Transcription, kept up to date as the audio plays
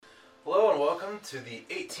Hello and welcome to the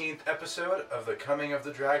 18th episode of the Coming of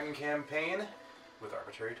the Dragon campaign with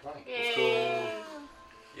Arbitrary 20. Yay!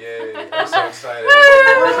 Yay, I'm so excited.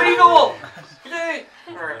 We're legal! Yay!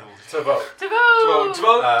 Alright. To vote. To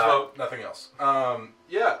vote! Nothing else. We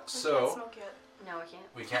can't So smoke yet. No, we can't.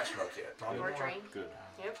 we can't smoke yet. Or drink. Good.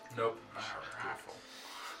 Yep. Nope.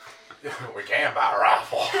 We can buy a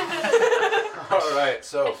raffle. Alright,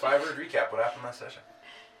 so 5-word recap. What happened last session?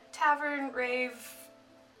 Tavern rave.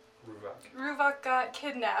 Ruvok got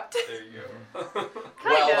kidnapped. There you go.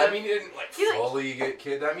 Well, I mean, he didn't He's fully get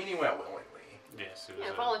kid. I mean, he went willingly. Yes, it was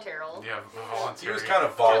Yeah, voluntarily. voluntary. He was kind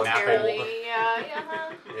of voluntary. Voluntarily,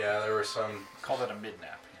 yeah. Yeah, there were some Call that a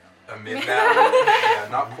midnap. a midnap. Yeah,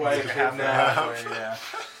 not quite a kidnap. Yeah.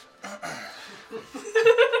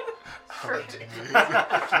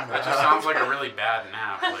 That just sounds like a really bad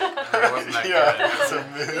nap. Like, it wasn't that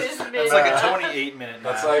good. It is It's It's like a 28-minute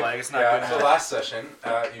nap. That's It's not yeah. good So enough. last session,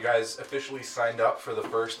 you guys officially signed up for the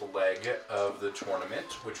first leg of the tournament,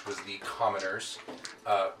 which was the commoners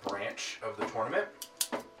branch of the tournament.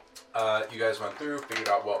 You guys went through, figured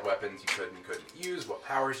out what weapons you could and couldn't use, what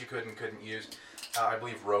powers you could and couldn't use. I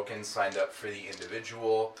believe Roken signed up for the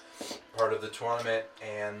individual part of the tournament,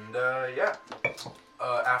 and yeah.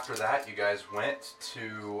 After that, you guys went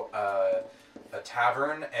to a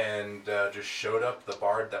tavern and just showed up the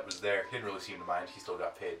bard that was there. He didn't really seem to mind. He still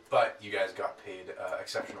got paid. But you guys got paid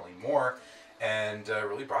exceptionally more and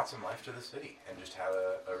really brought some life to the city and just had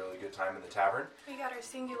a really good time in the tavern. We got our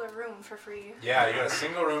singular room for free. Yeah, you got a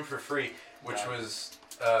single room for free, which was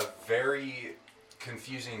very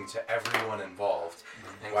confusing to everyone involved.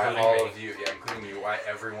 Why Including all me. of you, including you, why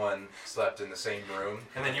everyone slept in the same room.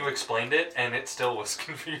 And then you explained it, and it still was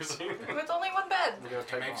confusing. With only one bed.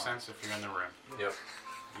 It makes sense if you're in the room. Yep.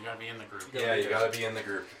 You gotta be in the group. Yeah, you gotta be in the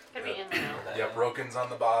group. Could be in the middle. Yep, Roken's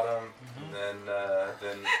on the bottom, and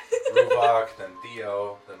then Ruvok, then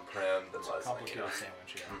Theo, then Prim, then Leslie. Complicated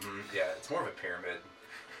sandwich, yeah. Yeah, it's more of a pyramid.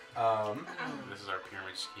 This is our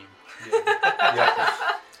pyramid scheme. Yeah.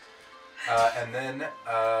 And then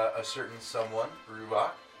a certain someone,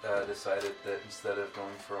 Ruvok, decided that instead of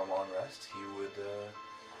going for a long rest, he would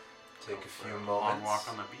take a few moments. Long walk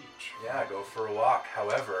on the beach. Yeah, go for a walk.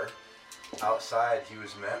 However, outside he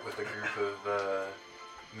was met with a group of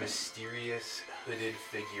mysterious hooded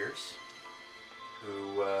figures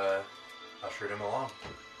who ushered him along.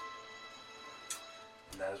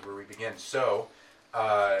 And that is where we begin. So,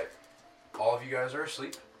 all of you guys are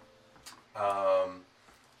asleep.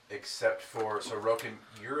 Except for, so Roken,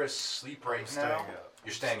 you're asleep right now? Staying up.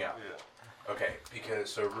 You're staying out. Yeah. Okay, because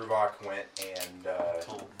so Ruvok went and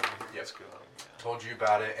Told me yes. what's going on. told you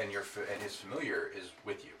about it, and and his familiar is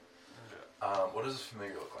with you. Yeah. What does the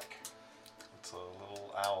familiar look like? It's a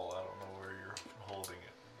little owl. I don't know where you're holding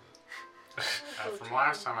it. From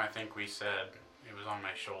last time, I think we said it was on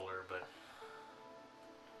my shoulder, but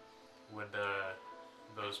would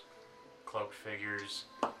those cloaked figures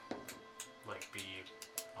be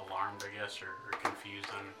alarmed, I guess, or confused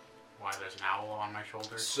on why there's an owl on my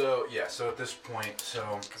shoulder? So yeah, so at this point,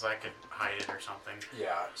 Because I could hide it or something.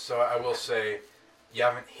 yeah, so I will say you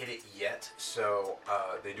haven't hit it yet, so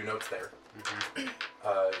they do know it's there. Mm-hmm.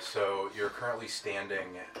 So you're currently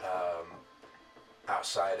standing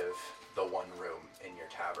outside of the one room in your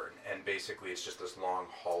tavern, and basically it's just this long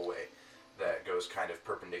hallway that goes kind of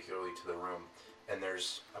perpendicularly to the room, and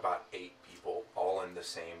there's about 8 people all in the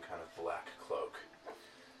same kind of black cloak.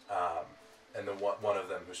 And the one of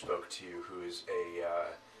them who spoke to you, who is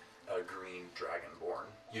a green dragonborn,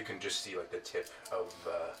 you can just see the tip of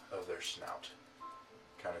their snout.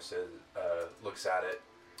 Kind of says, looks at it,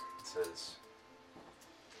 and says,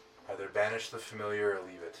 "Either banish the familiar or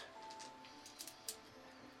leave it."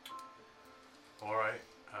 All right.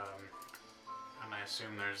 And I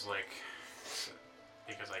assume there's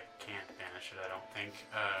because I can't banish it, I don't think.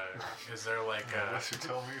 Is there Unless you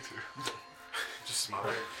tell me to. just smother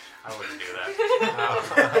it? I wouldn't do that.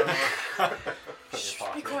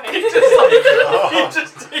 Be quiet. He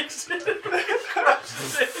just takes it.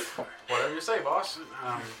 Whatever you say, boss.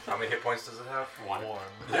 How many hit points does it have? One.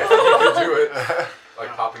 Yeah, you can do it. Like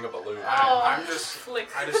popping a balloon. I'm just. Flick.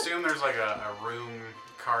 I'd assume there's a room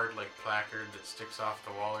card, placard that sticks off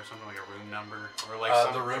the wall or something, like a room number,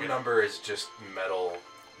 or The room number is just metal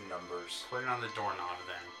numbers. Put it on the doorknob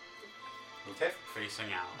then, Okay.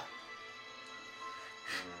 facing out.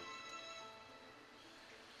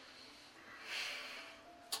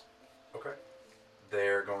 Okay.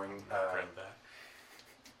 They're going. Read that.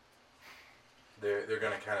 They're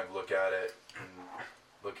going to kind of look at it and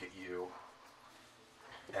look at you,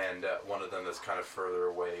 and one of them that's kind of further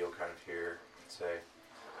away, you'll kind of hear say,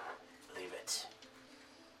 "Leave it,"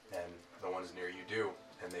 and ones near you do,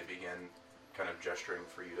 and they begin kind of gesturing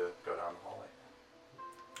for you to go down the hallway.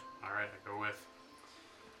 Alright, I go with.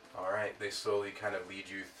 Alright, they slowly kind of lead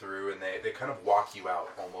you through, and they kind of walk you out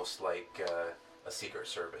almost like a Secret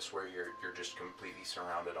Service, where you're just completely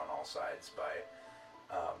surrounded on all sides by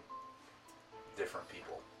different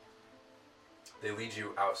people. They lead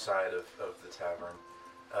you outside of the tavern.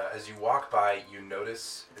 As you walk by, you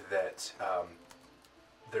notice that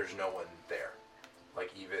there's no one there.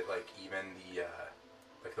 Like even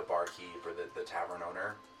the barkeep or the tavern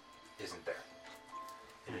owner isn't there.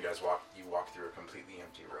 And you guys walk through a completely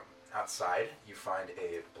empty room. Outside, you find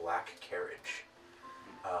a black carriage.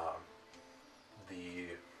 The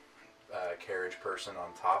carriage person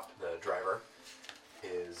on top, the driver,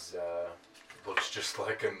 looks just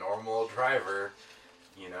like a normal driver.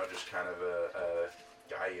 You know, just kind of a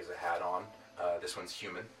guy. He has a hat on. This one's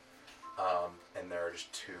human. And there are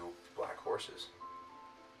just two black horses.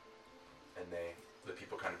 And the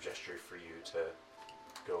people kind of gesture for you to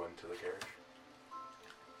go into the carriage.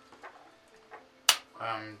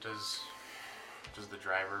 Does the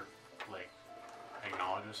driver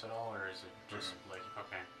acknowledge us at all, or is it just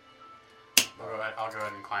okay? I'll go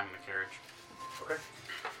ahead and climb in the carriage. Okay.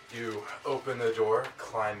 You open the door,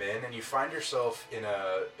 climb in, and you find yourself in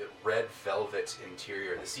a red velvet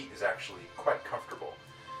interior. The seat is actually quite comfortable.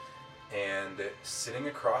 And sitting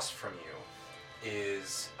across from you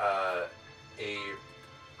is a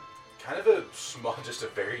kind of a small, just a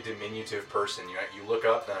very diminutive person. You look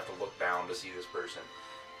up, then have to look down to see this person.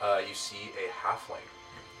 You see a halfling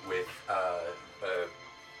with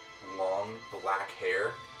long black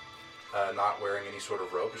hair, not wearing any sort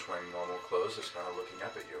of robe, just wearing normal clothes, just kind of looking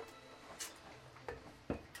up at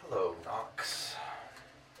you. Hello, Nox.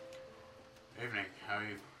 Evening. How are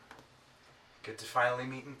you? Good to finally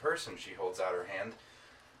meet in person. She holds out her hand.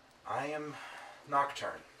 I am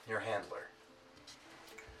Nocturne, your handler.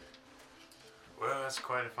 Well, that's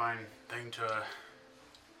quite a fine thing to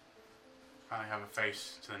finally have a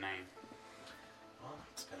face to the name. Well,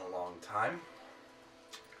 it's been a long time.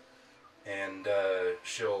 And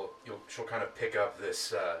she'll kind of pick up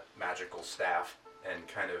this magical staff and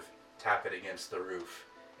kind of tap it against the roof,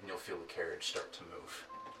 and you'll feel the carriage start to move.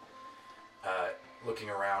 Looking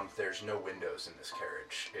around, there's no windows in this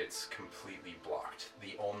carriage. It's completely blocked.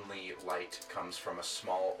 The only light comes from a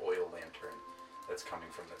small oil lantern that's coming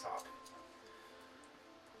from the top.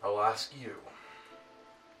 I will ask you,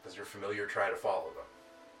 does your familiar try to follow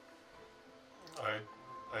them?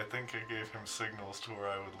 I think I gave him signals to where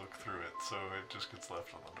I would look through it, so it just gets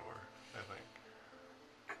left on the door, I think.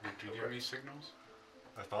 Did you give me signals?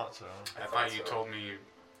 I thought so. I thought you told me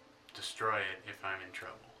destroy it if I'm in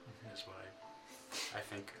trouble. Is what I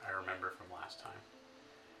think I remember from last time.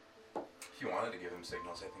 If you wanted to give him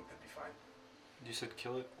signals, I think that'd be fine. You said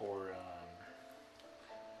kill it or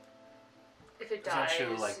If it dies,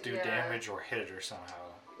 essentially do yeah. damage or hit it or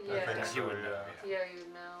somehow. Yeah. I think Then so, you would know. yeah. Yeah, you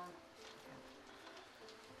know.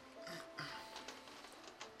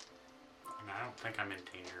 I mean, I don't think I'm in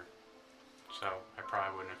danger, so I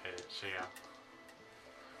probably wouldn't have hit it. So yeah.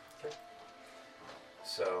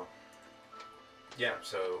 So, yeah,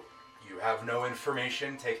 so you have no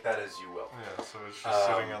information. Take that as you will. Yeah, so it's just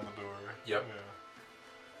sitting on the door. Yep.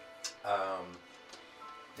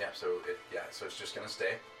 Yeah. So it's just gonna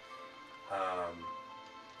stay.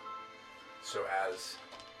 So as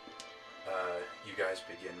you guys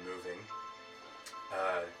begin moving,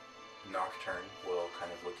 Nocturne will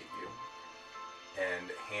kind of look at you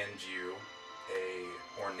and hand you a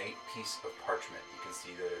ornate piece of parchment. You can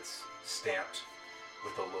see that it's stamped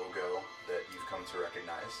with a logo that you've come to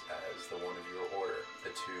recognize as the one of your order, the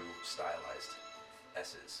two stylized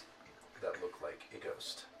S's that look like a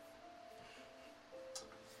ghost.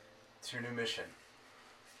 It's your new mission.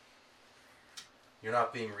 You're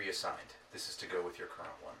not being reassigned. This is to go with your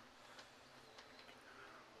current one.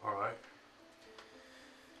 Alright.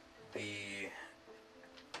 The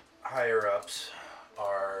higher-ups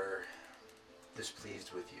are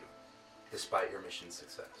displeased with you, despite your mission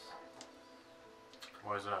success.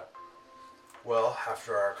 Why is that? Well,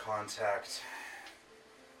 after our contact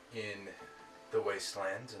in the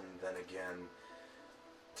wasteland, and then again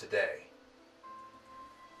today,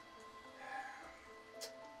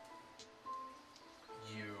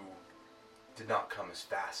 you did not come as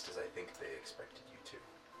fast as I think they expected you to.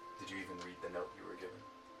 Did you even read the note you were given?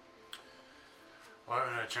 Well, I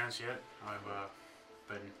haven't had a chance yet. I've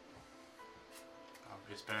been.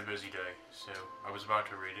 It's been a busy day, so I was about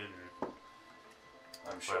to read it, and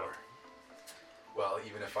I'm sure. Well,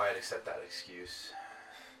 even if I'd accept that excuse,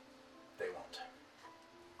 they won't.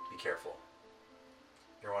 Be careful.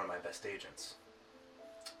 You're one of my best agents.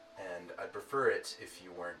 And I'd prefer it if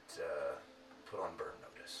you weren't put on burn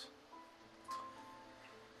notice.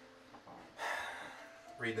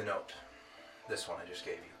 Read the note. This one I just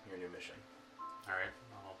gave you, your new mission. Alright,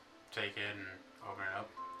 I'll take it and open it up.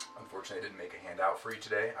 Unfortunately, I didn't make a handout for you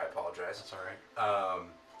today. I apologize. That's alright.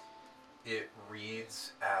 It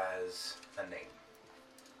reads as a name.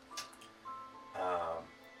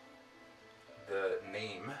 The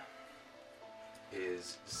name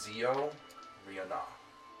is Zio Riona.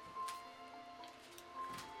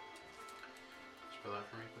 Spell that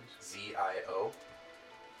for me, please. Z-I-O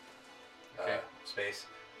Okay. space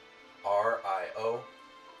R-I-O-N-A-H.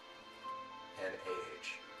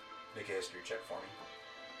 Make a history check for me.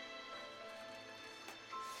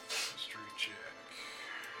 History check.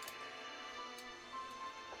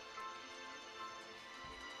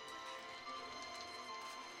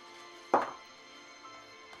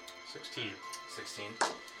 16. 16.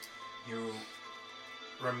 You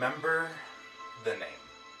remember the name.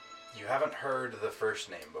 You haven't heard the first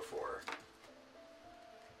name before,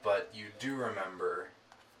 but you do remember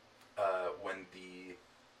when the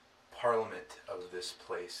parliament of this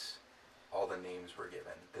place, all the names were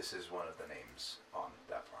given. This is one of the names on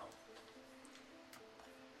that parliament.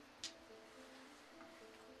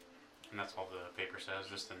 And that's all the paper says,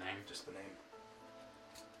 just the name. Just the name.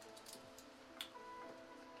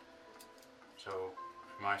 So,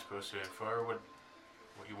 am I supposed to infer what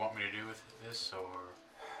you want me to do with this,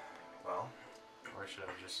 Well, or should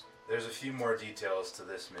I just... there's a few more details to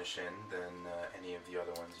this mission than any of the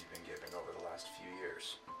other ones you've been given over the last few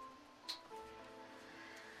years.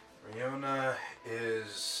 Riona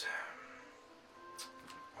is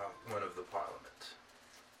one of the parliament.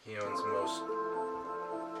 He owns most...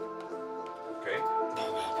 Okay.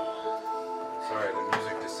 Sorry, the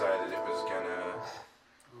music decided it was gonna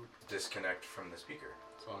disconnect from the speaker.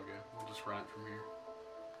 It's all good. We'll just run it from here.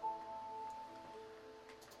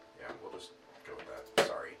 Yeah, we'll just go with that.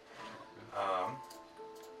 Sorry.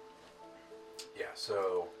 Yeah,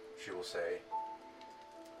 so she will say,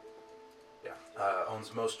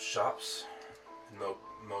 owns most shops and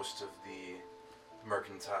most of the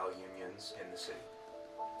mercantile unions in the city.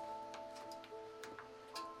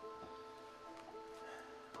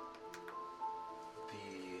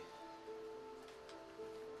 The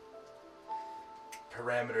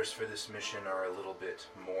parameters for this mission are a little bit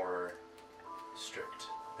more strict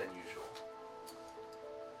than usual.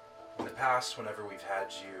 In the past, whenever we've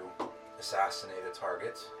had you assassinate a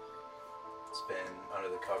target, it's been under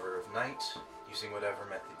the cover of night, using whatever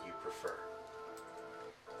method you prefer.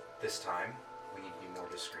 This time, we need to be more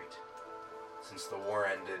discreet. Since the war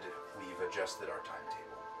ended, we've adjusted our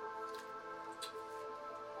timetable.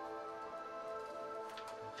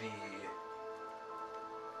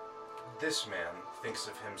 This man thinks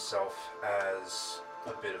of himself as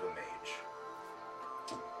a bit of a mage.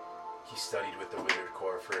 He studied with the Wizard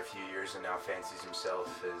Corps for a few years and now fancies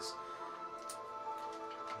himself as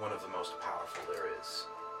one of the most powerful there is.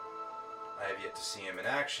 I have yet to see him in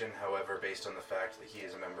action, however, based on the fact that he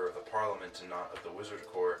is a member of the Parliament and not of the Wizard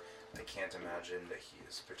Corps, I can't imagine that he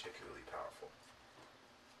is particularly powerful.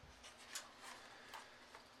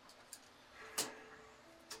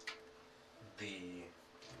 The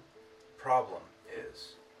problem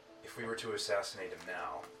is, if we were to assassinate him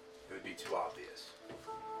now, it would be too obvious.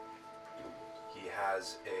 He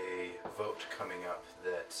has a vote coming up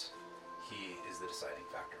that he is the deciding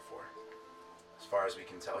factor for. As far as we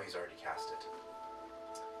can tell, he's already cast it.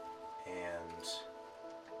 And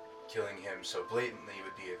killing him so blatantly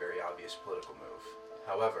would be a very obvious political move.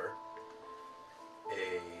 However,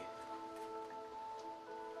 a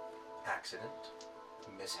accident,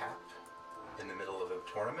 mishap, in the middle of a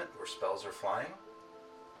tournament where spells are flying,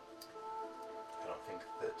 I don't think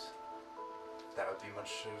that would be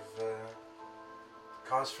much of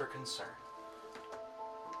cause for concern.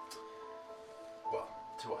 Well,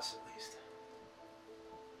 to us at least.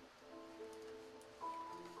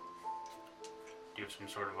 Do you have some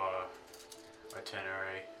sort of a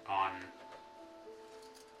itinerary on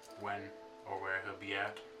when or where he'll be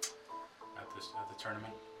at the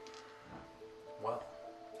tournament? Well,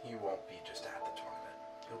 he won't be just at the tournament.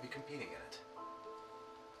 He'll be competing in it.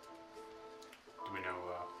 Do we know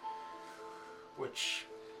which,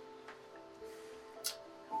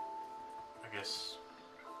 I guess,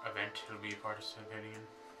 event he'll be participating in?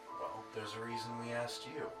 Well, there's a reason we asked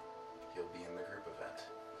you. He'll be in the group event.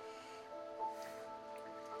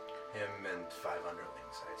 Him and 5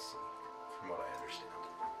 underlings, I see, from what I understand.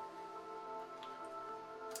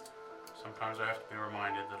 Sometimes I have to be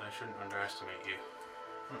reminded that I shouldn't underestimate you.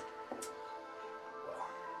 Well,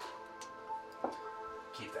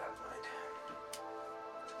 keep that in mind.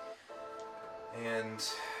 And,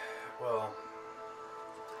 well,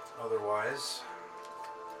 otherwise,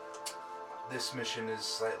 this mission is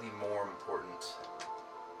slightly more important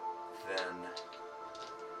than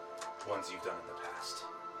ones you've done in the past.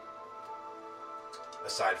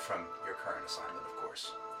 Aside from your current assignment, of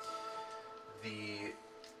course.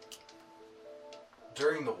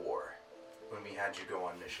 During the war, when we had you go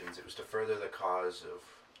on missions, it was to further the cause of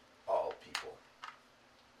all people.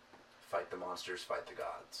 Fight the monsters, fight the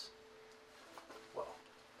gods. Well,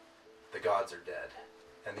 the gods are dead,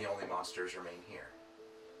 and the only monsters remain here.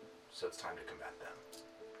 So it's time to combat them.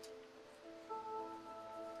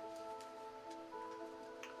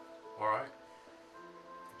 Alright.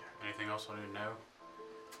 Anything else I need to know?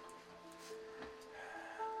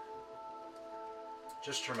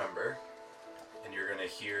 Just remember, and you're gonna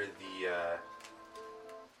hear the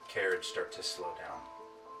carriage start to slow down.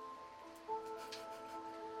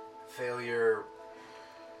 Failure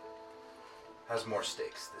has more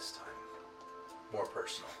stakes this time. More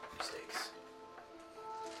personal stakes.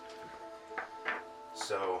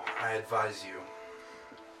 So, I advise you,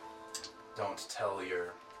 don't tell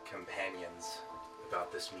your companions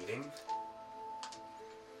about this meeting.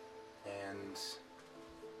 And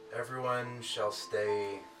everyone shall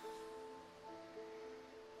stay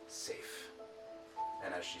safe.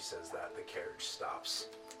 And as she says that, the carriage stops.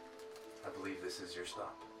 I believe this is your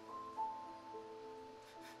stop.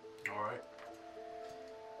 Alright.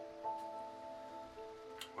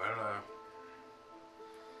 Well,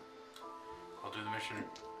 I'll do the mission.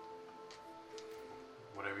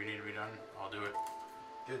 Whatever you need to be done, I'll do it.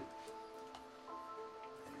 Good.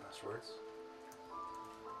 Any last words?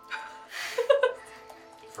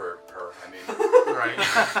 For her, I mean. Right.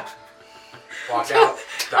 Walk out,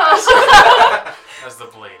 dies. As the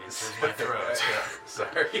blade enters my throat.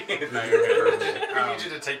 Sorry. No, you're good. We need you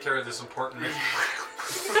to take care of this important mission.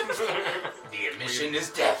 The admission is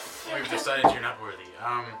death. We've decided you're not worthy.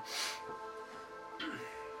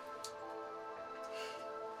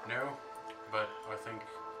 No, but I think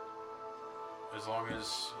as long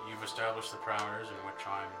as you've established the parameters in which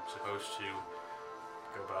I'm supposed to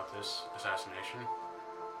go about this assassination,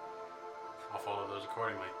 I'll follow those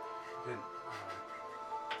accordingly. Good.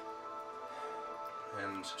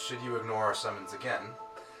 And should you ignore our summons again,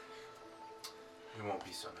 we won't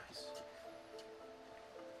be so nice.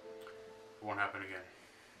 It won't happen again.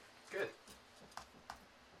 Good.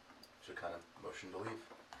 Should kind of motion to leave.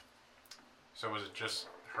 So was it just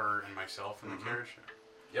her and myself in the Mhm. carriage?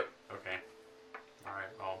 Yep. Okay. Alright,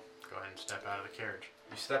 I'll go ahead and step out of the carriage.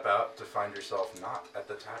 You step out to find yourself not at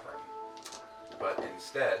the tavern, but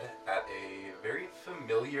instead at a very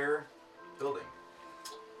familiar building.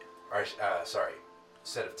 Or,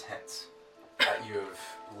 set of tents that you have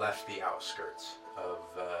left the outskirts of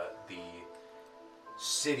the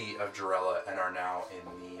city of Jarella and are now in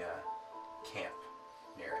the camp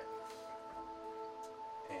near it.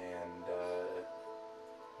 And,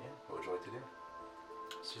 yeah, what would you like to do?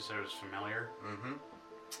 So you said it was familiar. Mm-hmm.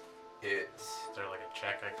 Is there like a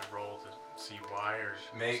check I could roll to see why, or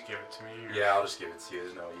Make- just give it to me? Or? Yeah, I'll just give it to you.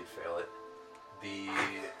 There's no way you'd fail it. The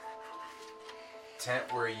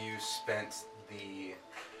tent where you spent the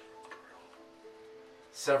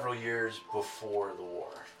several years before the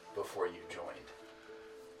war, before you joined.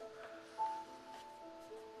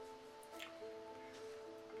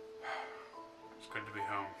 It's good to be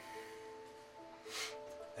home.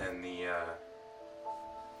 And the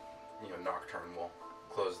Nocturne will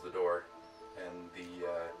close the door, and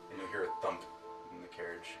you'll hear a thump, and the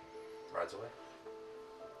carriage rides away.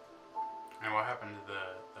 And what happened to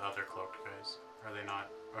the other cloaked guys? Are they not?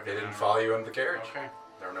 Okay, They didn't they're follow you into the carriage. Okay.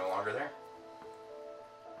 They're no longer there.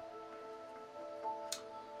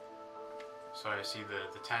 So I see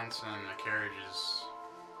the tents and the carriage is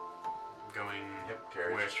going Yep,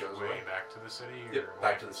 carriage which just goes way away. back to the city? Yep, or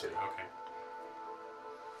back way- to the city. Okay.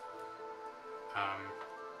 I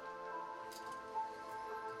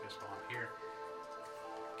guess while I'm here,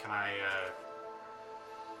 can I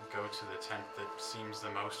go to the tent that seems the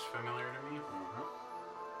most familiar to me? Mm-hmm.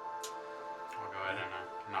 I'll go ahead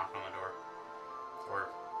and knock on the door. Or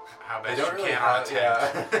how They best don't you really can on a have,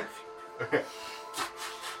 tent. yeah.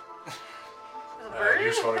 A bird? You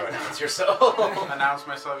just want to announce yourself. Announce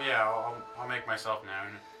myself. Yeah, I'll make myself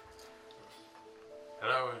known.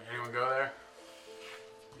 Hello, anyone go there?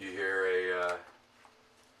 You hear a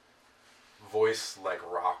voice like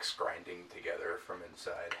rocks grinding together from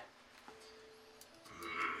inside.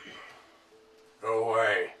 Go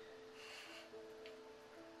away.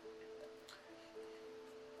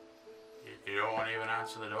 You don't want to even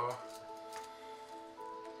answer the door?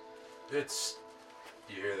 You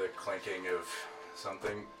hear the clinking of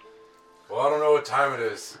something. Well, I don't know what time it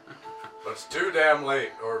is, but it's too damn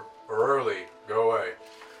late or early. Go away.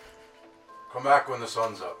 Come back when the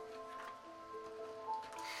sun's up.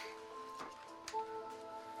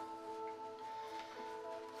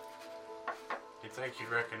 You'd think you'd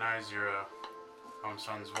recognize your own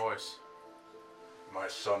son's voice. My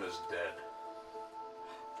son is dead.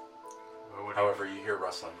 Or would However, you hear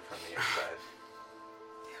rustling from the inside.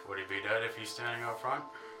 would he be dead if he's standing out front?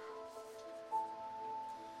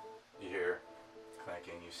 You hear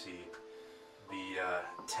clanking. You see the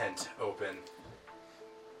tent open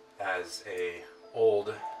as a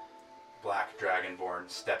old black dragonborn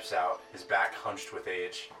steps out, his back hunched with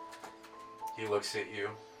age. He looks at you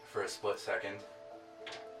for a split second.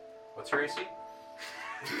 What's your AC?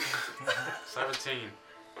 17.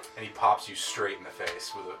 And he pops you straight in the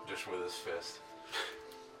face just with his fist.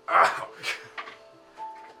 Ow!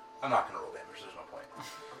 I'm not gonna roll damage. There's no point.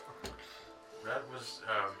 That was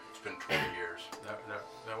It's been 20 years.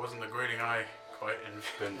 that wasn't the greeting I quite It's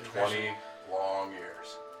been 20 long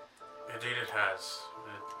years. Indeed, it has.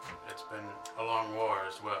 It's been a long war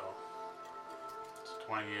as well. It's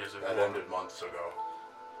 20 years of That war. ended months ago.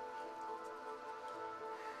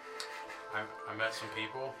 I met some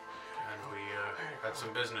people, and we had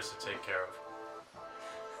some business to take care of.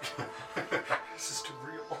 This is too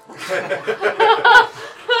real.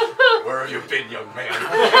 Where have you been, young man?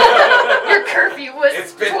 Your curfew was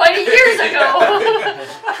It's been 20 years ago.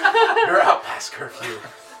 You're out past curfew.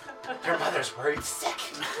 Your mother's worried sick.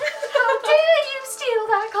 How dare you steal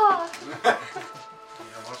that car?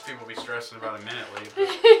 Most people be stressing about a minute late.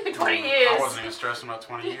 20 I years. wasn't even stressing about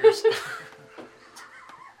 20 years.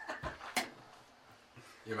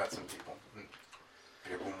 You met some people.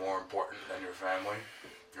 People more important than your family,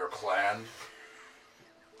 your clan.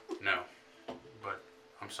 No, but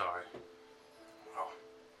I'm sorry. Oh,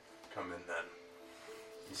 come in then.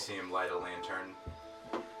 You see him light a lantern.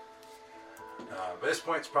 By this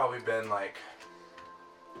point, it's probably been like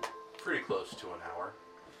pretty close to an hour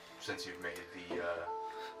since you've made the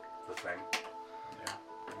thing. Yeah,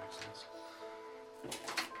 that makes sense.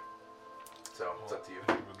 So it's up to you.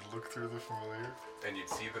 You would look through the familiar. And you'd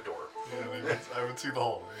see the door. Yeah, I would see the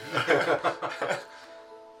hallway. Yeah.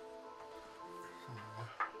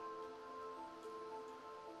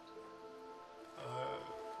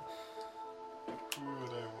 Who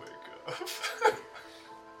would I wake up?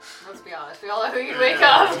 Let's be honest, we all know who you'd wake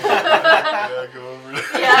up. Yeah, go over to,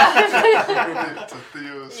 Yeah. to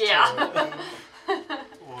Theo's. Yeah.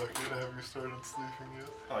 Look, have you started sleeping yet?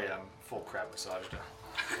 Oh yeah, I'm full crab massaged.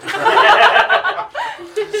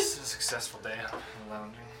 This is a successful day. I'm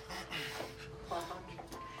lounging. Oh,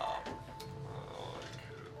 I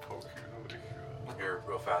could poke you to wake you up. Here,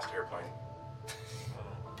 real fast airplane.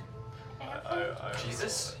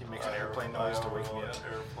 Jesus, he makes an airplane noise to wake me up.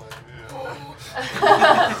 Airplane,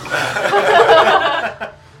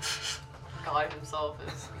 yeah. God himself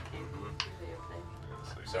is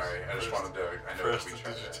It's like Sorry, I just wanted to. I know that we tried to.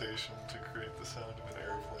 prestidigitation to create the sound of an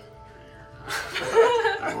airplane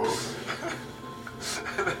in your ear.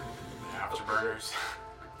 Afterburners.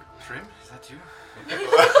 Trim, is that you?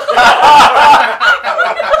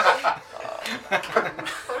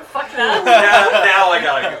 fuck that. Now I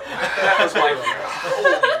gotta go. That was my.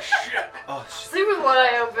 Holy shit. Oh shit. Sleep with one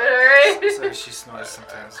eye open, alright? So she snores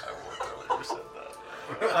sometimes. I woke up when you said that.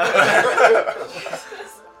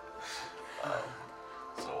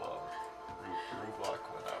 Ruvok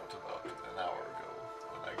went out about an hour ago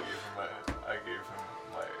when I gave him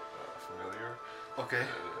my familiar. Okay. It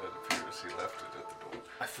appears he left it at the door.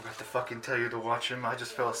 I forgot to fucking tell you to watch him. I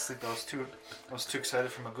just fell asleep. I was too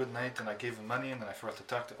excited from a good night, and I gave him money, and then I forgot to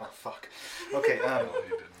talk to. Oh fuck. Okay. Well, he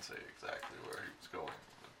didn't say exactly where he was going.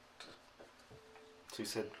 So he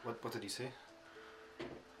said, what did he say?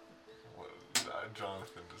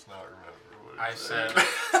 Jonathan does not remember what he I said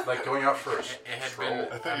Like going out first. it had Stroll. been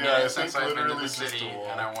I a think- minute yeah, I since think I've been to literally the just city, a walk,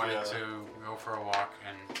 and I wanted yeah. to go for a walk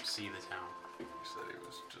and see the town. He said he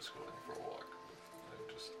was just going for a walk. I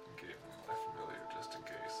just gave him my familiar just in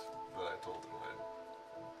case. But I told him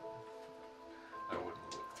I wouldn't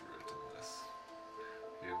look through it unless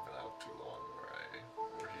he had been out too long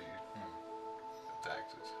where he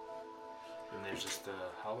attacked it. And there's just the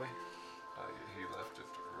hallway. He left it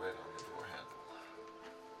right on the door handle.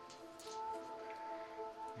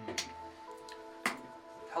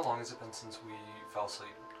 How long has it been since we fell asleep?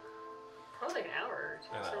 Probably like an hour.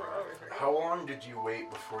 An Several hour. hours, right? How long did you wait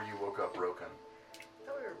before you woke up broken? I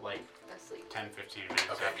thought we were Like asleep. 10, 15 minutes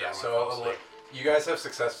Okay, after yeah. I So fell asleep. you guys have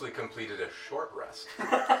successfully completed a short rest. Can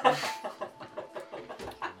I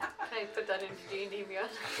put that into D&D Beyond?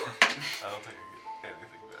 I don't think I get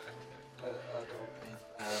anything back.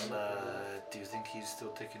 And think he's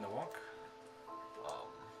still taking a walk?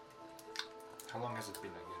 How long has it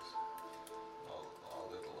been, I guess? A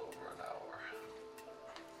little over an hour.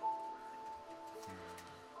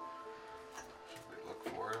 Should we look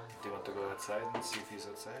for him? Do you want to go outside and see if he's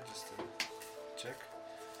outside, just to check?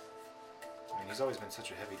 I mean, he's always been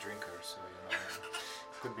such a heavy drinker, so,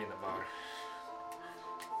 could be in the bar.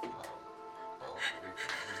 Well, we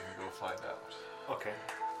can go find out. Okay.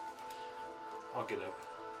 I'll get up.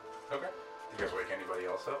 Okay. You guys wake anybody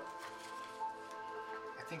else up?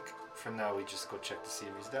 I think for now we just go check to see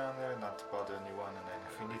if he's down there, not to bother anyone, and then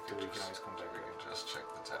if we need to, we can always come back We up. can just check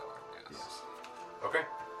the tavern, yes. Yes. Okay.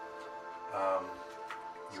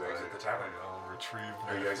 You exit the tavern. I'll retrieve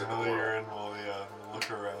Or my you exit the familiar and we'll look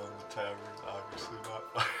around the tavern. Obviously not.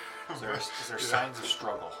 Is there signs of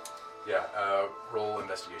struggle? Yeah. Roll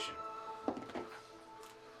investigation.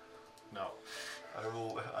 No. I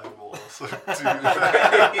will also do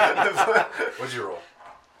that. What'd you roll?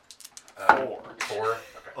 4. 4. Okay.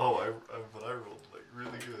 Oh, but I rolled like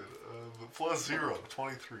really good. But plus 0,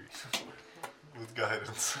 23 with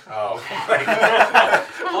guidance. Oh my god.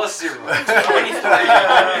 Plus 0.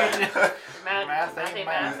 Math ain't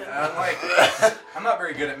math. I'm like, I'm not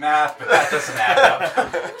very good at math, but that doesn't add up.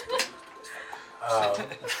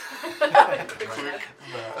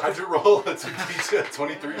 How'd you roll a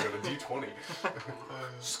 23 with a d20?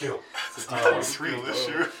 Skill. Skill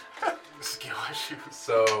issue. Skill issue.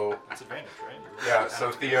 So, That's advantage, right? yeah,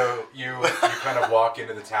 so Theo, you kind of walk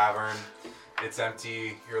into the tavern. It's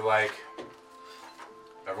empty. You're like,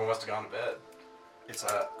 everyone must have gone to bed. It's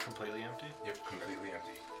completely empty? Yep, completely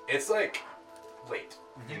empty. It's like late.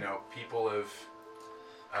 You know, people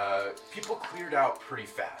cleared out pretty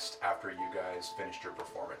fast after you guys finished your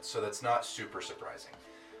performance, so that's not super surprising.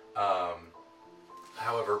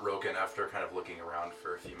 However, Rogan, after kind of looking around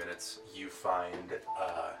for a few minutes, you find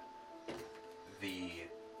the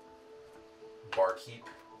barkeep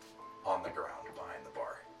on the ground behind the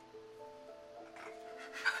bar.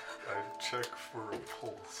 I check for a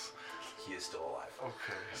pulse. He is still alive.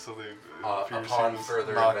 Okay, so they Upon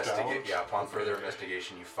further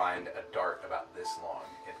investigation, you find a dart about this long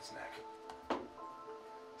in his neck.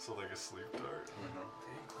 So like a sleep dart. They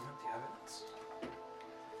didn't clean up the evidence.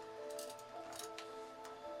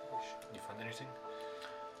 You find anything?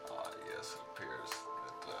 Yes, it appears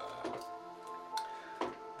that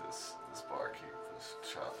this barkeep was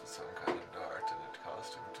shot with some kind of dart and it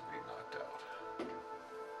caused him to be knocked out.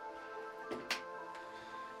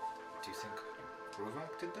 Do you think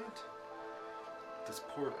Ruvak did that? This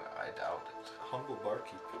poor, I doubt it. humble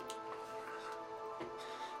barkeep.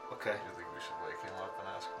 Okay. Do you think we should wake him up and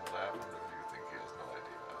ask him what happened, or do you think he has no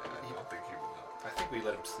idea? I don't think he would know. I think we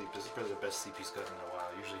let him sleep. This is probably the best sleep he's gotten in a while.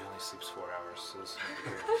 Usually he only sleeps 4 hours, so this might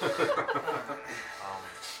be weird.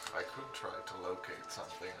 I could try to locate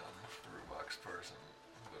something on Rubak's person,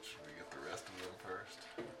 but should we get the rest of them first?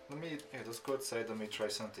 Let's go outside. Let me try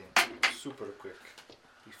something super quick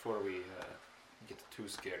before we get too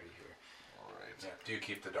scary here. Alright. Yeah. Do you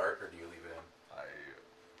keep the dart or do you leave it in?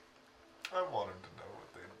 I want him to know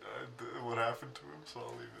what happened to him, so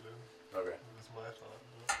I'll leave it in. Okay. That's my thought.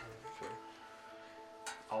 Sure.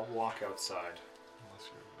 I'll walk outside. Unless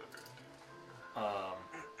you have a better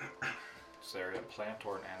idea. Is there a plant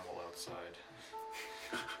or an animal outside?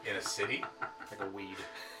 In a city? Like a weed.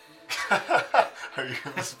 Are you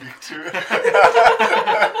going to speak to it?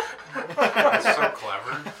 That's so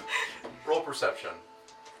clever. Roll perception.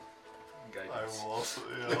 I will also,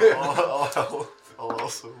 I'll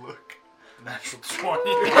also look. Natural 20.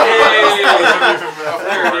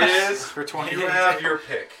 There it is. For 20. You have your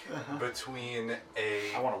pick between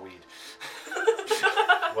I want a weed.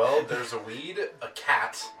 well, there's a weed, a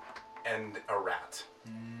cat, and a rat.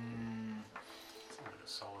 It's a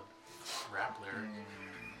solid rap lyric.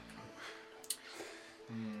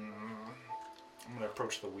 I'm gonna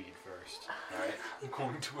approach the weed first. Alright. I'm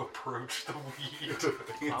going to approach the weed.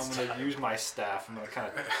 I'm gonna use my staff. I'm gonna kind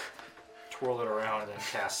of twirl it around and then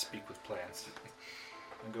cast Speak with Plants.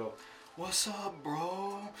 And go, "What's up,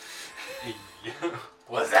 bro?"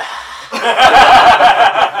 What's that?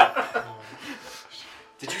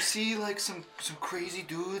 Did you see like some crazy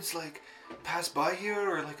dudes like pass by here,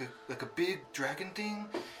 or like a big dragon thing?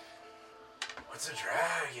 What's a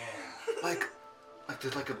dragon? Like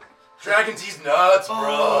there's like a Dragon Tea's nuts,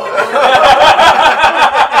 bro.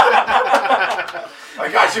 I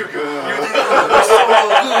got you good.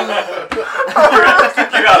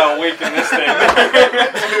 You gotta awaken this thing.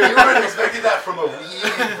 You weren't expecting that from a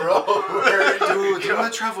weed, bro. Dude, do you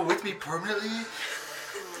want to travel with me permanently?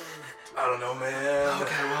 I don't know, man.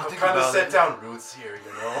 Okay, well, I've think kind of about set it. down roots here,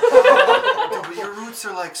 you know. Dude, but your roots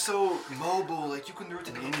are like so mobile, like you can root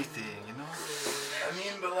in anything, you know? I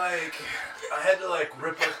mean, but like, I had to like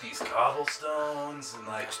rip up these cobblestones and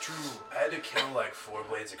like, It's true. I had to kill like 4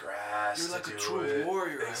 blades of grass. You're to like a do true it.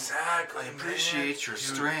 warrior. Exactly. I appreciate your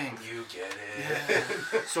strength. You get Yeah.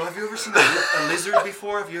 it, So have you ever seen a lizard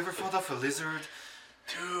before? Have you ever fought off a lizard?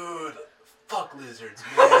 dude. Fuck lizards,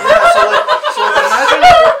 man. Yeah, so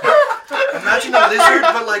imagine a lizard,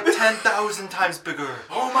 but like 10,000 times bigger.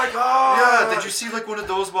 Oh my god. Yeah, did you see like one of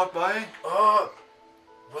those walk by?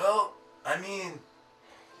 Well, I mean,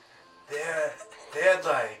 they had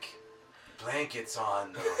like blankets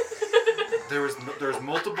on them. There was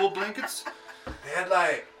multiple blankets. They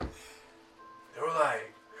were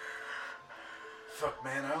like, fuck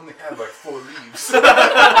man, I only had like 4 leaves.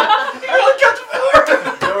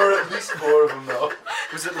 There were at least 4 of them though.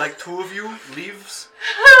 Was it like 2 of you, leaves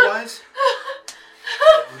wise?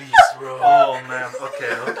 At least, bro. Oh man,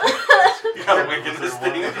 okay. You gotta wink in this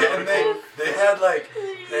thing. And they had like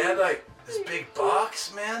this big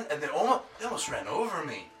box, man, and they almost ran over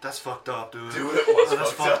me. That's fucked up, dude. Dude, it was Oh,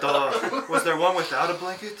 that's fucked fucked up. Was there one without a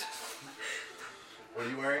blanket? What are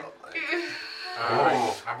you wearing?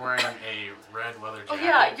 I'm wearing a red leather Oh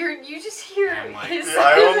jacket. yeah, you just hear And, like, his.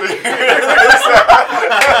 I only.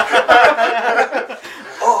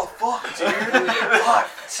 Oh fuck, dude. Fuck,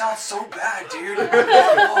 sounds so bad, dude.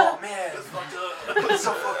 Oh man. That's fucked up. It's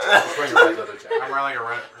so fucked up. Just wearing a red leather jacket. I'm wearing like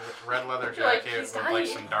a red leather You're like, jacket he's with like dying.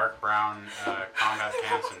 some dark brown combat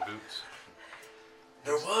pants and boots.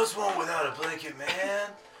 There was one without a blanket, man.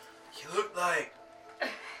 He looked like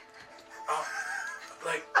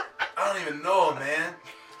I don't even know, man.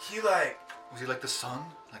 He like Was he like the sun,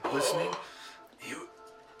 like glistening?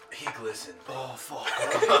 he glistened. Oh fuck.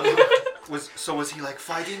 Okay. Was he like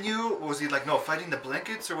fighting you? Or was he like fighting the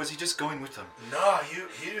blankets, or was he just going with them? Nah,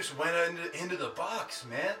 he just went into the box,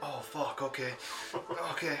 man. Oh fuck. Okay.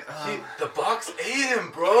 Okay. The box ate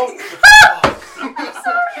him, bro. You're good.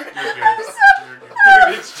 You're good.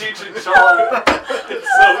 Dude, it's Cheech and Chong. It's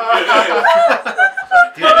so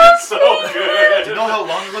good. It's so good. Do you know how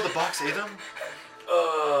long ago the box ate him?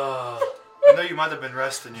 I know you might have been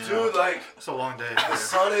resting, you know. Dude, like It's a long day. the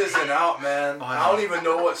sun isn't out, man. Oh, I I know. don't even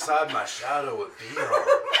know what side my shadow would be on.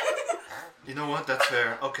 You know what? That's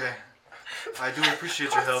fair. Okay. I do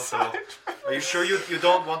appreciate your help, though. Are you sure you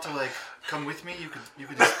don't want to like come with me? You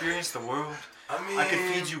could experience the world. I mean, I could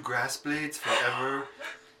feed you grass blades forever.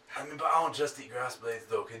 I mean, but I don't just eat grass blades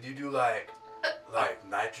though. Could you do like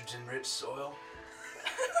nitrogen-rich soil?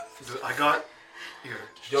 Dude, I got here.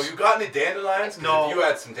 Yo, you got any dandelions? 'Cause No. if you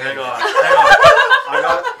had some Hang on.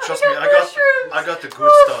 dandelions. Trust me. I got the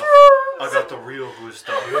good stuff. I got the real good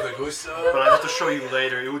stuff. You have the goose But I have to show you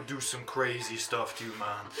later. It would do some crazy stuff to you,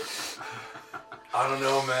 man. I don't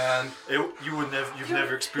know, man. You've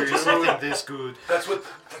never experienced anything this good. That's what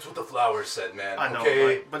the flowers said, man. I know,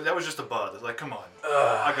 Okay. but that was just a bud. Like, come on. Ugh.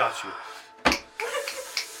 I got you.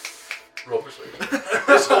 Roll persuasion.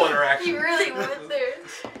 This whole interaction. You really went there.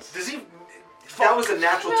 Does he? That was a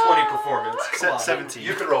natural 20 performance. Come on. 17.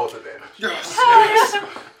 You can roll with advantage. Yes.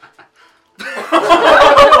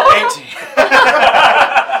 Oh, 18.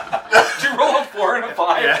 Did you roll a 4 and a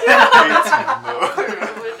 5?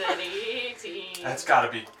 Yeah. with an 18. That's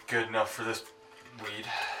gotta be good enough for this weed.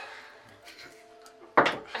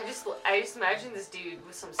 I just imagine this dude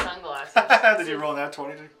with some sunglasses. Did you roll that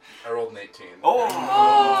 20? I rolled an 18. Oh.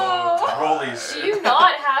 Rollies. Do you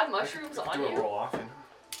not have mushrooms on Do a you? roll off. You know?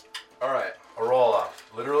 All right, a roll off.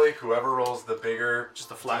 Literally, whoever rolls the bigger, Just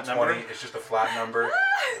a flat D20, number? it's just a flat number.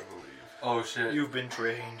 I believe. Oh shit. You've been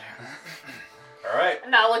trained. All right. I'm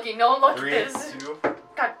not looking. No one look 3, at this. 2.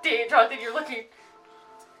 God damn, Jonathan, you're looking.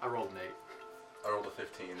 I rolled an 8. I rolled a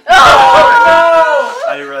 15. Oh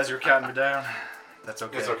I didn't realize you were counting me down. That's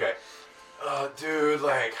okay. It's okay. Dude,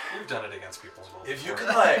 like, You've done it against people as well. if you before.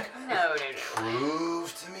 could like no. No, no, no.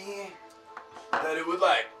 prove to me that it would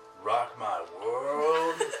like rock my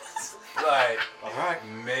world, like Alright.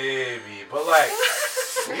 maybe, but like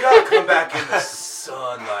you gotta come back in the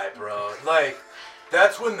sunlight, bro. Like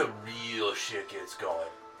that's when the real shit gets going.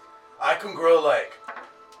 I can grow like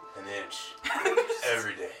an inch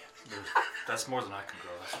every day. That's more than I can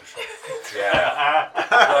grow, that's for sure. Yeah.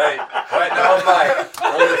 Like right now I'm like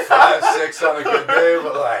only 5, 6 on a good day,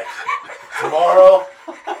 but like tomorrow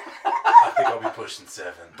I think I'll be pushing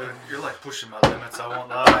 7. Dude, you're like pushing my limits, I won't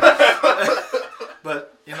lie.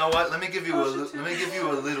 But you know what? Let me give you a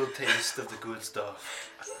little taste of the good stuff.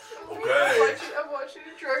 Okay. I'm watching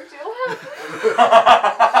a drug deal happen.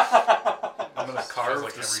 I'm gonna Sounds carve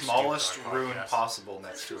like the every smallest Snoop Dogg rune podcast. possible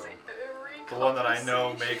next to him. Every The one that I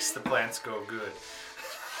know makes the plants go good.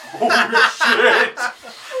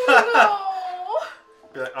 No.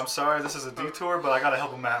 Be like, I'm sorry, this is a detour, but I gotta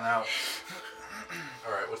help a man out.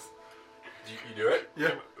 All right, you do it?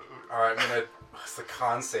 Yeah. All right, I'm gonna. What's the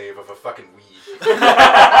con save of a fucking weed?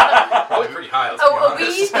 Probably pretty high. Let's be Oh, a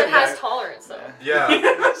honest. weed that has tolerance though. Yeah.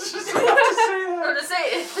 Or to say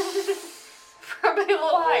it. Probably a little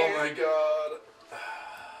higher. Oh my god.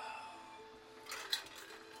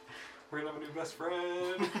 We're gonna have a new best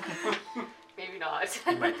friend. Maybe not.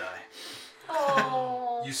 You might die.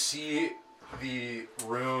 Oh. You see the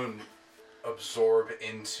rune absorb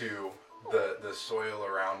into the soil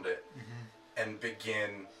around it and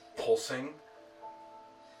begin pulsing,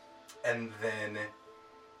 and then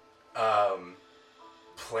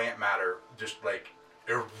plant matter just like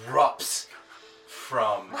erupts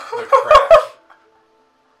from the crack,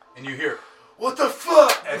 and you hear "What the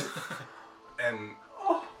fuck?" and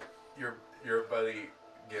your buddy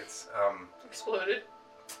gets Exploded.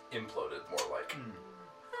 imploded, more like.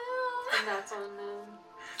 And that's on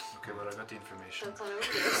Okay, well I got the information. that's on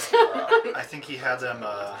overdose. I think he had them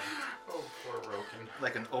Oh, poor Roken.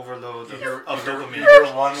 like an overload You of, hear, of dopamine. you hear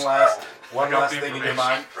one last got the thing in your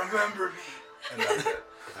mind. Remember me, and that's it.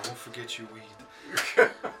 I won't forget you, weed.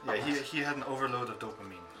 Yeah, he had an overload of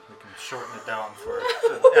dopamine. We can shorten it down for an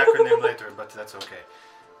acronym later, but that's okay.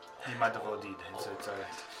 He might have OD'd, so it's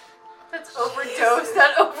alright. That's overdose.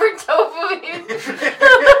 That overdopamine.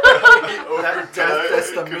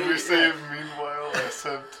 That's the Could we meat. say, meanwhile, I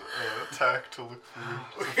sent Tack to look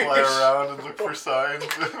for, to fly around and look for signs of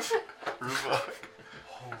Ruvok?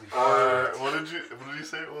 What did you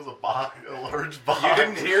say? It was a large box. You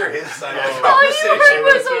didn't hear his side of the All you heard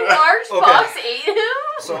was conversation. a large Okay. box ate him.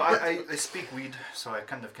 So I speak weed, so I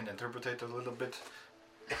kind of can interpret it a little bit.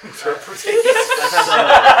 Interpretation.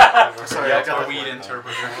 Sorry, I got a weed the,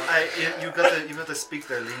 interpreter. you got to speak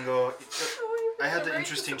their lingo. I had an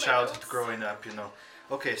interesting childhood growing up, you know.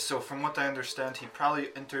 Okay, so from what I understand, he probably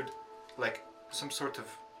entered like some sort of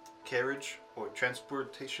carriage or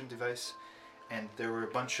transportation device, and there were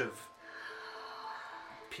a bunch of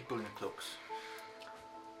people in cloaks.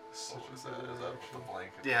 What was that? Is that the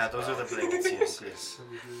blanket? Yeah, those are the blankets, yes.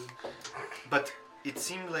 But it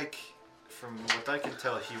seemed like, from what I can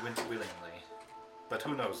tell, he went willingly. But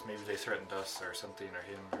who knows, maybe they threatened us or something, or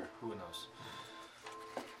him, or who knows.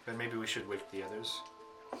 But maybe we should wake the others.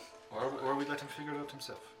 Or we let him figure it out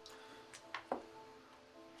himself.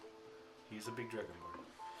 He's a big dragonborn.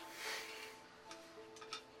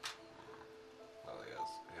 Well, he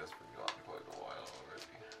has been gone quite a while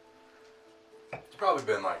already. It's probably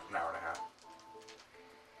been like an hour and a half.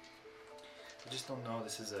 I just don't know,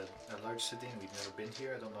 this is a large city and we've never been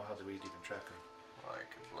here. I don't know how we'd even track him. I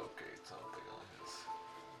could locate something on his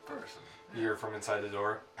person. You hear from inside the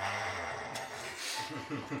door.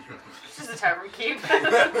 This is a tavern keep.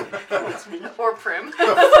 Or prim. Or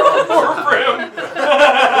Prim.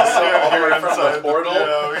 All the way from the portal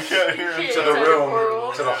Yeah, we can't hear him. Yeah. to the Inside the portal.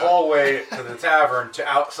 room, to the hallway, to the tavern, to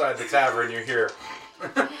outside the tavern, you hear.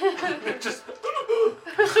 Just.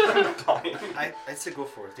 I'd say go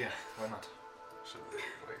for it, yeah. Why not? Should we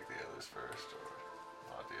wake the others first,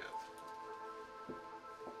 or not yet?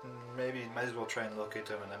 Maybe might as well try and locate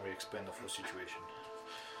them and then we explain the full situation.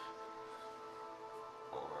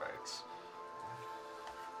 Alright.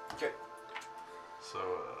 Okay. So,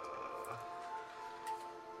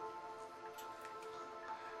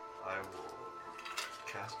 I will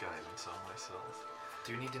cast guidance on myself.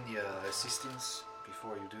 Do you need any assistance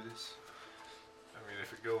before you do this? I mean,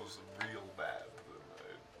 if it goes real bad,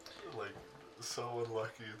 then like so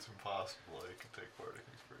unlucky it's impossible. I can take bardic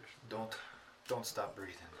inspiration. Don't stop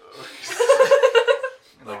breathing.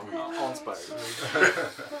 Like we. I'm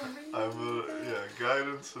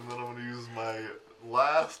guidance, and then I'm gonna use my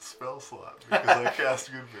last spell slot because I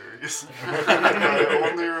cast good berries. My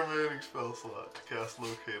only remaining spell slot to cast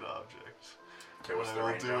locate objects. Okay, what's And the I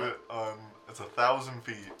will range do on it on. It's 1,000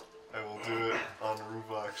 feet. I will do it on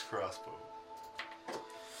Ruvok's crossbow.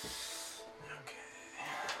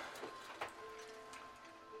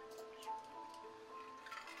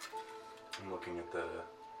 I'm looking at the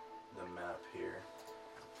map here.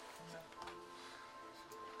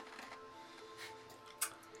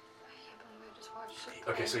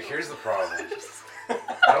 Okay, so here's the problem.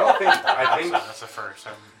 I think That's a first.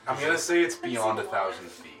 I'm gonna say it's beyond 1,000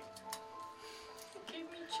 feet. Gave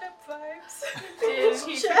me Chep vibes. And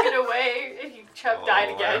he took it away and Chep died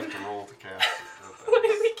I again. have to roll to cast it. Why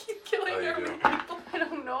do we keep killing Oh, you our do. people? I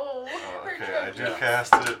don't know. Okay, I do Yeah.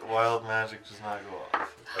 cast it. Wild magic does not go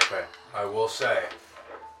off. Okay, I will say,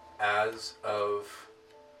 as of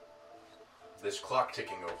this clock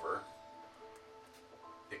ticking over,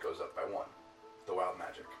 it goes up by 1. The wild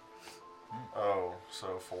magic. Oh,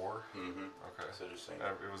 so 4? Mm-hmm. Okay. So just saying.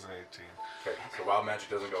 It was an 18. Okay, so wild magic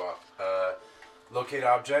doesn't go up. Locate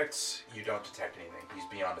objects, you don't detect anything. He's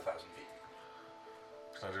beyond 1,000 feet.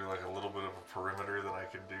 Can I do like a little bit of a perimeter that I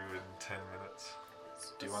can do in 10 minutes?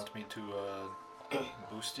 Do you want me to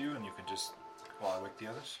boost you and you can just while I wake the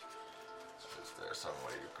others? Is there some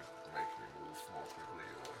way you could make me move more quickly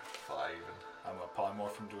or fly even? I'm a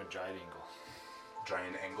polymorph from doing giant eagle.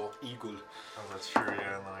 Giant angle. Eagle. Oh, that's true,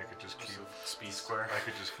 yeah, and then I could just keep Speed square. I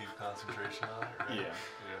could just keep concentration on it, right? Yeah.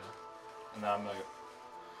 Yeah. And I'm like,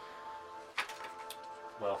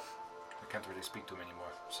 well, I can't really speak to him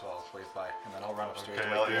anymore, so I'll wave by and then I'll run upstairs. Okay,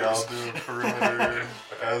 and wake the I'll others. do a perimeter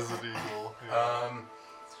as an eagle. Yeah.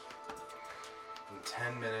 In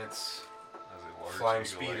 10 minutes, As a large flying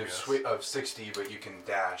eagle, speed I of guess. of 60, but you can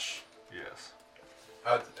dash. Yes.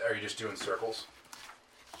 Are you just doing circles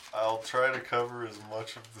I'll try to cover as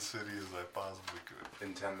much of the city as I possibly could.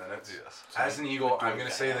 in 10 minutes? Yes. As an eagle, I'm doing gonna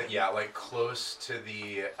that. say that like close to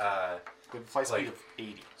the. With flight speed like- of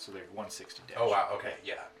 80, so they're 160 dash. Oh wow. Okay.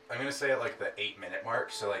 Yeah. I'm gonna say at like the 8-minute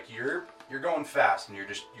mark. So like you're going fast and you're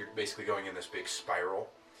basically going in this big spiral.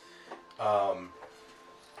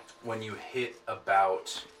 When you hit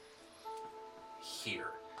about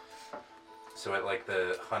here, so at like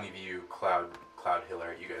the Honeyview Cloud Hill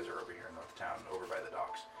area, you guys are over here in North Town, over by the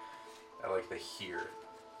docks. At like the here,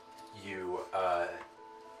 you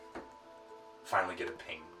finally get a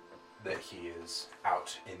ping that he is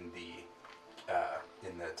out in the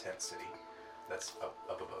tent city. That's up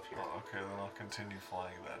above here. Oh, okay, then I'll continue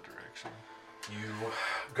flying that direction. You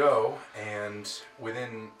go, and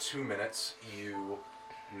within 2 minutes, you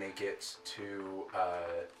make it to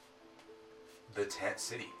the tent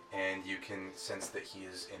city, and you can sense that he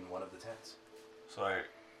is in one of the tents. So I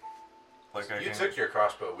You took your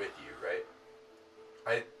crossbow with you, right?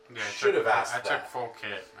 I Yeah, should have asked I took that. full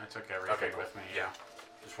kit. I took everything Okay, cool. with me. Yeah.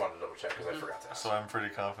 Just wanted to double check because I forgot to ask. So I'm pretty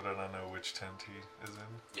confident I know which tent he is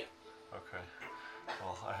in? Yeah. Okay.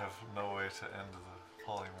 Well, I have no way to end the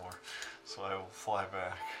polymorph, so I will fly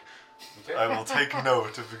back. Okay. I will take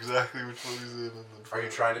note of exactly which one he's in and then Are you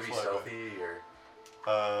trying to be fly back. stealthy or?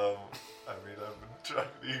 I mean, I've been trying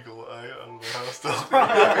eagle. I don't know how stealthy. I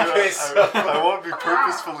mean, Okay, I won't be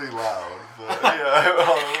purposefully loud, but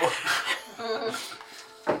yeah,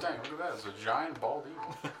 Dang, look at that. It's a giant bald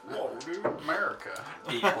eagle. Whoa, dude. America.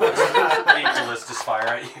 Eagle is just fire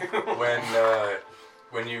at you.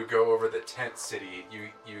 When you go over the tent city, you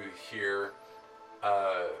hear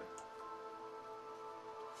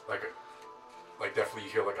like definitely you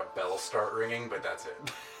hear like a bell start ringing, but that's it.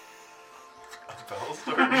 bells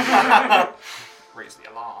start. Raise the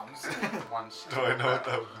alarms. Once. Do I know what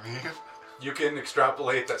that would mean? You can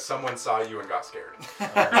extrapolate that someone saw you and got scared.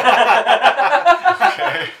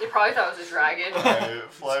 Okay. You probably thought it was a dragon. I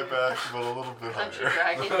fly back, but a little bit Country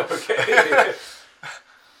higher. dragon. Okay.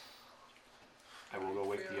 I will go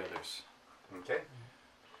wake the others. Okay.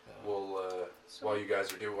 We'll while you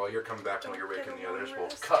guys are while you're coming back and while you're Don't waking get the a others, long we'll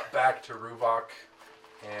rest. cut back to Ruvok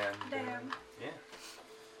and Damn. yeah.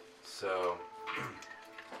 So Oh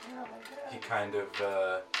my he god. kind of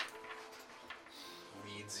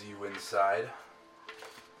leads you inside,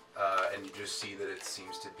 and you just see that it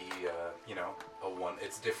seems to be, a one.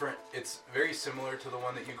 It's different. It's very similar to the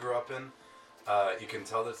one that you grew up in. You can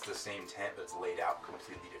tell that it's the same tent, but it's laid out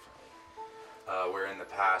completely differently. Where in the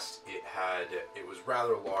past it was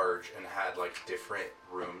rather large and had like different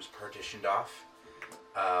rooms partitioned off.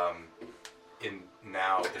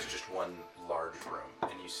 Now it's just one large room,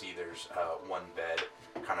 and you see there's one bed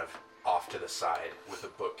kind of off to the side with a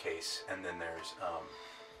bookcase, and then there's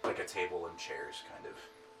like a table and chairs kind of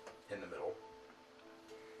in the middle.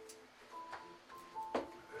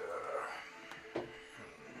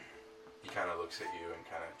 He kind of looks at you and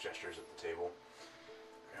kind of gestures at the table.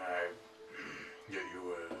 Can I get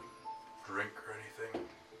you a drink or anything?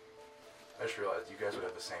 I just realized you guys would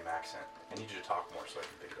have the same accent. I need you to talk more so I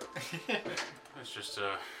can pick it up. It's just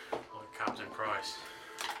like Captain Price.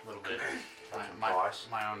 A little bit. Captain my, Price?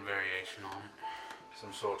 my own variation on it.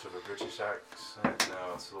 Some sort of a British accent?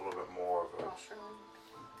 No, it's a little bit more of an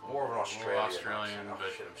More Australian. Australian, accent. Oh,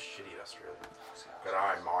 but- shit, I'm shitty at Australian. Good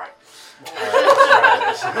eye, mate. I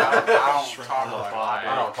don't talk like I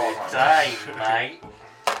don't talk like Dang, mate.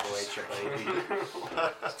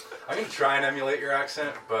 I can try and emulate your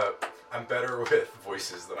accent, but I'm better with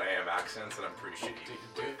voices than I am accents, and I'm pretty shitty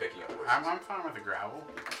with picking up voices. I'm fine with the gravel.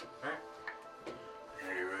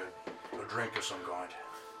 Here, a drink of some kind.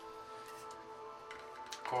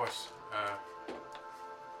 Of course.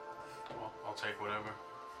 Well, I'll take whatever.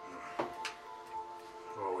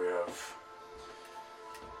 Well, we have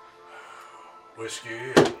whiskey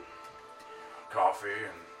and coffee,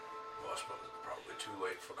 and well, I suppose it's probably too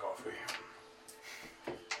late for coffee.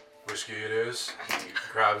 Whiskey it is. He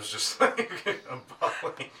grabs just like a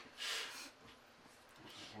bottle,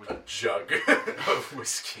 a jug of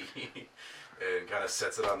whiskey, and kind of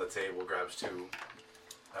sets it on the table. Grabs 2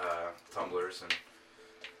 tumblers and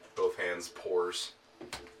both hands pours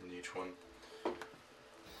in each one.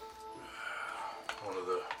 One of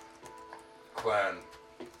the clan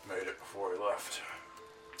made it before he left.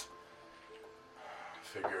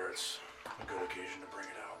 Figure it's a good occasion to bring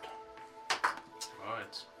it out. Well,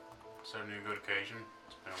 it's certainly a good occasion.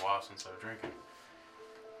 It's been a while since I've drinking.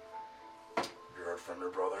 You heard from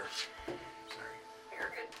your brother? Sorry.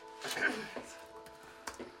 Arrogant.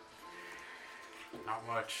 Not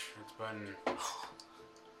much. It's been, I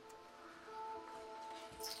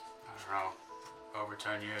don't know, over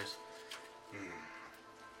 10 years.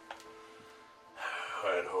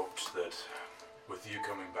 I had hoped that with you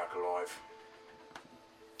coming back alive,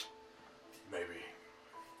 maybe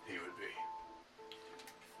he would be.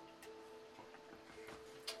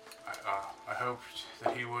 I hoped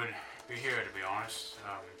that he would be here, to be honest.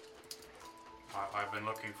 I've been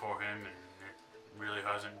looking for him, and it really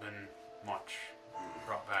hasn't been much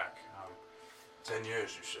brought back. 10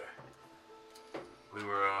 years, you say? We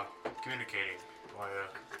were communicating via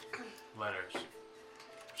letters,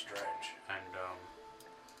 Strange.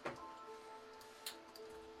 and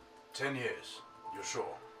 10 years, you're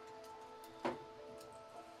sure?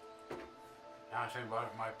 now I think about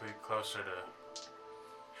it, might be closer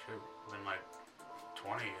to, than like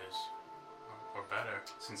 20 years or better.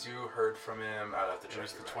 Since you heard from him, I'd have to It check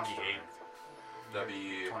was your the math. 28th. That'd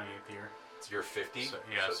be 28th year. you're 50. So,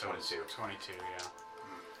 yeah, so so 22. 22, yeah.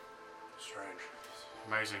 Strange.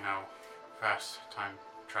 Amazing how fast time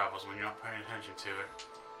travels when you're not paying attention to it.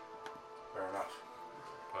 Fair enough.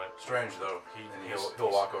 But Strange though. He- And he's- he'll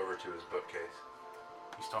walk over to his bookcase.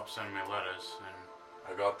 he stopped sending me letters, and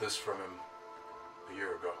I got this from him a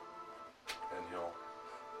year ago, and he'll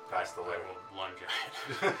pass the I letter. will lunge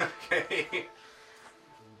at it. Okay.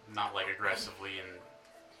 Not like aggressively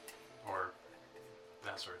or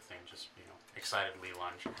that sort of thing, just, excitedly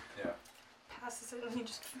lunge. Yeah. Passes it and he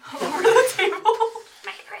just fell over the table.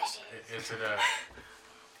 My precious. Is it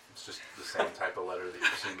It's just the same type of letter that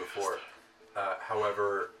you've seen before.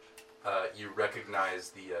 However, you recognize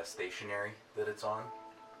the stationery that it's on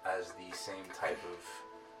as the same type of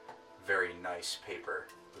very nice paper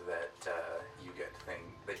that you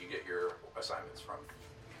get your assignments from.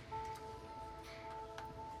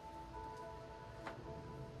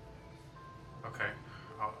 okay?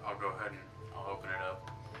 I'll go ahead and I'll open it up.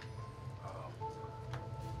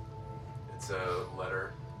 It's a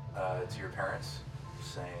letter to your parents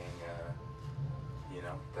saying,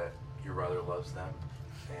 that your brother loves them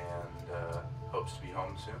and hopes to be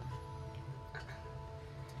home soon.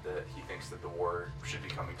 That he thinks that the war should be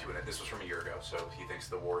coming to an end. This was from a year ago, so he thinks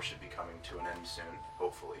the war should be coming to an end soon,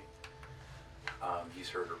 hopefully. He's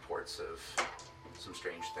heard reports of some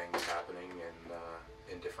strange things happening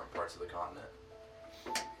in different parts of the continent,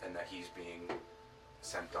 and that he's being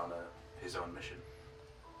sent on his own mission.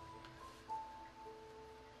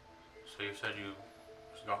 So you said you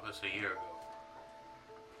got this a year ago.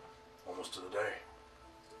 Almost to the day.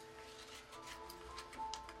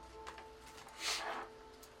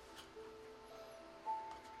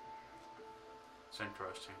 It's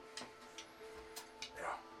interesting.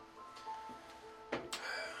 Yeah.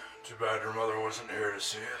 Too bad your mother wasn't here to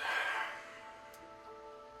see it.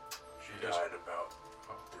 She died about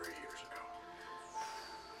 3 years ago.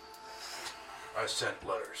 I sent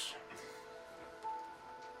letters.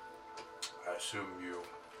 I assume you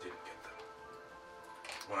didn't get them.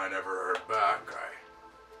 When I never heard back,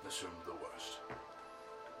 I assumed the worst.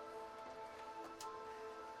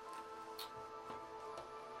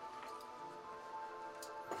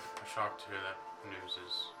 I'm shocked to hear that news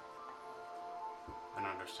is an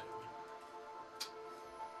understatement.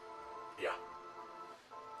 Yeah.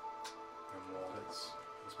 And let's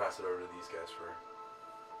pass it over to these guys for.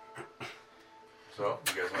 So,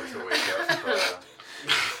 you guys want to wake up?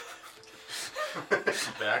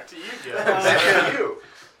 Back to you Back guys. to you.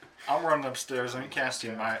 I'm running upstairs. I'm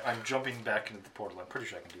casting I'm jumping back into the portal. I'm pretty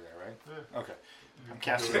sure I can do that, right? Yeah. Okay. I'm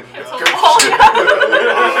casting. It's a You wall. can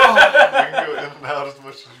go in and out as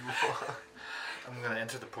much as you want. I'm gonna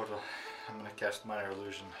enter the portal. I'm gonna cast minor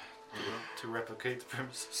illusion to replicate the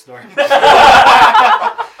Prim's snore. What's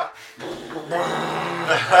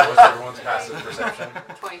everyone's passive perception?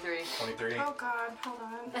 23. 23? Oh god, hold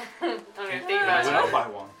on. I'm gonna think Went about up it. by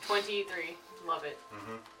one. 23. Love it.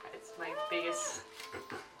 Mm-hmm. It's my biggest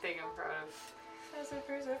thing I'm proud of. Passive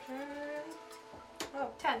perception. Oh,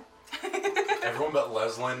 10. Everyone but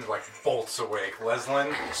Leslin like bolts awake.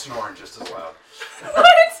 Leslin snoring just as loud. What?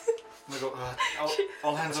 I'm gonna go,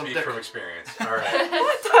 all hands on Speak deck. from experience. All right.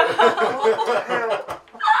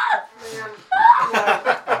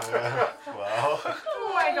 Wow.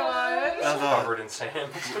 Oh my god. Covered in sand.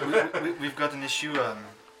 We've got an issue.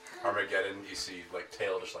 Armageddon. You see like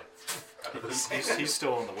tail just like out of the sea. He's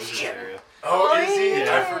still in the wizard's area. Oh, is he?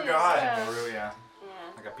 Yeah. I forgot. Yeah. Yeah. Yeah.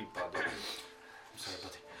 I got beat by dude. I'm sorry,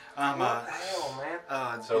 buddy. What the hell,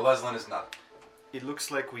 man? So Leslin is not. It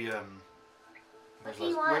looks like we What Where's do you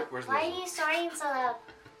Les- want? where's Why are Leslie? you snoring so loud?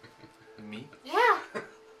 Me? Yeah.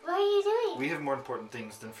 What are you doing? We have more important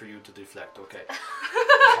things than for you to deflect. Okay.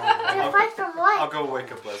 Deflect from I'll what? go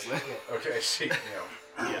wake up Leslie. Okay, she,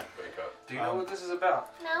 Yeah. wake up. Do you know what this is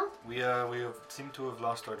about? No. We have seem to have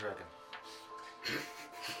lost our dragon.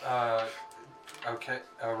 Okay,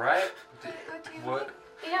 alright. What do you What,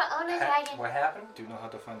 You don't own a dragon. what happened? Do you know how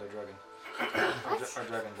to find our dragon? What? Our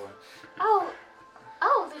dragonborn. Oh.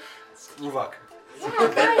 Oh. Ruvok. Yeah,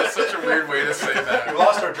 nice. Such a weird way to say that. We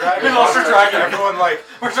lost our dragon. We lost our dragon. Everyone like.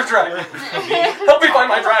 Where's the dragon? Help me find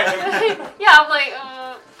my dragon! Yeah, I'm like,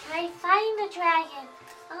 Can I find the dragon?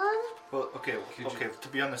 Well, okay. To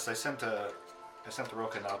be honest, I sent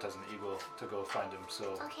Rokan out as an eagle to go find him,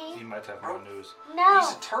 so Okay. he might have more news. No.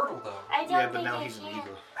 He's a turtle, though. I don't Yeah, but think now I he's an can.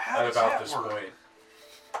 eagle. How At does about that this work? point,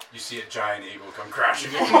 you see a giant eagle come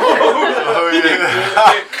crashing in. Oh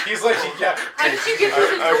yeah. He's like, yeah. how did you get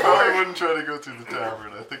through the I probably door? wouldn't try to go through the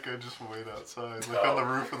tavern. I think I'd just wait outside, like on the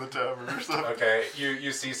roof of the tavern or something. Okay,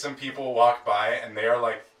 you see some people walk by and they are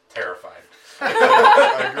like terrified.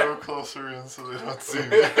 I go closer in so they don't see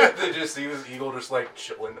me. They just see this eagle just like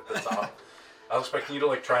chilling at the top. I was expecting you to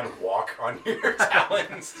like try and walk on your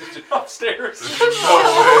talons to just Upstairs.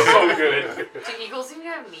 so good. Do eagles even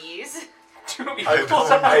have knees? Two I eagles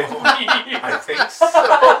don't on my know. knee. I think so.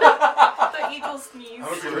 The eagle's knees. I'm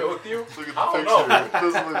gonna be real with you. Look at I the don't know. picture. It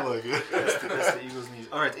doesn't look like it. That's the eagle's knees.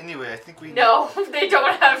 Alright, anyway, I think we... No, they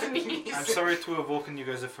don't have knees. I'm sorry to have woken you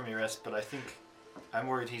guys up from your rest, but I think I'm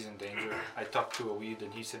worried he's in danger. I talked to a weed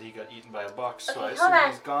and he said he got eaten by a box, so I Okay, assume hold on.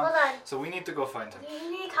 he's gone. Hold on. So we need to go find him.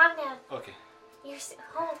 You need to calm down. Okay.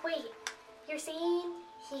 Oh, wait. You're saying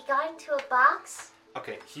he got into a box?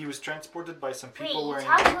 Okay, he was transported by some Wait, people you wearing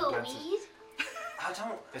talked to a glasses. weed? I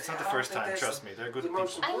don't. It's not the I don't first think time, that's trust me. They're good The people.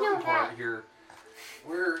 most I know important part that. here.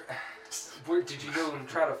 Where did you go and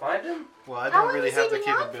try to find him? Well, I How don't long really has have he the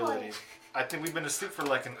been gone for? capabilities. I think we've been asleep for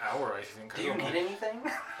like an hour, I think. Do you need anything?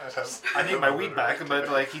 I need my weed back, but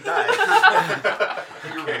like he died.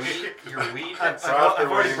 Your weed. I've after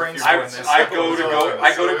already waiting a few brainstormed this. I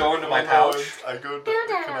go into my pouch. I go. No.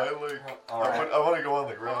 Can I like? Alright. I want to go on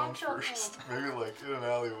the ground Actual first. Maybe like in an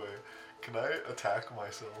alleyway. Can I attack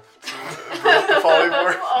myself to break the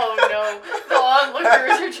polymorph? Oh no, the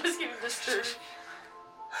onlookers are just getting disturbed.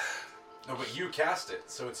 No, but you cast it,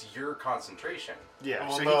 so it's your concentration. Yeah,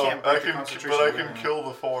 Well, so no, he can't I break the can, concentration. but I can within- kill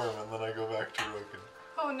the form and then I go back to Roken.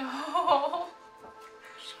 Oh no.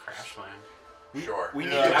 Just crash land. Sure. We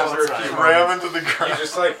need Yeah, to go after a outside. few Ram into the You ground.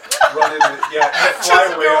 just like run into yeah, you fly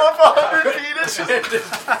Just away. go up 100 feet. It's just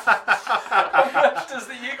How much does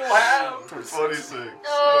the eagle have? 26.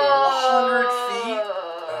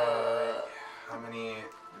 How many?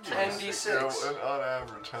 10d6. Yeah, and on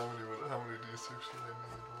average, how many d6 should I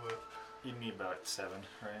need? What? You need about 7,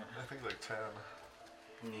 right? I think like 10.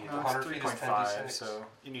 You need- No, 100 it's feet is 3.5, 10d6. so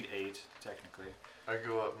you need 8 technically. I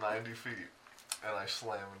go up 90 feet and I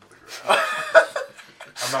slam into the ground.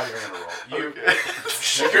 I'm not even gonna roll. You Okay.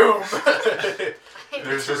 Shagoom!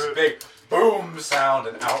 There's this big boom sound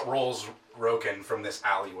and out rolls Roken from this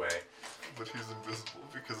alleyway. But he's invisible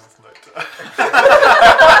because it's nighttime.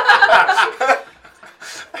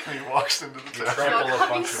 He walks into the You tavern. trample a That'd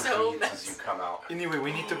be bunch so of weeds as you come out. Anyway,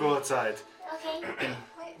 we need to go outside. Okay.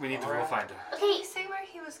 We need to go find him. Did Okay. he say where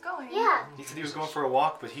he was going? Yeah. He said he was going for a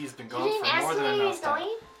walk, but he's been You gone didn't for ask more me than where he was enough time.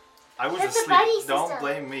 going? I was That's a asleep. buddy Don't system.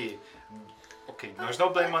 blame me. Okay, there's no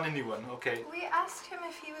blame on anyone. Okay. We asked him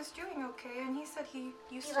if he was doing okay, and he said he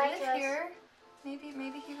used He to liked live us. here.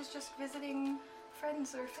 Maybe he was just visiting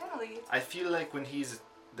friends or family. I feel like when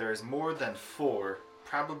there's more than 4,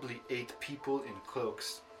 probably 8 people in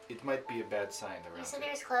cloaks. It might be a bad sign You around said here.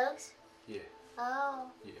 there's clothes? Yeah, Oh.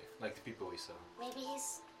 yeah, like the people we saw. Maybe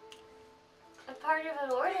he's a part of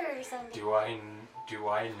an order or something. Do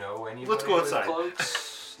I know anybody Let's go with outside.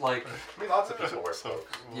 cloaks? Like, I mean, lots of people wear So,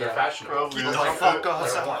 cloaks. Yeah. They're fashionable. Probably People as, like fuck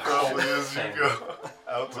us Like, up. probably as you Same. go do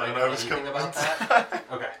I outside. know I was anything coming about inside. that?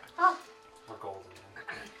 Okay. Oh. We're golden.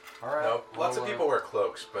 Alright. No, lots of people wear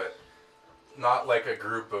cloaks, but not like a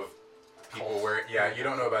group of people where, yeah, you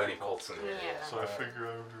don't know about any cults in the area. Yeah. So I figure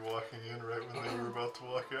I would be walking in right when they were about to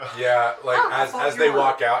walk out. Yeah, like Oh, I as thought they you were-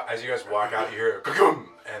 walk out, as you guys walk out, you hear a kagoom,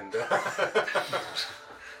 and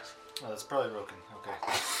Oh, that's probably broken. Okay.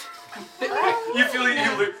 You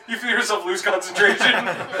feel yourself lose concentration.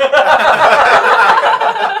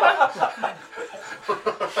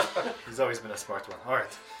 He's always been a smart one. All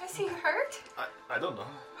right. Is he hurt? I don't know.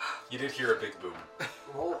 you did hear a big boom.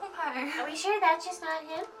 Oh my. Are we sure that's just not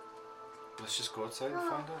him? Let's just go outside and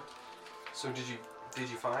find out. So did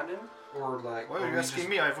you find him, or like? Why were are you you asking just-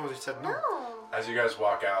 me? I've already said no. No. As you guys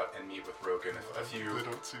walk out and meet with Roken, a few They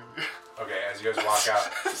don't see me. okay, as you guys walk out,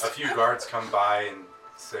 a few guards come by and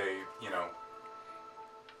say, you know,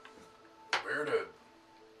 we heard a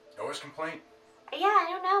noise complaint. Yeah, I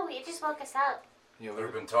don't know. It just woke us up. Yeah, There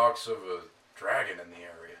have been talks of a dragon in the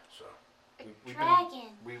area, so we've Dragon.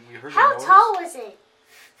 we heard How a noise. tall was it?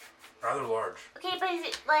 rather large. Okay, but is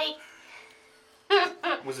it like...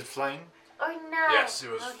 Was it flying? or no? Yes, it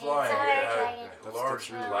was Okay, flying. It's not It a had dragon. large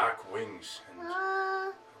that's black wings and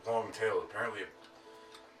long tail. Apparently,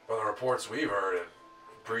 by the reports we've heard, it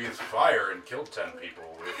breathed fire and killed 10 people.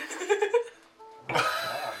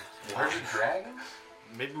 Where's the dragon?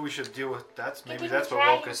 Maybe we should deal with that. Maybe could that's be what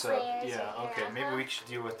woke dragon us up. slayers Yeah. in Okay. here, Maybe huh? we should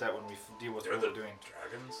deal with that when we deal with They're what the we're doing.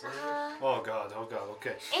 dragons. Oh God. Oh God.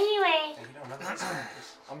 Okay. Anyway. You don't know this.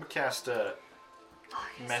 I'm gonna cast a Oh,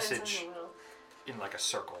 he said message something little. in like a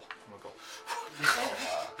circle. I'm gonna go.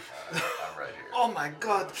 I'm right here. Oh my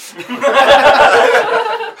God.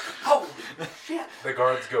 Oh, The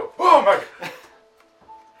guards go, oh my god!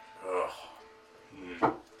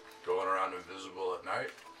 Ugh. Going around invisible at night?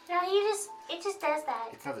 No, it just does that.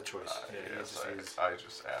 It's not a choice. Yeah, he Yes, just is. I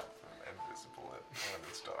just am invisible when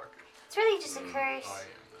it's dark. It's really just a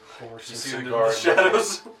curse. You see the in guard.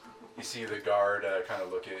 shadows. You see the guard kind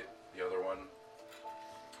of look at the other one.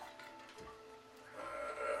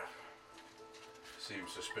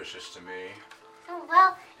 Seems suspicious to me. Oh,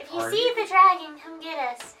 well, if you Are see you- the dragon, come get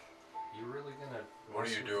us. You really gonna? What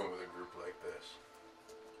are you doing with a group like this?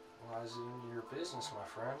 Why is it in your business, my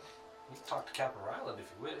friend? You can talk to Captain Ryland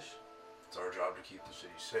if you wish. It's our job to keep the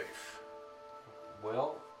city safe.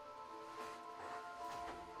 Well,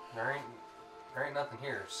 there ain't nothing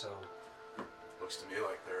here, so Looks to me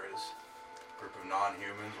like there is. Group of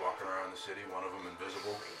non-humans walking around the city, one of them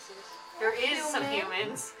invisible. There is some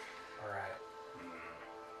humans. all right. Hmm.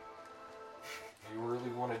 You really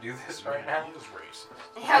want to do this right now? He is racist.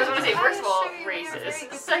 Yeah, I was gonna say, first of all, I'm sure you were very racist.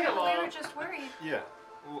 good Second of people. all, We were just worried. Yeah.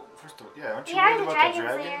 Well, first of all, yeah. Aren't you We are worried the about the dragon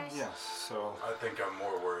dragon? slayers. Yes. So. I think I'm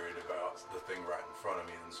more worried about the thing right in front of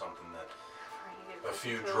me than something that a Afraid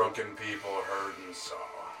few of the drunken people heard and saw.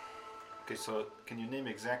 Okay. So, can you name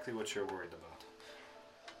exactly what you're worried about?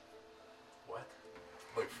 What?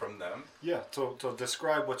 Like from them? Yeah. So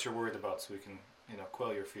describe what you're worried about, so we can,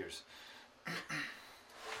 quell your fears.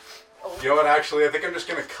 You know what? Actually, I think I'm just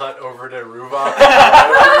gonna cut over to Ruvok.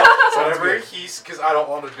 Whatever he's, because I don't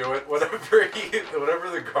want to do it. Whatever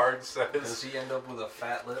the guard Does says. he end up with a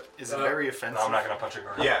fat lip? Is it very offensive? No, I'm not gonna punch a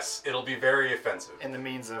guard. Yes, it'll be very offensive. In the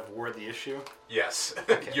means of we're the issue. Yes,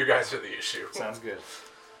 Okay. you guys are the issue. Sounds good.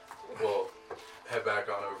 We'll head back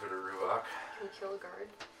on over to Ruvok. Can we kill a guard?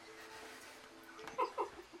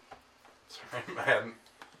 Sorry,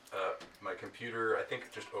 my computer, I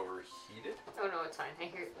think, just overheated. Oh no, it's fine. I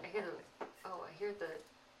hear the. Oh, I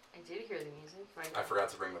did hear the music. I forgot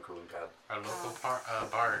to bring the cooling pad. Our local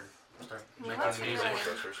bard start making That's the music.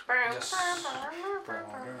 Toasters. Yes.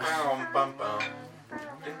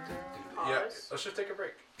 Yeah, let's just take a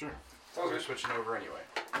break. Sure. We're switching over anyway.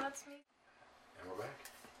 That's me. And we're back.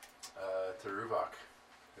 To Ruvok,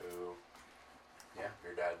 who,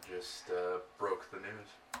 your dad just broke the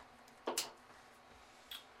news.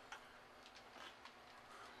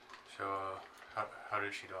 So, how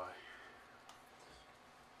did she die?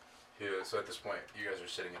 So at this point, you guys are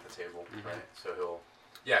sitting at the table, Mhm. right? So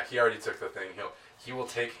he already took the thing. He will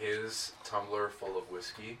take his tumbler full of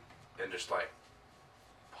whiskey and just like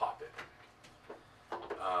pop it,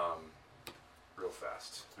 real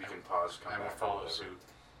fast. We can pause. Come I will back. or follow whatever. suit.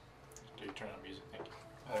 Do you turn on music? Thank you.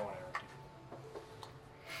 I don't want to interrupt you.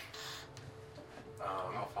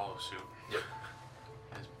 I'll follow suit. Yep.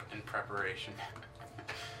 In preparation.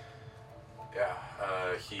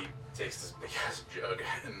 Yeah. He takes this big ass jug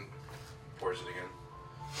and pours it again.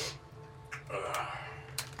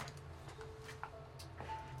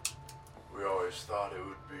 We always thought it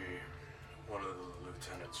would be one of the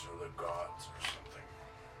lieutenants or the gods or something.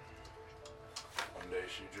 One day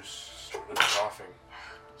she just started coughing.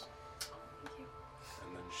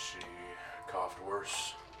 And then she coughed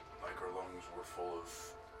worse, like her lungs were full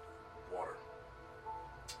of water.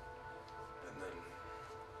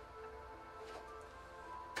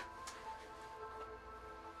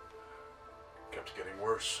 kept getting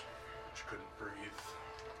worse. She couldn't breathe,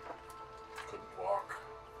 couldn't walk,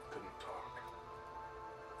 couldn't talk.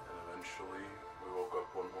 And eventually, we woke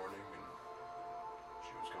up one morning and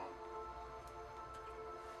she was gone.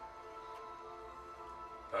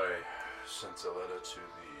 I sent a letter to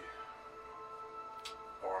the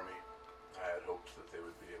army. I had hoped that they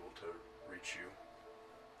would be able to reach you.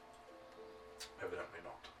 Evidently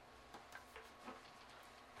not.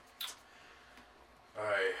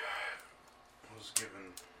 I was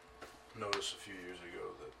given notice a few years ago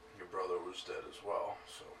that your brother was dead as well,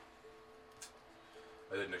 so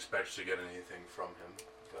I didn't expect to get anything from him,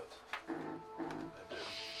 but I did.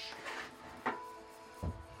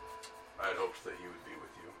 I had hoped that he would be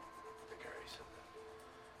with you. I think I already said that.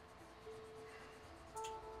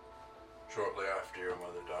 Shortly after your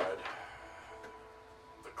mother died,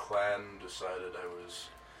 the clan decided I was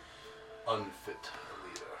unfit a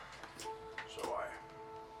leader, so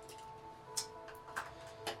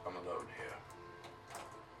I'm alone here.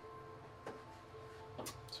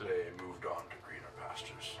 So they moved on to greener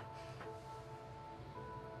pastures.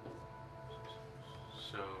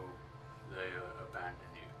 So they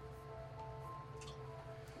abandoned you.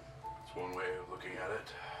 It's one way of looking at it.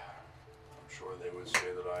 I'm sure they would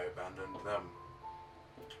say that I abandoned them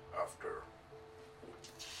after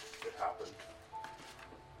it happened.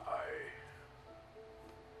 I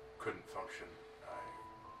couldn't function. I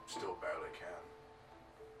still barely can.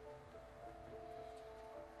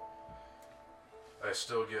 I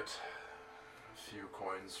still get a few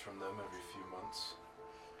coins from them every few months.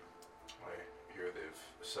 I hear they've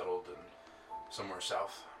settled in somewhere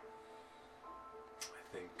south. I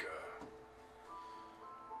think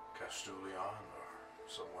Castulian or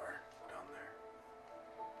somewhere down there.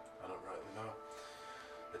 I don't rightly know.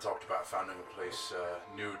 They talked about founding a place,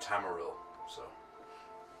 New Tamarill, so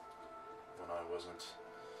when I wasn't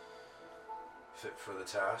fit for the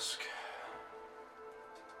task,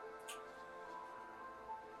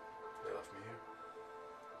 they left me here.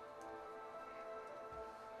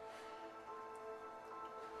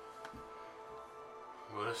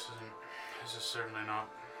 Well, this is certainly not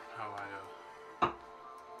how I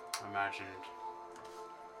imagined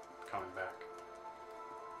coming back.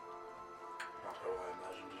 Not how I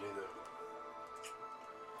imagined it either.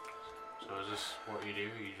 So is this what you do?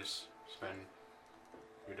 You just spend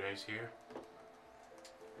your days here?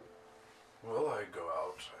 Well, I go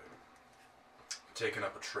out. I've taken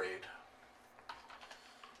up a trade.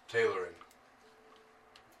 Tailoring.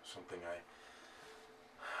 Something I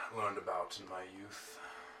learned about in my youth.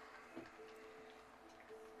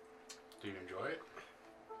 Do you enjoy it?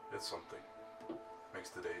 It's something. Makes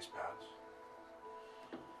the days pass.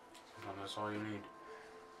 Well, that's all you need.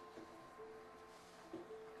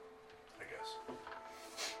 I guess.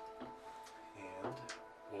 And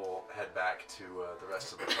we'll head back to the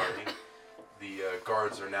rest of the party. The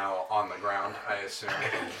guards are now on the ground, I assume.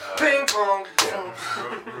 Ping pong!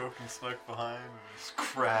 Rope and snuck behind and just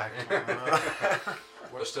cracked.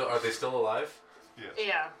 Are they still alive? Yes.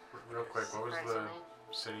 Yeah. Real quick, what was the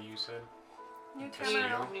city you said? New Castillo?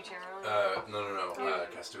 terminal. New Terminal. No.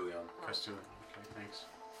 Castulian. Castillo. Okay, thanks.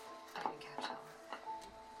 I didn't catch that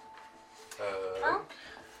one.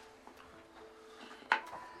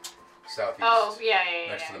 Southeast. Oh, yeah.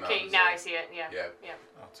 Next to the Okay, mountains, now yeah. I see it. Yeah. Yeah.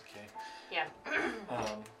 Oh, it's okay. Yeah.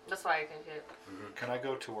 That's why I couldn't get it. Can I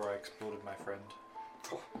go to where I exploded my friend?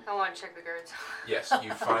 I want to check the guards. Yes,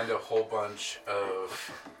 you find a whole bunch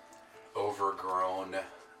of overgrown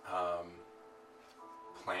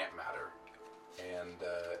plant matter and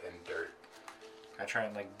dirt. I try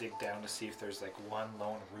and like dig down to see if there's like one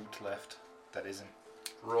lone root left that isn't.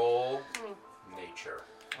 Roll nature.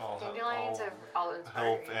 Dandelions are all inspired.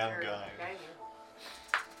 Help and guide.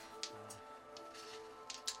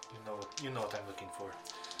 You know what I'm looking for.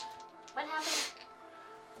 What happened?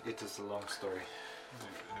 It is a long story. You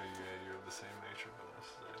have the same nature bonus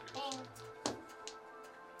as I do.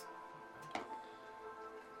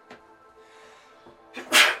 Dang.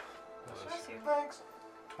 Bless you. Thanks.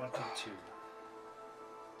 22.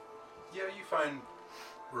 Yeah, you find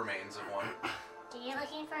remains of one. Are you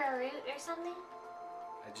looking for a root or something?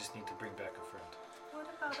 I just need to bring back a friend. What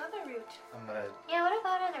about other root? I'm gonna. Yeah, what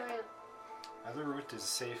about other root? Other root is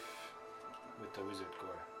safe with the wizard gore.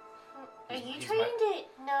 Are He's- you he's trying to?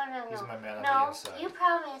 No. He's my man on the No, inside. you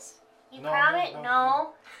promise. You No, promise. no, no.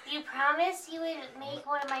 No, you promised you would make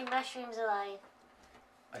one of my mushrooms alive.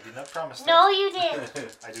 I did not promise that. No, you did.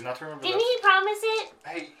 I do not remember Didn't that. he promise it?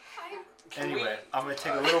 Hey, Anyway, I'm gonna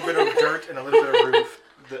take a little bit of dirt and a little bit of root,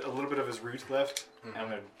 a little bit of his root left, and I'm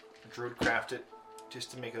gonna druid craft it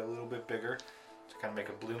just to make it a little bit bigger, to kind of make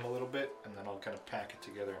it bloom a little bit, and then I'll kind of pack it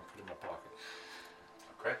together and put it in my pocket.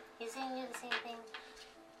 Okay. He's saying you the same thing.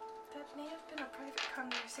 That may have been a private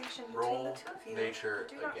conversation Roll between the two of you. nature I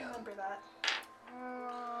do not again. remember that. I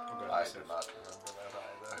do not remember that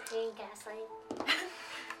either. Being gaslight.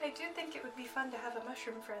 I do think it would be fun to have a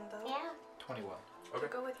mushroom friend, though. Yeah. 21. Okay.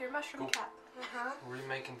 To go with your mushroom Cool. cat. Uh-huh. Are we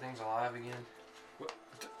making things alive again?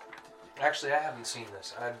 Actually, I haven't seen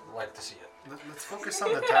this. I'd like to see it. Let's focus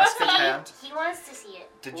on the task at hand. He wants to see it.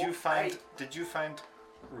 Did you find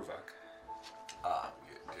Ruvak?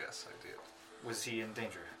 Yes, I did. Was he in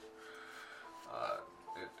danger?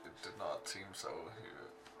 It did not seem so.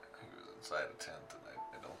 He was inside a tent, and I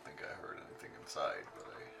don't think I heard anything inside, but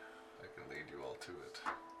I can lead you all to it.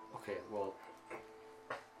 Okay, well,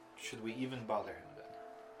 should we even bother him then?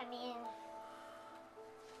 I mean,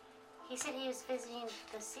 he said he was visiting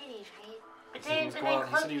the city, right? But He said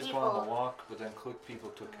he was going on a walk, but then Cloak people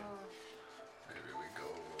took him. Maybe we go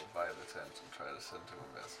by the tent and try to send him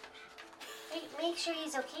a message. Make sure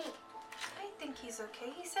he's okay. I think he's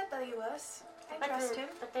okay. He said that he was. I But trust him.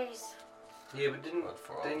 But there's... Yeah, but But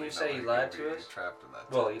for all didn't we you say he know, lied could to be us? Trapped in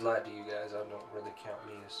that Well, tent. he lied to you guys. I don't really count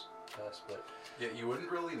me as us, but Yeah, you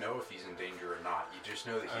wouldn't really know if he's in danger or not. You just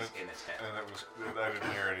know that he's in a tent. And I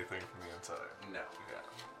didn't hear anything from the inside. No. Yeah.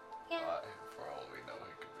 Yeah. For all we know,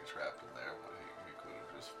 he could be trapped in there, but he could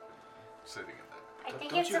have just been sitting in there. I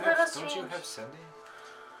think Don't it's you a little have, strange. Don't you have Cindy?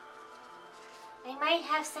 I might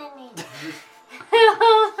have sending. You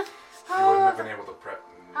wouldn't have been able to prep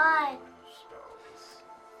new Hi. spells.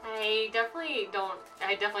 I definitely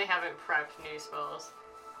haven't prepped new spells.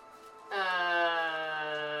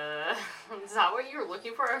 Is that what you were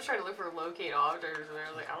looking for? I was trying to look for locate objects, and I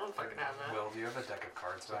was like, I don't fucking have that. Will, do you have a deck of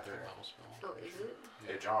cards back there? Level spell. Oh, is it?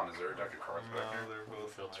 Hey, John, is there a deck of cards back No, there? they're both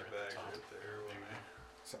in Filter my at the bag top. right there.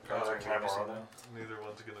 Some cards I can borrow them. Neither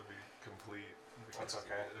one's gonna be complete. That's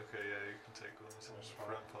okay. Okay, yeah, you can take one. It's in the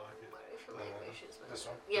front pocket. I feel like I should spend This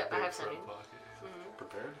one? Yep, I Big have front sending. pocket, yeah. Mm-hmm.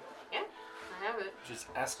 Prepared? I have it. Just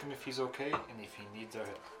ask him if he's okay and if he needs our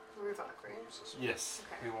help. Ruvok, right? Yes.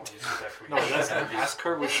 Okay. We won't use the deck. No, that's ask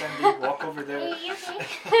her with Cindy. Walk over there. Hey, you okay?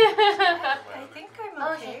 I think I'm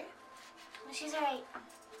okay. Well, she's alright.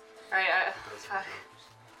 Alright, God.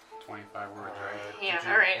 25 words, right? Yeah, Did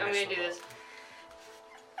you alright, I'm miss gonna do the- this.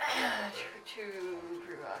 To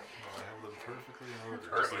Ruvok. No, I have them perfectly in order.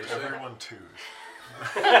 Perfectly, Just like so- everyone twos.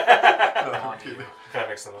 Come on, you. Can I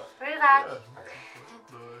mix them up? Ruvok,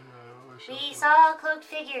 No, I wish I we was saw cloaked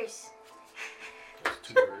figures.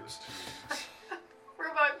 two words.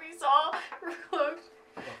 Ruvok, we saw cloaked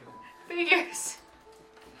figures.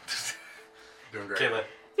 Doing great. Caitlin.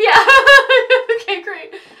 Yeah. Okay,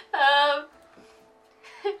 great.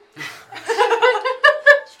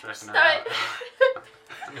 Stressing her Stop out.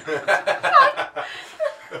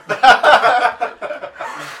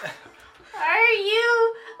 Are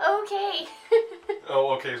you okay?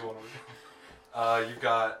 Oh, okay is one of them. You've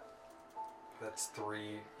got... That's 3.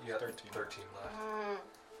 You got 13 left.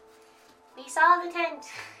 We saw the tent.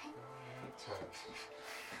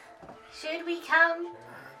 Should we come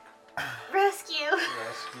rescue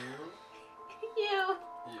Rescue you?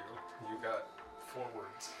 you. You got 4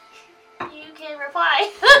 words. You can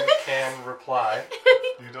reply. You can reply.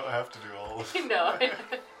 You don't have to do all of it. No.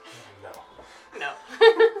 No. No.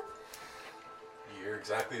 You're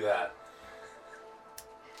exactly that.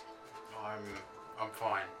 I'm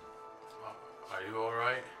fine. Are you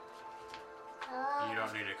alright? You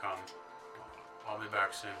don't need to come. I'll be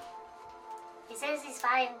back soon. He says he's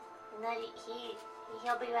fine and that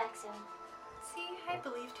he'll be back soon. See, I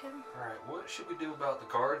believed him. Alright, what should we do about the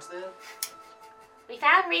cards then? We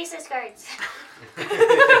found racist cards.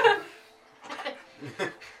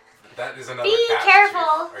 That is another Be cast. careful.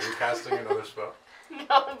 Are you casting another spell? No,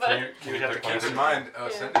 but Can you have to Keep keep in mind,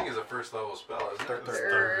 sending is a first level spell, isn't it?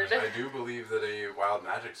 Third. I do believe that a wild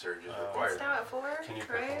magic surge is required. It's now at 4, Can you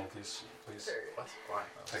pick right? one of these, please? What? Why?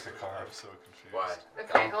 Take a card. I'm so confused. Why?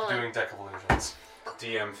 okay, I'm hold on. doing deck of illusions.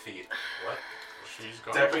 DM feat. What? She's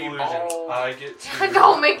gone. Deck of illusions. I get to...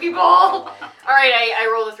 Don't make me ball. Alright, I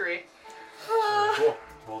roll a 3. Cool.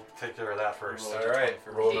 We'll take care of that first. All right.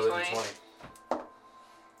 Roll another D20. d20.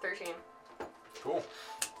 13. Cool.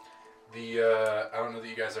 The I don't know that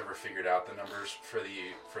you guys ever figured out the numbers for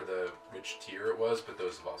the which tier it was, but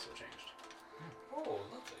those have also changed. Oh,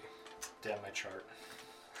 lovely. Damn my chart.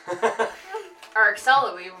 Our Excel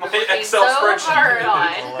that we've been My working Excel so spreadsheet. hard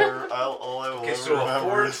on. All I will Okay, so a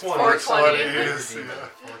remember is 420. 420 is, yeah.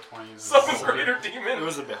 420 is Some greater demon. It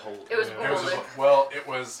was a behold. It was It was Beholden. well, it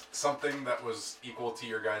was something that was equal to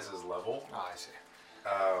your guys' level. Ah, I see.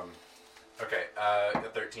 Okay.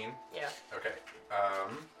 13. Yeah. Okay.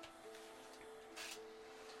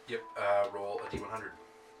 Yep. Roll a d100.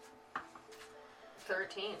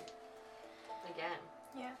 13. Again.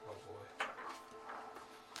 Yeah. Oh boy.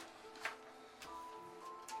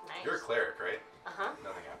 Nice. You're a cleric, right? Uh-huh.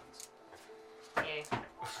 Nothing happens. Yay.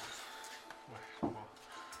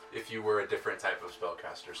 If you were a different type of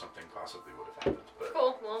spellcaster, something possibly would have happened. But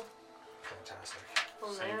Cool. Well, Fantastic.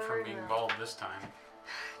 we'll Save never from being know. bald this time.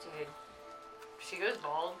 Dude. She goes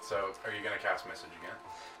bald. so, are you gonna cast message again?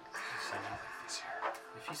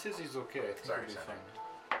 If he says he's okay, I think Sorry, he'll be Sandy.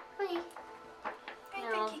 fine. Wait, I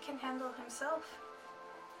No. think he can handle himself.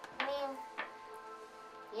 I mean,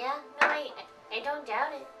 yeah, no, I don't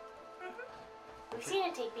doubt it. We've seen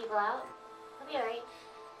it take people out. It'll be alright.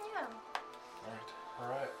 Yeah.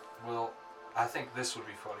 Alright. Well, I think this would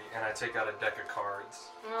be funny, and I take out a deck of cards.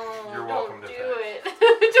 No, You're don't welcome to do pick.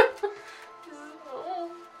 it. Don't.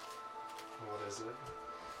 Oh, What is it?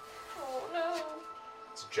 oh no.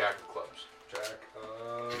 It's Jack of Clubs. Jack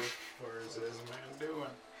of... Where is this man doing?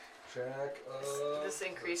 Jack This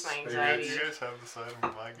increased my Hey, anxiety. you guys have the side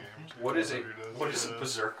of my game too. What is a Who does, what is a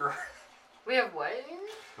berserker? We have what?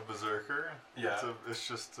 A berserker? Yeah. It's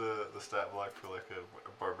just the stat block for like a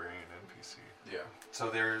barbarian NPC. Yeah. So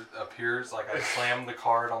there appears like I slam the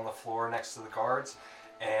card on the floor next to the cards,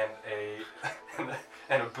 and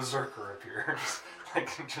a berserker appears, like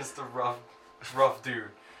just a rough dude,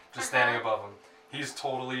 just standing above him. He's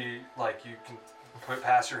totally like you can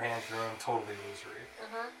pass your hand through him, totally illusory,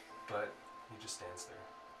 Uh-huh. but he just stands there.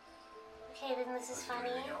 Okay, then this is Does he do funny.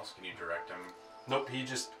 anything else? Can you direct him? Nope, he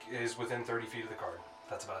just is within 30 feet of the card.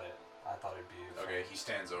 That's about it. I thought it'd be Okay, he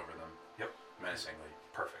stands over them. Yep. Menacingly.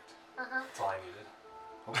 perfect. Uh-huh. That's all I needed.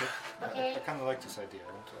 Okay. Okay. I kind of like this idea.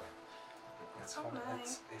 I won't lie. It's Oh funny. my.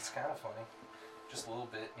 It's kind of funny, just a little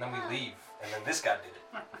bit. And then we leave, and then this guy did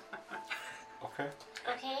it. Okay.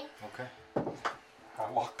 Okay. Okay.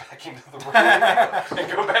 I walk back into the room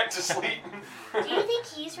and go back to sleep. Do you think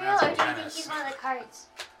he's real, or do you think he's one of the cards?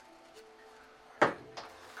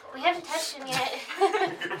 We haven't touched him yet. You're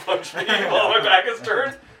gonna punch me while my back is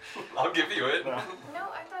turned? I'll give you it. No,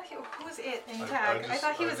 I thought he was it in tag. I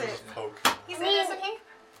thought he was it. Poke. He's I it, mean- isn't he?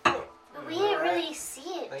 But we didn't really see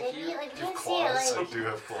it, Thank did you. we? Like, we You have didn't see it, claws. I like, do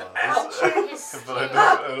have claws. puncture his But skin.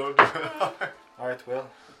 I don't do it. All right. Well,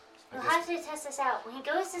 We'll have to test this out. When he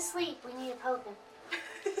goes to sleep, we need to poke him.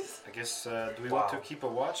 I guess do we want to Wow. keep a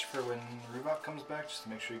watch for when Rubok comes back, just to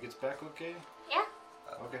make sure he gets back okay? Yeah,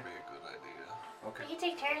 That would Okay. be a good idea. Okay. we can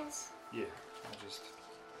take turns. Yeah.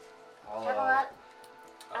 I'll Level up.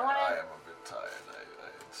 I wanna- I am a bit tired. I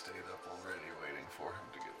had stayed up already waiting for him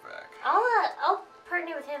to get back. I'll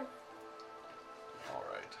partner with him. All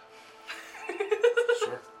right.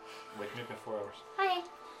 Sure. Wake me up in 4 hours. Hi.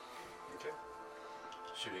 Okay.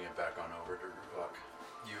 Shooting it back on over to Ruvok.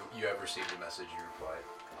 You have received a message, you replied.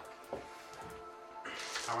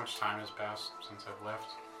 How much time has passed since I've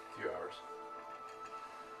left? A few hours.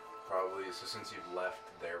 Probably, so since you've left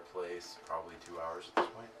their place, probably 2 hours at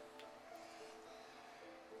this point.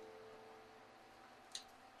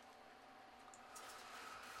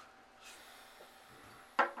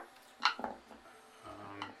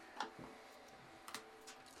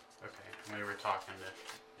 Okay, we were talking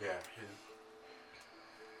to Yeah.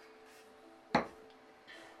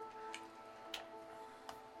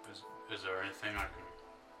 Is there anything I can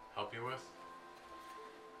help you with?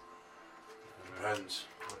 Depends.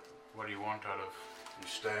 What do you want out of... You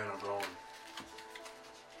staying or going?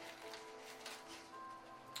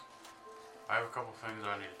 I have a couple things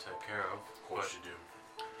I need to take care of. Of course you do.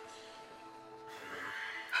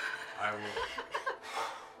 I will...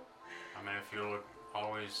 I mean, if you'll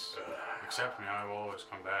always accept me, I will always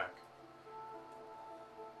come back.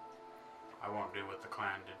 I won't do what the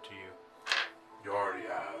clan did to you. You already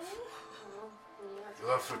have. You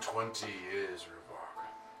left for 20 years, Ruvok.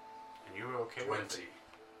 And you were okay with 20. it.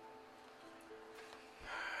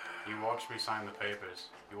 You watched me sign the papers.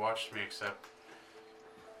 You watched me accept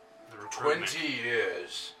the recruitment. 20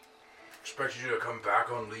 years. Expect you to come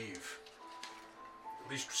back on leave. At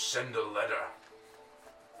least send a letter.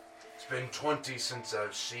 It's been 20 since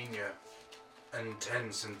I've seen you, and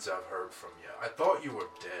 10 since I've heard from you. I thought you were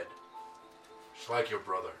dead. Just like your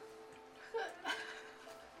brother.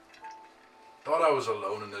 Thought I was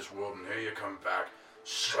alone in this world, and here you come back,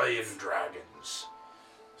 slaying dragons.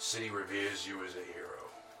 The city reveres you as a hero.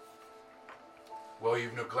 Well,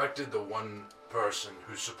 you've neglected the one person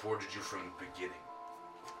who supported you from the beginning.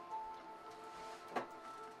 I'm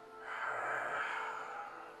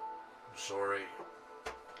sorry.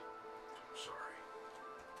 I'm sorry.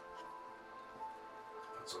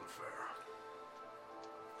 That's unfair.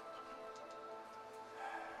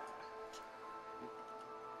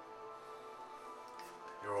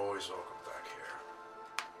 You're always welcome back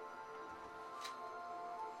here.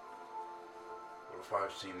 if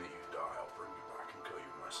I've seen that you die, I'll bring you back and kill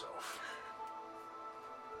you myself.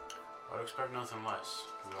 I'd expect nothing less,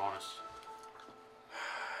 to be honest.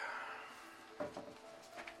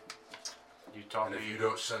 You taught And me. if you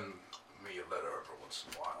don't send me a letter every once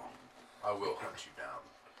in a while, I will hunt you down.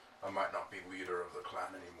 I might not be leader of the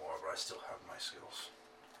clan anymore, but I still have my skills.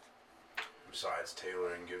 Besides,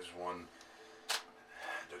 tailoring gives one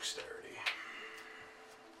dexterity.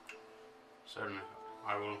 Certainly.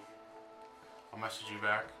 I'll message you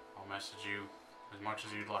back. I'll message you as much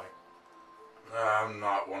as you'd like. I'm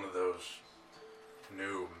not one of those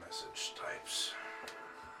new message types.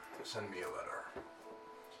 Send me a letter.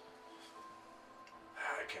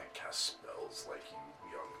 I can't cast spells like you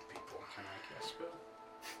young people. Can I cast spell?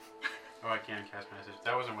 Oh, I can cast message.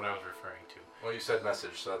 That wasn't what I was referring to. Well, you said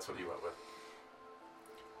message, so that's what you went with.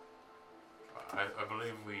 I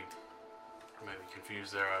believe we maybe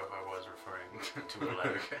confused there. I was referring to a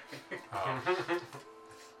letter. Okay.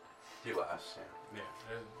 He laughs, yeah.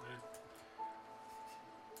 Yeah.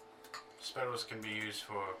 Spells can be used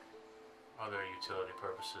for other utility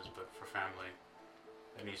purposes, but for family,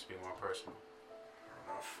 it needs to be more personal. Fair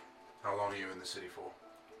enough. How long are you in the city for?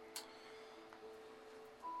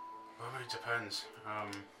 Well, it depends.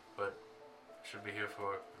 But should be here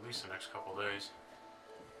for at least the next couple days.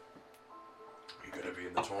 You gonna be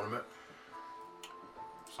in the tournament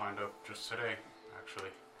Signed up just today, actually.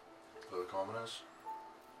 for the commoners?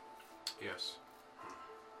 Yes.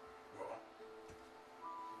 Well,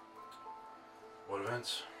 what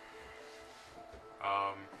events?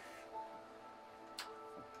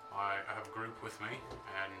 I have a group with me,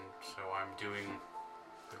 and so I'm doing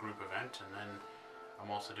the group event, and then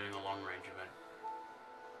I'm also doing a long-range event.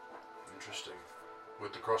 Interesting.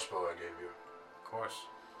 With the crossbow I gave you. Of course.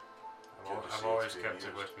 Good to see I've it's always being kept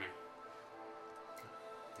it used. with me.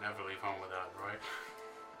 Never leave home without it, right?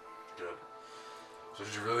 Good. So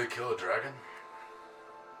did you really kill a dragon?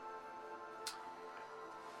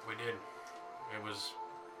 We did. It was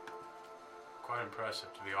quite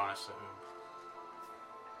impressive, to be honest.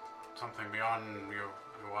 Something beyond your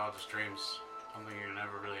wildest dreams. Something you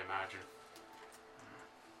never really imagine.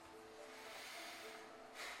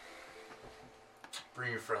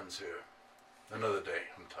 Bring your friends here. Another day.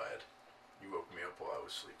 I'm tired. You woke me up while I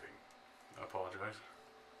was sleeping. I apologize.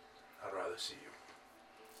 I'd rather see you.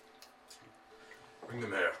 Bring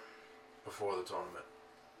them here. Before the tournament.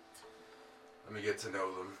 Let me get to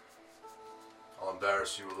know them. I'll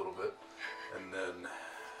embarrass you a little bit. And then...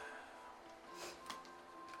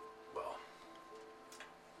 well...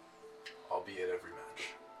 I'll be at every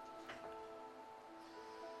match.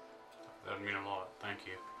 That would mean a lot. Thank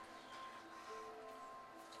you.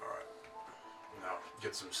 Alright. Now,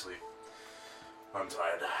 get some sleep. I'm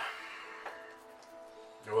tired.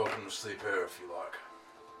 You're welcome to sleep here if you like.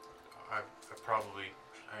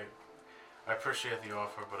 I appreciate the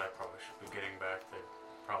offer, but I probably should be getting back. They're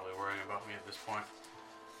probably worrying about me at this point.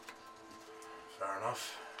 Fair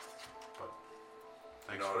enough. You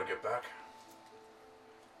Thanks know how for to get back?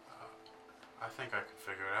 I think I could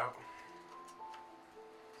figure it out.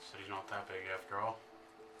 City's not that big after all.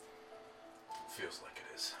 Feels like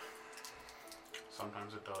it is.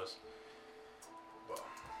 Sometimes it does. Well,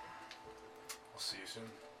 I'll see you soon.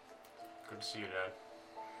 Good to see you, Dad.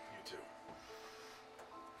 You too.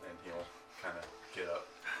 And he'll kind of get up.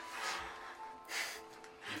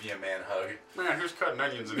 Give you a man hug. Man, who's cutting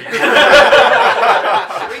onions in here?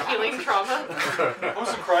 Are we healing trauma? I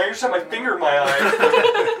wasn't crying, I just had my finger in my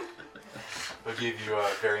eye. He'll give you a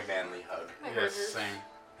very manly hug. My Yes, hurt hurts. same.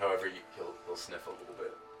 However, he'll sniff a little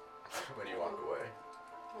bit when you walk away.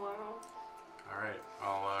 Wow. Alright,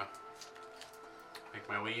 I'll make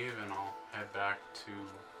my leave and I'll head back to...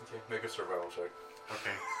 Okay, make a survival check.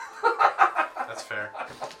 Okay. That's fair.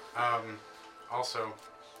 Also,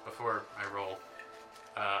 before I roll,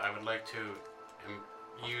 I would like to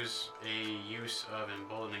use of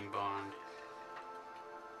emboldening bond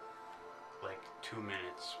like 2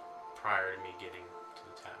 minutes prior to me getting to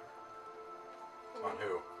the tower. On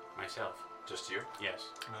who? Myself. Just you? Yes.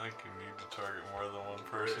 I think you need to target more than one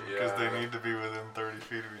person Yeah. because they need to be within 30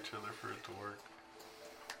 feet of each other for it to work.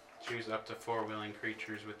 Choose up to 4 willing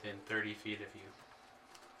creatures within 30 feet of you.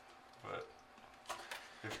 But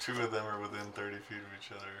if 2 of them are within 30 feet of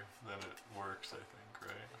each other, then it works, I think,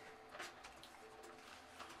 right?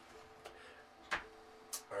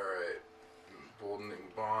 Alright.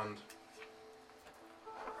 Emboldening bond.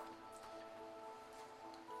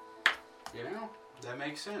 You know, that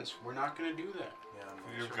makes sense. We're not going to do that. Yeah, I'm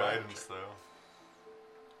You have survival guidance, check. though.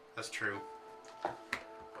 That's true. But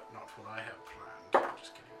not what I have planned.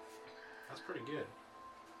 Just kidding. That's pretty good.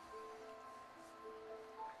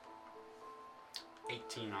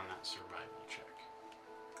 18 on that survival check.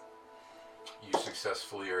 You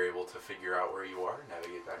successfully are able to figure out where you are and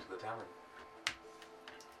navigate back to the tavern.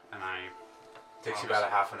 And I Takes you about a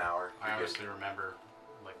half an hour. I to get- obviously remember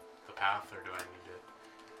like the path, or do I need to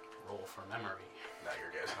roll for memory? No,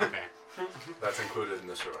 you're good. Okay. That's included in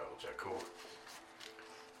the survival check. Cool.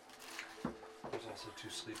 There's also 2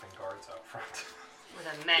 sleeping guards out front. With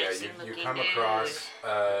a Yeah, nice you looking come dude. across.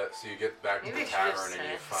 So you get back Maybe to the I should've tavern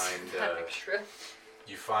and you said find extra.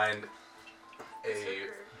 you find a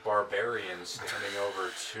barbarian standing over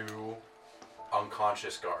 2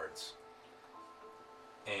 unconscious guards,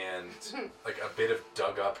 and like a bit of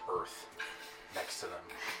dug up earth next to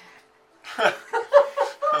them.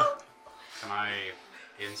 Can I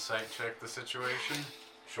insight check the situation?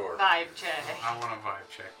 Sure. Vibe check. I want to vibe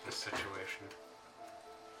check this situation.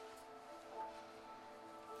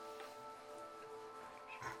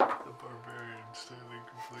 The barbarian standing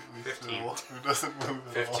completely 15. still, who doesn't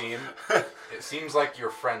move at all. 15. It seems like your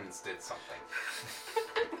friends did something.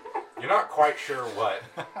 You're not quite sure what.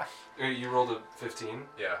 You rolled a 15.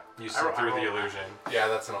 Yeah. You sit through the rolled- illusion.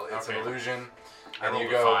 Yeah, it's an Okay. illusion. I And rolled you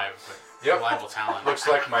a go. 5, but Yep. reliable talent. Looks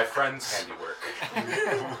like my friend's handiwork.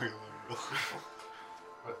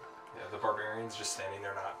 Yeah, the barbarian's just standing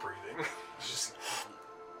there not breathing. Just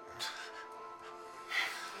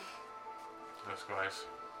Those guys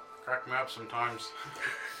crack me up sometimes.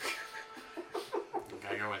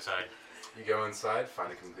 I go inside. You go inside,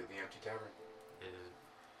 find a completely empty tavern.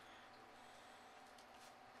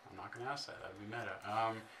 I'm not gonna ask that. That'd be meta.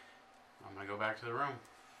 I'm gonna go back to the room.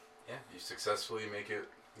 Yeah, you successfully make it.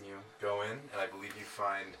 You go in, and I believe you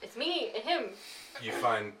find It's me and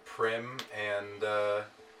him. Prim and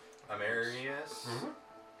Amarius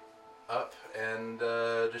up and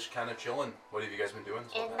just kind of chilling. What have you guys been doing?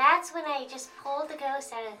 this whole And time? that's when I just pulled the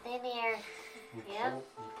ghost out of thin air. you Yep.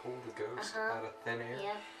 pull the ghost Uh-huh. out of thin air.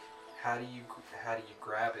 Yep. How do you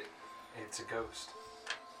grab it? It's a ghost.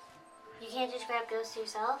 You can't just grab ghosts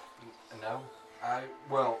yourself. No,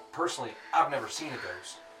 well personally I've never seen a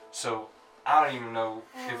ghost, so I don't even know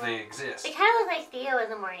if they exist. They kind of look like Theo in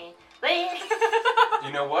the morning, but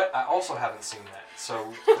You know what? I also haven't seen that.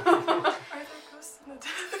 So Are there ghosts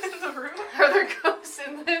in the room? Are there ghosts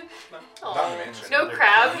in the? Not Aw. to mention No they're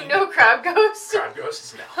crab. No crab ghosts. crab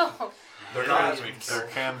ghosts. No, Oh. they're Yeah, not. as we- There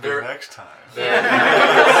can be They're- next time.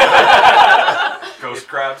 ghost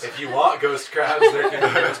crabs. If you want ghost crabs, there can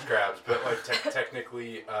be ghost crabs, but like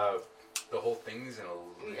technically, the whole thing's an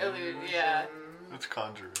illusion. Yeah. It's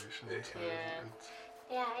conjuration. Yeah. So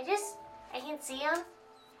Yeah. yeah, I can see them.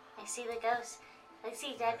 I see the ghosts. I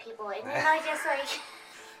see dead people, and then I just like,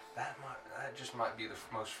 That just might be the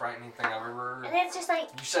most frightening thing I've ever heard. and it's just like.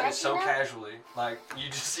 You said it so catching up. casually, like you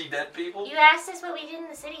just see dead people. You asked us what we did in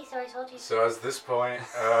the city, so I told you. So at this point,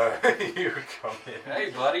 you come in.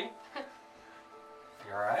 Hey, buddy.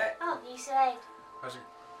 You alright? Oh, you survived. How's it?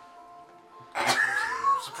 I'm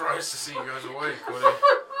surprised to see you guys awake.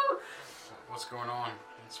 What's going on?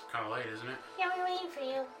 It's kind of late, isn't it? Yeah, we were waiting for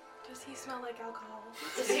you. Does he smell like alcohol?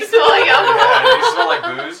 Does he smell like alcohol? Yeah, do you smell like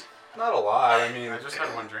booze? Not a lot. I mean, I just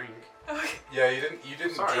had one drink. Okay. yeah, you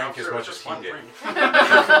didn't Sorry, drink officer, as it was much as just he one did. drink.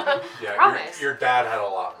 Yeah, Promise. your dad had a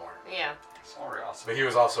lot more, Yeah. Sorry, Austin. but he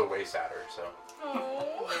was also way sadder. So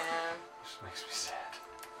Oh. Yeah. Just makes me sad.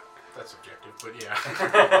 That's subjective, but yeah.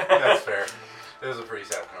 that's fair. It was a pretty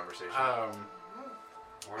sad conversation.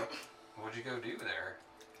 What'd you go do there?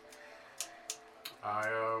 I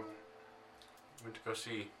went to go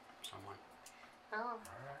see someone. Oh.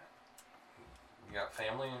 Alright. You got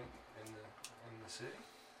family in the city?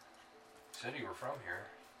 Said you were from here.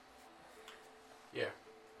 Yeah.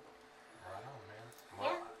 Right on,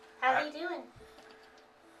 man. Yeah. How are you doing?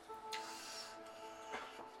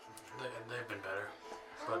 They've been better,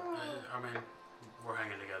 but I mean, we're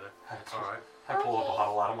hanging together. It's all right. I pull a Okay.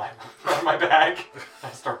 bottle out of my bag. I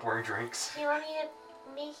start pouring drinks. Do you want me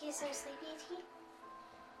to make you some sleepy tea?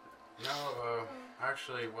 No,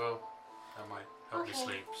 actually, well, that might help me Okay.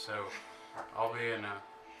 sleep. So I'll be in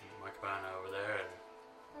my cabana over there,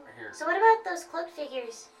 and Here. So what about those cloaked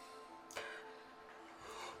figures?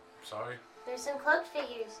 sorry. There's some cloaked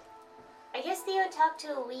figures. I guess Theo talked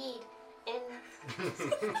to a weed, and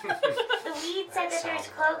the weed said that there's sounds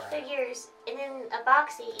about cloaked right. figures and then a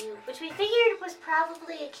box at you, which we figured was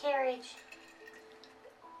probably a carriage.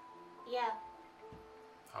 Yeah.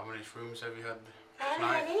 How many shrooms have you had I haven't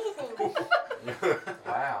tonight? had anything.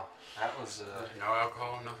 Wow. That was No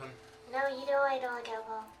alcohol, nothing. No, you know I don't like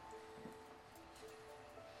alcohol.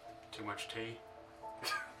 Too much tea.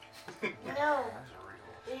 No, that's a real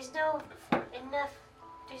there's no deflect. enough.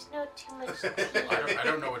 There's no too much tea. I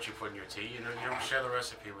don't know what you put in your tea. You don't share the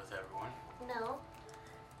recipe with everyone. No.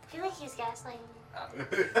 he's gaslighting.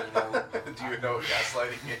 Do you know what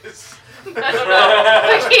gaslighting is? I don't know.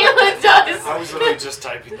 But Caitlin does. I was literally just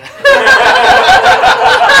typing that.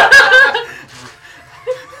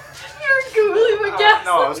 You're googling what gaslighting.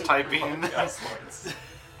 No, I was typing.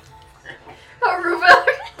 Rubok.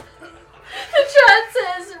 The chat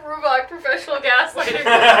says Rubok, professional gaslighter.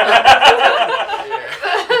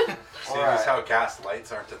 Seeing as how gas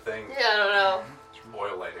lights aren't a thing. Yeah, I don't know.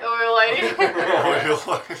 Oil lighting. Oil lighting.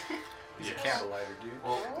 He's a candlelighter, dude.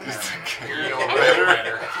 Well, You're the old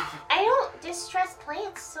lighter. I don't distrust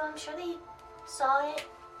plants, so I'm sure they saw it.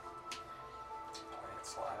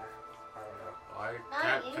 plants lie. I don't know. I Not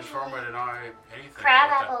can't usually. confirm or deny anything Crab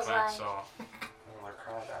about apples that plant, lie. so Well, they're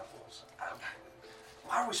crab apples.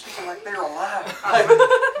 Why are we speaking like they're alive?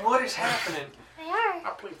 What is happening? They are.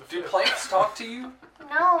 I plead the Do fifth. plants talk to you?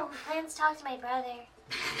 No, plants talk to my brother.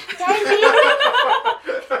 Daddy.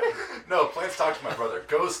 No, plants talk to my brother.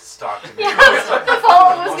 Ghosts talk to me. Yeah, the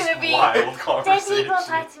follow was gonna be. Wild Dead people conversation.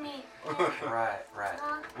 talk to me. Right.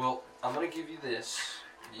 Well, I'm gonna give you this.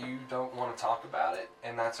 You don't want to talk about it,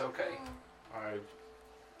 and that's okay. I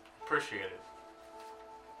appreciate it.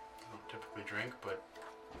 I don't typically drink, but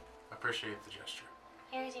I appreciate the gesture.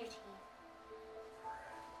 Here's your tea.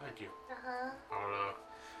 Thank you. Uh-huh. I'll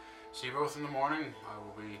see you both in the morning. I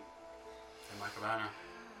will be in my cabana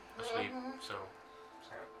asleep, so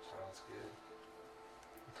Sounds good.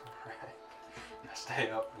 Alright. I stay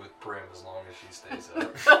up with Prim as long as she stays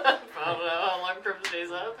up. I don't know how long Prim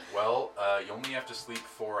stays up. Well, you only have to sleep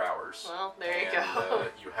 4 hours. Well, there you And, go.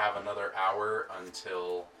 You have another hour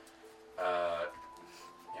until, an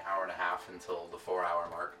hour and a half until the 4 hour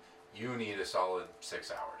mark. You need a solid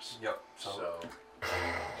 6 hours. Yep. So,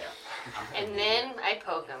 yeah. And then I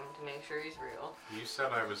poke him to make sure he's real. you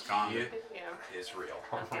said I was gone. He Yeah. is real.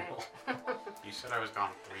 Okay. You said I was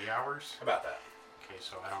gone 3 hours. About that. Okay,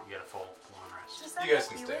 so I don't get a full long rest. Does that You guys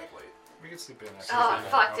make can you stay it? up late. We can sleep in next Oh,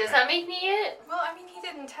 fuck. Does Okay. that make me it? Well, I mean, he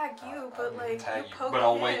didn't tag you, but like tag you you, poke but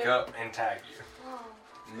I'll him. wake up and tag you. Oh.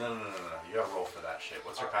 No. You gotta roll for that shit.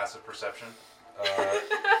 What's your passive perception?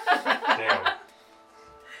 Damn.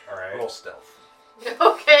 All right. Roll stealth.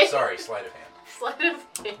 Okay. Sorry, sleight of hand. Sleight of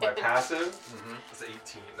hand. My passive Mm-hmm. is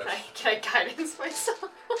 18. Can I guidance myself?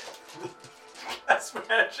 That's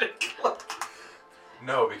magic.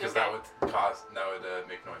 No, because that Okay. would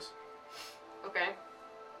make noise. Okay.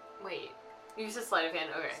 Wait. You said sleight of hand.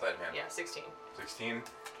 Okay. Sleight of hand. Yeah, 16. 16.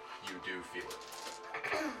 You do feel it.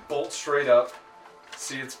 Bolt straight up.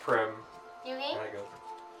 See it's Prim. You And okay? I go,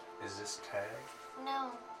 is this tag?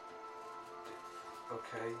 No.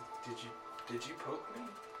 Okay. Did you poke me?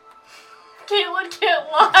 Caitlin can't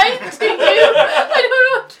lie to you. I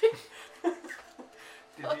don't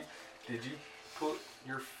know. Did you put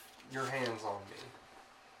your hands on me?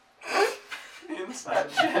 Inside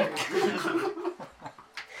check.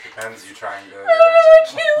 Depends. You trying to.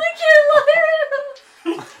 Caitlin can't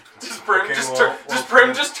lie. Does Prim Okay, just well, does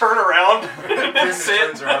Prim just turn around Prim and just sit?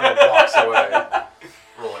 turns around and walks away.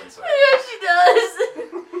 Roll insight. Yeah, she does.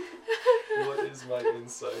 What is my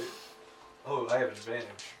insight? Oh, I have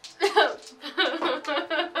advantage.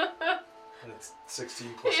 And it's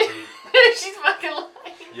 16 plus 8. She's fucking lying.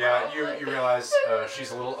 Yeah, you realize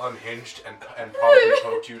she's a little unhinged and probably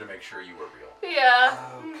poked you to make sure you were real. Yeah.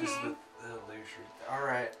 Oh, because the illusion.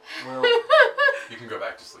 Alright, well, You can go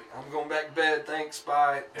back to sleep. I'm going back to bed. Thanks,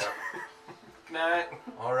 bye. Yeah. Good night.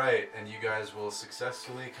 All right, and you guys will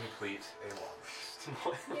successfully complete a long rest.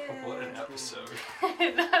 What an episode.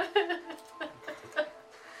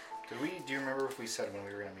 Do you remember if we said when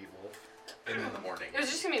we were gonna meet Wolf? In the morning. It was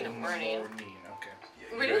just gonna be in the morning. Okay.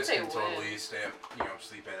 Yeah, We you didn't guys say can when. totally stay up,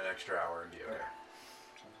 sleep in an extra hour and be okay.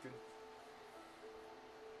 Sounds good.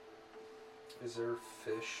 Is there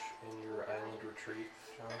fish in your island retreat,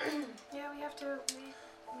 John? Yeah, we have to meet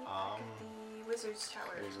at the wizard's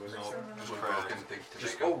tower. There's No, wizards. just Would crabs. broken think to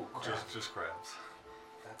Just make up. Just crabs.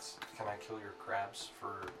 That's. Can I kill your crabs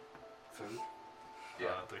for food?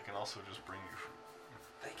 Yeah. They can also just bring you food.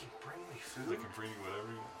 They can bring me They food. can bring you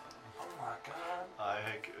whatever you want. Oh my god.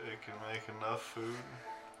 I can make enough food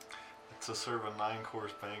to serve a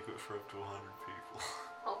 9-course banquet for up to 100 people.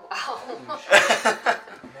 Oh wow. Holy shit.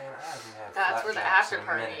 Man, I haven't had That's where the flapjacks after in a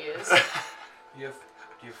party minute. is. Do you have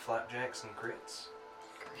flapjacks and grits?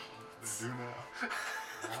 They do now.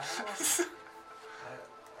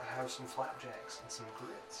 I have some flapjacks and some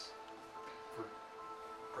grits for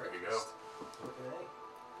There you breakfast. go. What do they?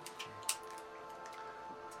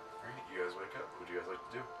 Alright, you guys wake up. What do you guys like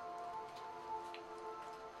to do?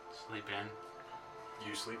 Sleep in.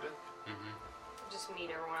 You sleep in? Mm-hmm. Just meet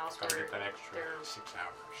everyone else Gotta for get that extra their 6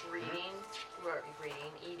 hours. reading. Or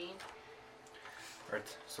reading, eating.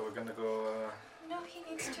 Right, so we're gonna go. No, he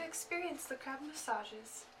needs to experience the crab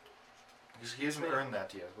massages. He hasn't earned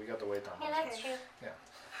that yet. We got to wait on Yeah, him. that's Okay.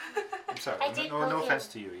 true. I'm sorry. I did No poke offense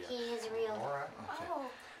him. to you yet. He is real. Alright. Okay. Oh.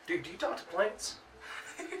 Dude, do you talk to plants?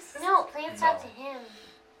 No, plants talk No. to him.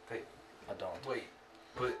 I don't. Wait,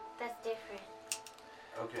 but That's different.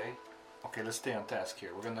 okay. Okay, let's stay on task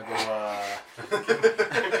here. We're gonna go.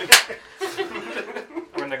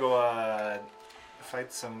 We're gonna go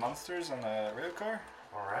fight some monsters on a rail car.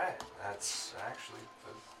 Alright, that's actually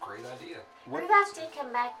a great idea. What? Rudolph did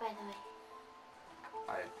come back, by the way.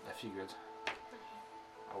 I figured.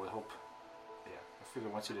 I would hope. Yeah, I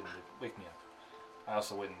figured once you didn't wake me up. I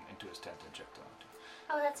also went into his tent and checked on him too.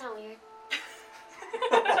 Oh, that's not weird.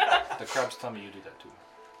 The crabs tell me you do that too.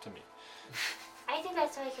 To me. I think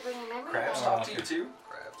that's so I can bring your memory Crabs back. talk to you too?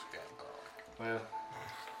 Crabs can't talk. Well,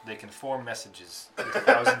 they can form messages with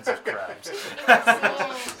thousands of crabs.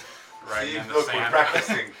 Yeah. Right in the look, we're sand.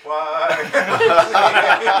 practicing. Why?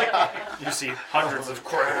 You see hundreds of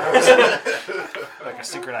crabs, like a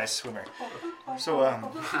synchronized swimmer. So,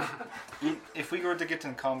 if we were to get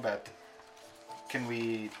in combat, can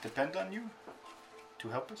we depend on you to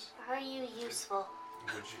help us? Are you useful?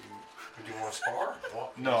 Would you want to spar?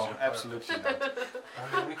 No, absolutely not.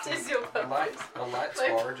 I mean, we can Just your a light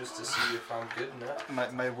spar just to see if I'm good enough.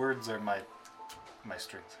 My words are my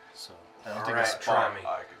strength, so I don't think Alright, it's try me.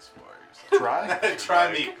 I can spar you. Try?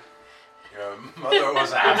 Try me. Your mother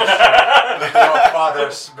was Amish. Your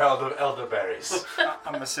father smelled of elderberries.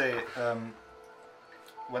 I'm gonna say,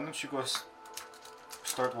 why don't you go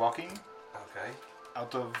start walking Okay.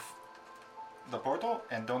 out of the portal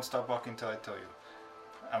and don't stop walking till I tell you.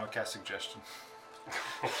 I'm gonna cast suggestion.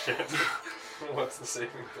 What's the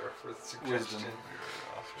saving throw for the suggestion? Wisdom. Is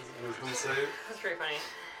it wisdom save? That's pretty funny.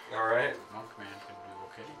 Alright. Monkman could do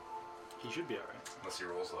okay. He should be alright. Unless he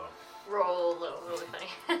rolls low. Roll low, really funny.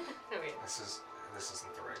 I mean, This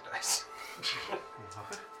isn't the right dice.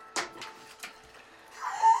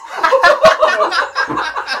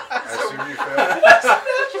 I assume you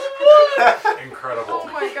failed. Incredible. oh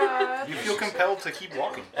my god. You feel compelled to keep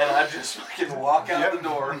walking. And I just fucking walk out the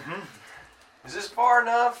door. Is this far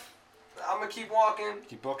enough? I'm gonna keep walking.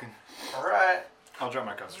 Keep walking. Alright. I'll drop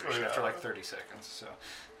my concentration Oh, yeah. after like 30 seconds, so.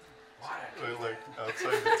 Why? Wait, like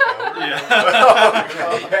outside the tower?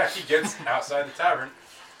 Yeah, he gets outside the tavern.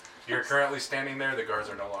 You're currently standing there. The guards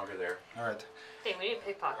are no longer there. Alright. Dang, we need a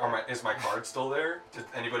pickpocket. Is my card still there? Did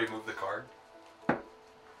anybody move the card?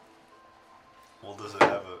 Well, does it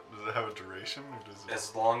have a duration, or does it?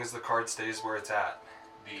 As long as the card stays where it's at.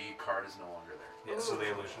 The card is no longer there. Yeah, so the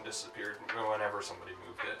illusion disappeared whenever somebody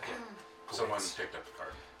moved it. Someone Cool. picked up the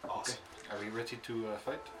card. Awesome. Are we ready to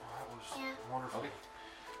fight? That was Yeah. wonderful. Okay.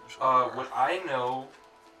 Would I know,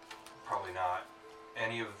 probably not,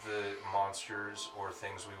 any of the monsters or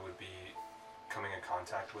things we would be coming in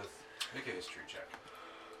contact with? Make a history check.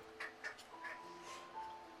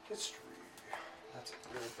 History. That's a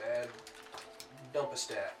really bad dump a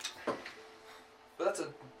stat. But that's a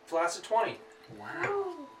flaccid 20.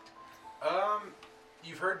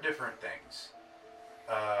 You've heard different things.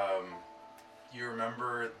 You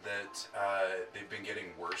remember that they've been getting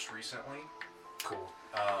worse recently, Cool.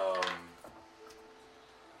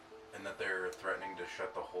 and that they're threatening to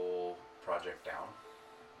shut the whole project down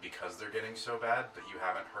because they're getting so bad, but you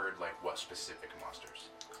haven't heard like what specific monsters.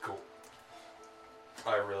 Cool.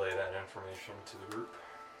 I relay that information to the group.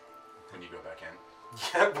 When you go back in.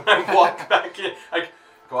 Yeah, when I walk back in, I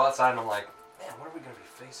go outside and I'm like, man, what are we going to be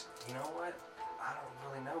facing? You know what? I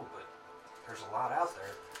don't really know, but there's a lot out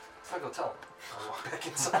there. So I go tell them. I walk back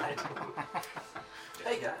inside.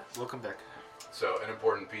 Hey guys. Welcome back. So an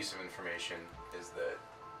important piece of information is that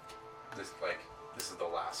this is the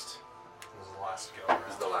last. This is the last go.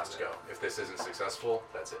 This is the last go. If this isn't successful,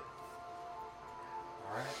 that's it.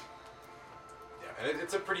 Alright. Yeah, and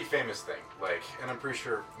it's a pretty famous thing. Like, and I'm pretty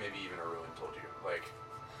sure maybe even Arulin told you. Like,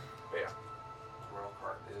 but yeah. Royal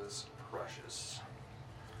card is precious.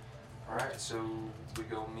 Alright, so we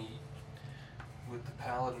go meet with the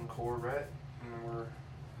Paladin Corvette, and then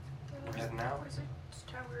we're heading out. Wizard's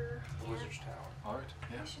Tower. The Wizard's Tower. Alright,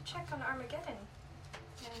 yeah. We should check on Armageddon.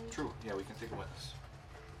 And, True, yeah, we can take a witness.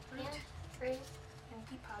 Yeah, true. and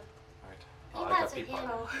Peapod. Alright. He I got passed with Peapod. him.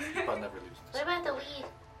 Oh. Peapod never loses. What about the weed?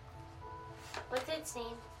 What's its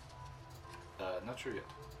name? Not sure yet.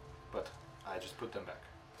 But I just put them back.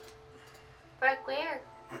 Back where?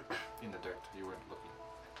 In the dirt. You weren't looking.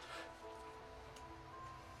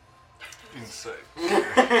 Inside.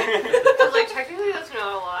 I was like, technically that's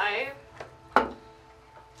not a lie.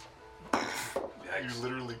 You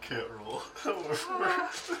literally can't roll.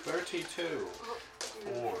 32.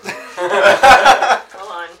 4.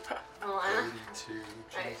 Hold on. 32.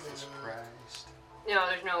 Jesus Christ. No,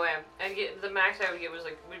 there's no way. I'd get the max I would get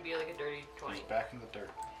would be like a dirty 20. He's back in the dirt.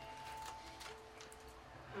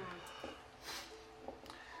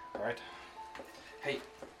 All right. Hey,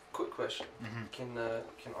 quick question. Mm-hmm.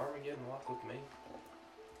 Can Armageddon walk with me?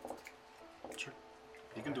 Sure.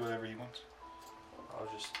 He can do whatever he wants. I was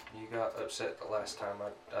just, you got upset the last time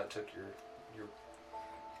I took your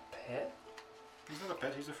pet He's not a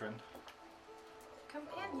pet. He's a friend.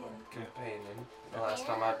 Companion. companion. The last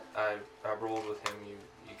time I rolled with him, you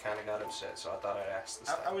kind of got upset, so I thought I'd ask this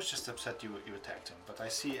time. I was just upset you attacked him, but I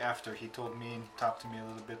see after he told me and talked to me a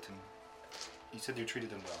little bit, and he said you treated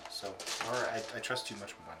him well. So All right. I trust you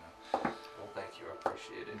much more now. Well, thank you. I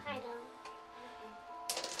appreciate it. I don't.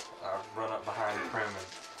 I run up behind Prim and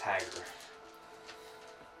tag her.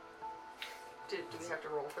 Do we have to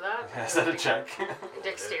roll for that? Is that a check?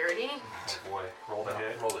 Dexterity? Oh boy, roll the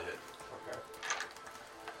hit. Roll the hit. Okay.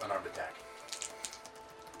 Unarmed attack.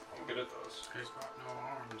 I'm good at those. He's got no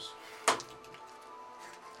arms.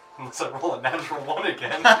 Unless I roll a natural 1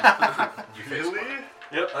 again. You face plant.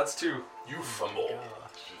 Yep, that's 2. You fumble. You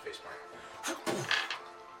face plant.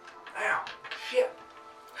 Ow! Shit!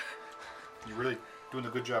 You're really doing a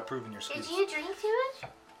good job proving your skills. Did you drink too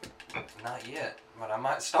much? Not yet, but I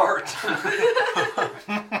might start.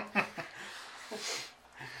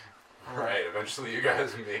 Alright, eventually you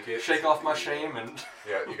guys make it. Shake off my shame and.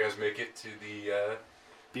 Yeah, you guys make it to the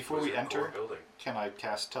Before we Wizard Core enter, building. can I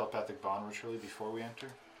cast telepathic bond ritually before we enter?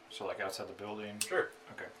 So like outside the building. Sure.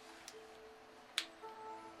 Okay.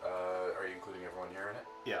 Are you including everyone here in it?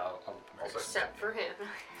 Yeah, I'll Also- Except for him.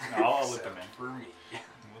 No, I'll whip him Except for me.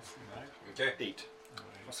 in. 8.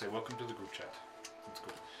 I'll say welcome to the group chat. Let's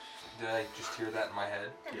go. Did I just hear that in my head?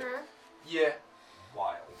 Uh-huh. Yeah.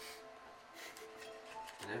 Wild.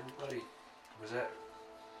 Did everybody. Was that.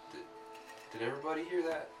 Did everybody hear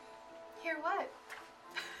that? Hear what?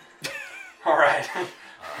 Alright.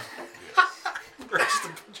 We're just a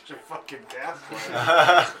bunch of fucking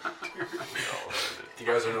gaslights. You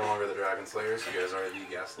guys are no longer the Dragon Slayers. You guys are the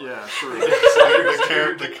Gaslights. Yeah,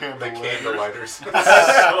 sure. the Candlelighters.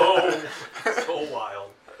 So wild.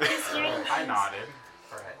 He's hearing I things. nodded.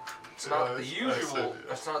 Alright. It's not the I said usual. yes.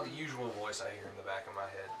 That's not the usual voice I hear in the back of my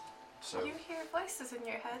head. So. You hear voices in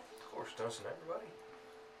your head. Of course, doesn't everybody?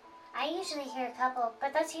 I usually hear a couple,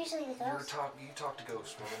 but that's usually the You ghost. talk to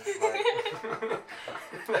ghosts, woman.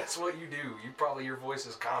 Like, that's what you do. You probably hear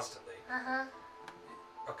voices constantly. Uh-huh.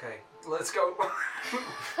 Okay, let's go.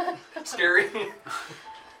 Scary.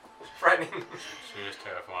 Frightening. She is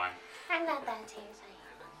terrifying. I'm not that terrifying.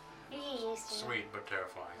 You get used to it. Sweet, but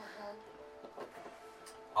terrifying. Uh-huh.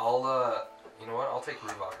 I'll, you know what? I'll take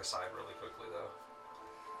Ruvok aside really quickly, though.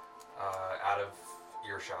 Out of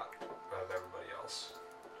earshot of everybody else.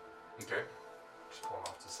 Okay. Just pull him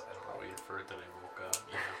off to the side. I waited for it that I woke up.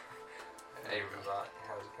 Hey, Ruvok,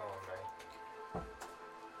 how's it going, man?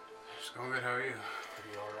 It's going good, how are you?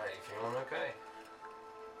 Pretty alright. You feeling okay?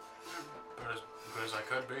 About as good as I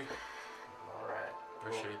could be. Alright.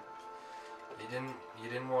 Appreciate You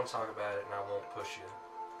didn't want to talk about it, and I won't push you.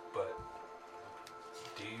 But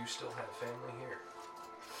do you still have family here?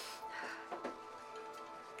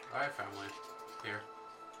 I have family here.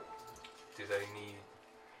 Do they need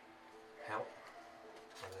help?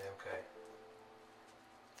 Are they okay?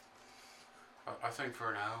 I think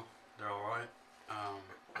for now, they're alright.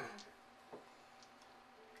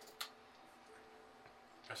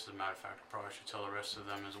 As a matter of fact, I probably should tell the rest of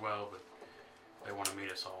them as well, but they want to meet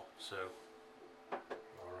us all, so.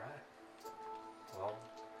 Alright. Well,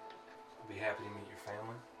 I'll be happy to meet your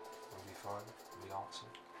family. It'll be fun. It'll be awesome.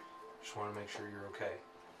 Just want to make sure you're okay.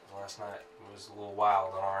 Last night was a little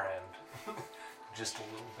wild on our end. Just a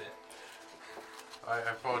little bit. I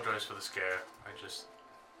apologize for the scare. I just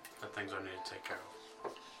the things I need to take care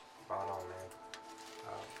of. Right on,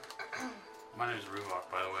 man. My name is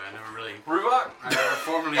Ruvok, by the way. I never really. Ruvok! I never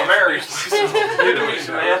formally I'm married. introduced myself. Good to meet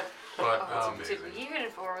you, man. But Did we even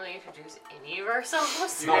formally introduce any of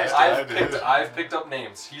ourselves? No, guys did. I've picked up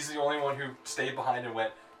names. He's the only one who stayed behind and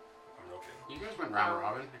went, I'm real kidding. you guys went round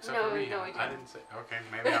robin, except No, for me. no, we I didn't. didn't say. Okay,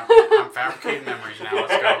 maybe I'm fabricating memories now.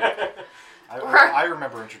 Let's go. I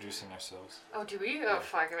remember introducing ourselves. Oh, do we? Oh,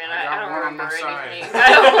 fuck, man. I I got don't one on remember my side. anything. I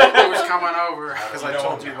don't, Who's coming over? Because I I know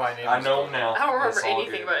told him you now. my name. I know him now. I don't remember It's all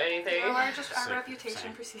anything good. about anything. Well, our Same. reputation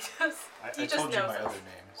Same. precedes us. I He just told you knows my us. other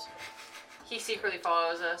name. So. He secretly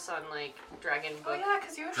follows us on, like, Dragon Oh Book. yeah,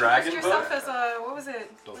 because you Dragon introduced yourself Book? as a what was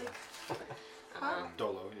it? Dolo. Like, Uh-huh.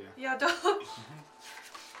 Dolo, yeah. yeah, Dolo.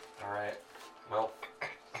 Alright. Well,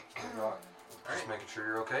 Ruvok, just making sure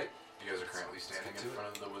you're okay. You guys are currently standing in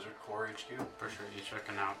front of the Wizard Core HQ. For sure, you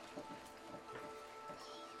checking out.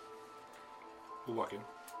 We'll walk in.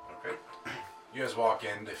 Okay. You guys walk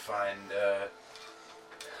in to find,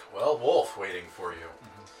 well, Wolf waiting for you.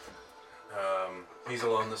 He's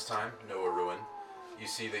alone this time, no Aruin. You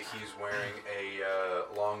see that he's wearing a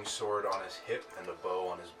long sword on his hip and a bow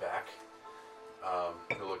on his back.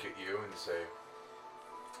 He'll look at you and say,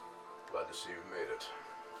 "Glad to see you made it.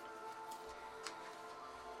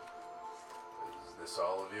 Is this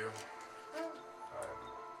all of you?"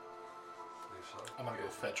 I'm gonna go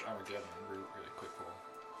fetch Armageddon and root really quick for him.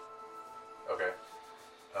 Okay.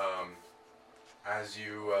 As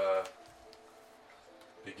you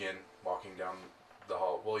begin walking down the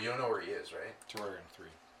hall, well, you don't know where he is, right? Terrarium 3.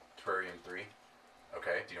 Terrarium 3.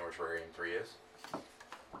 Okay. Do you know where Terrarium 3 is?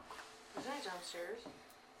 Isn't it downstairs?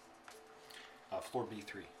 Floor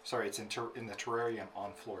B3. Sorry, it's in the terrarium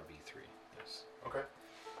on floor B3. Yes. Okay.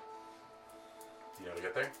 You know to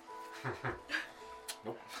get there?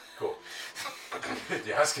 Nope. Cool. Did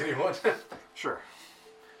you ask anyone? Sure.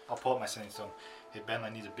 I'll pull up my sending stone. Hey Ben, I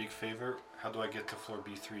need a big favor. How do I get to floor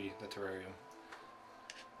B3, the terrarium?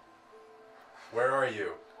 Where are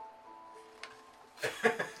you?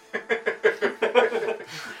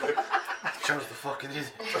 Chose the fucking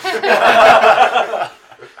idiot.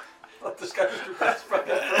 Let this guy pass by.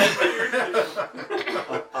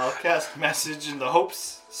 I'll cast message in the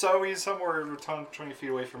hopes so he's somewhere 20 feet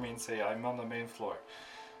away from me and say, I'm on the main floor.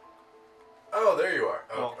 Oh, there you are.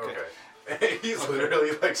 Oh, Oh, okay. okay. He's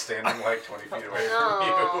literally like standing like 20 feet away from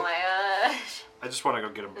Oh you. my gosh. I just want to go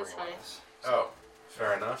get him. That's Bring him fine. with us. Oh,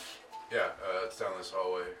 fair enough. Yeah, it's down this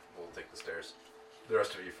hallway. We'll take the stairs. The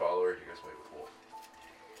rest of you follow, or do you guys wait with Wolf?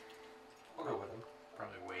 I'll go with him.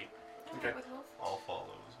 Probably wait. Okay. I'll follow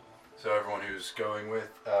as well. So everyone who's going with,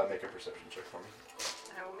 make a perception check for me.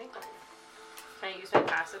 I will make one. Can I use my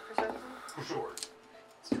passive perception? Sure.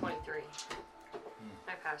 It's 23.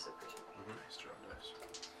 My passive perception. Nice job, guys.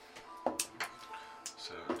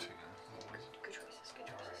 17. Good choices. Good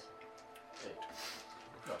choices. 8.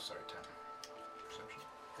 No, sorry, 10. Perception.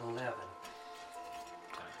 11.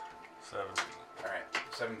 17. Alright,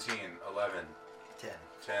 17, 11, 10.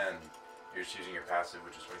 10. You're just using your passive,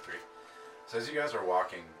 which is 23. So as you guys are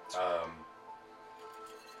walking,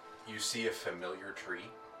 you see a familiar tree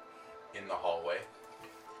in the hallway.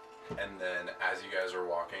 And then as you guys are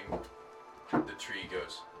walking, the tree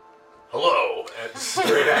goes, "Hello!" and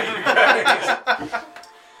straight at you guys.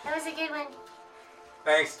 That was a good one.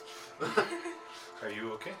 Thanks. Are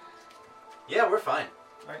you okay? Yeah, we're fine.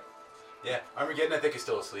 Alright. Yeah, Armageddon I think is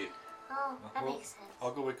still asleep. Oh, that Well, makes sense.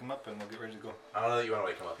 I'll go wake him up and we'll get ready to go. I don't know that you want to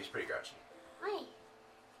wake him up. He's pretty grouchy. Why?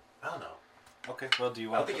 I don't know. Okay, well, do you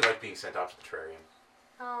I want don't think you like being sent off to the terrarium.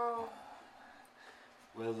 Oh.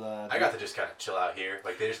 Well, I got to just kind of chill out here.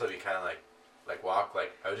 Like, they just let me kind of like walk.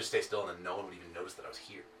 Like, I would just stay still and then no one would even notice that I was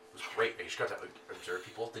here. It was great. I just got to observe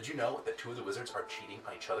people. Did you know that 2 of the wizards are cheating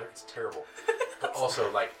on each other? It's terrible. But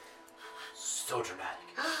also, like, so dramatic.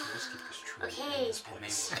 Let's keep this tree Okay. in this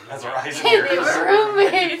place. That's As our eyes They were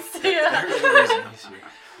roommates. Yeah. There's a reason he's here.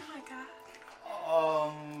 Oh my god.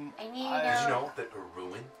 I need to Did know. you know that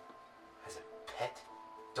Aruin has a pet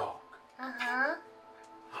dog? Uh-huh.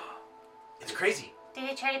 It's crazy. Did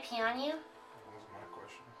it try to pee on you? That was my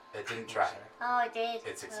question. It didn't try. Oh, it did.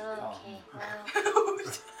 It succeeded. Oh, okay. Well.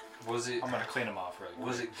 Was it? I'm gonna clean him off really quick.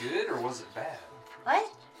 Was it good or was it bad? What?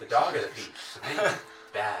 The dog or the pee?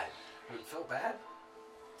 Bad. It felt bad.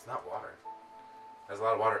 It's not water. There's a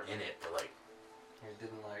lot of water in it, but like, It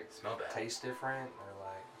didn't like smell bad. taste different or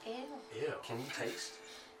like. Ew. Ew. Can you taste?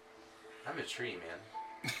 I'm a tree,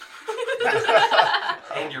 man.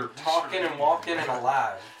 And you're talking and walking and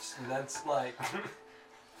alive. So that's like.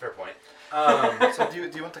 Fair point. So do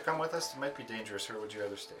you want to come with us? It might be dangerous, or would you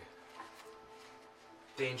rather stay?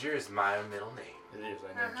 Danger is my middle name. It is. I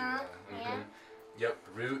named Uh-huh. you. Yeah. Yep,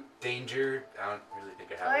 Root, Danger. I don't really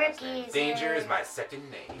think I have a last name. Orgies, Danger yeah. is my second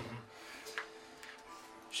name.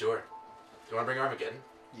 Sure. Do you want to bring Armageddon?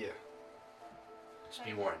 Yeah. Just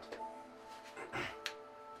be warned.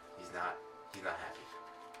 He's not happy.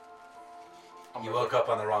 I'm You gonna woke up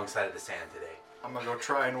on the wrong side of the sand today. I'm gonna go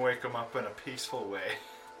try and wake him up in a peaceful way.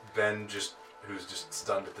 Ben, who's just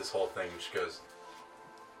stunned at this whole thing, just goes,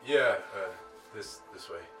 "Yeah, this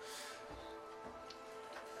way,"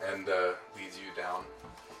 and leads you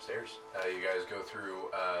downstairs. You guys go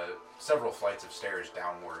through several flights of stairs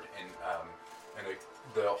downward, and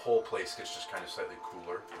the whole place gets just kind of slightly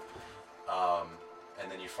cooler. And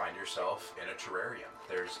then you find yourself in a terrarium.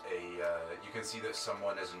 There's you can see that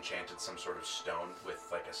someone has enchanted some sort of stone with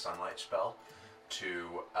like a sunlight spell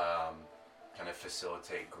to kind of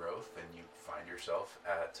facilitate growth, and you find yourself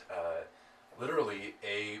at literally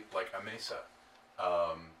a mesa.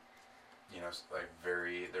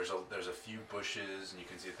 There's a few bushes, and you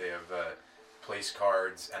can see that they have place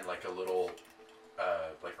cards and like a little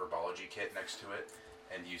herbology kit next to it,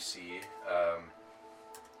 and you see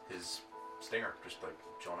his stinger just like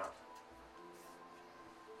chilling out.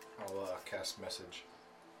 I'll cast message.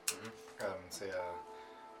 Say,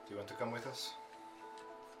 do you want to come with us?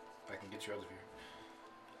 I can get you out of here.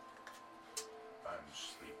 I'm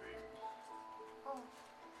sleeping.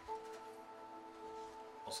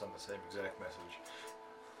 I'll send the same exact message.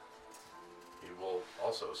 He will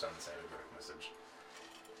also send the same exact message.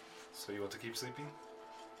 So you want to keep sleeping?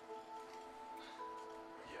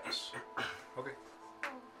 Yes. Okay.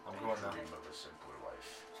 I'm going now. Dream of a simpler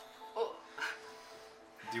life. Oh.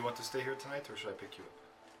 Do you want to stay here tonight, or should I pick you up?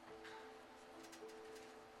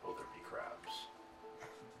 Will there be crabs?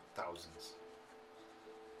 Thousands.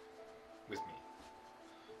 With me.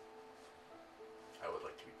 I would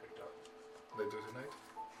like to be picked up. Later tonight?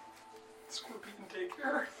 Scorpion take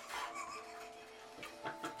care. I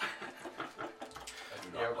do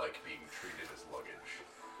not like being treated as luggage.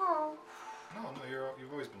 Oh. No,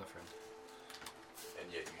 you've always been a friend.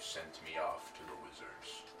 And yet you sent me off to the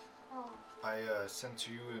wizards. Oh. I sent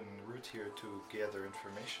you and Root here to gather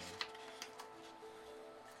information.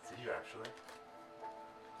 Did you actually?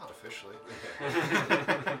 Not officially.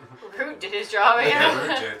 Root did his job, yeah.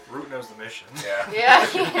 Root did. Root knows the mission. Yeah.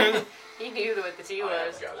 Yeah, he knew what the tea I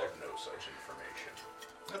was. have gathered no such information.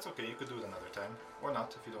 That's okay, you could do it another time. Or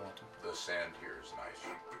not, if you don't want to. The sand here is nice.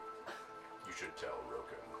 You should tell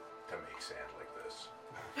Roken to make sand like this.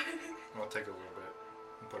 I'll take a little bit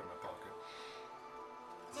and put it in my pocket.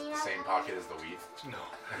 Is it the same pocket as the weed? No.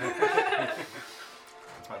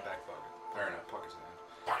 It's my back pocket. Fair enough. Pocket's in hand.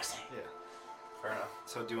 Pocket sand. Yeah. Fair enough.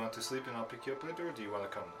 So do you want to sleep and I'll pick you up later, or do you want to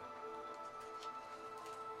come now?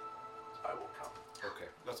 I will come. Okay,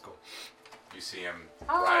 let's go. You see him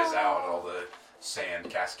rise out, all the sand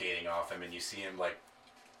cascading off him, and you see him like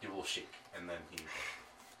do a little shake, and then he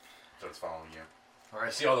starts following you. I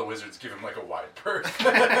Alright. see all the wizards give him like a wide berth. He's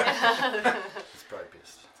probably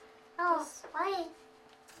pissed. Oh, why?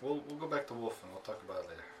 We'll go back to Wolf and we'll talk about it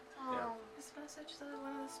later. Oh. This message,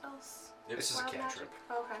 one of the spells. This is a Wild cantrip. magic.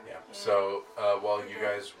 Oh, okay. Yeah. So while you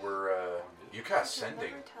guys were, you cast I can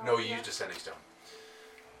sending. never tell, No, you yeah. used a sending stone.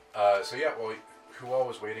 So yeah. Well, who all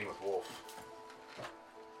was waiting with Wolf?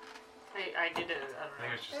 I did it. I I don't think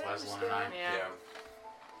know. it's just Leslin and I. Yeah.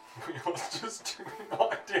 We was just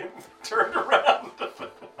walked in, turned around.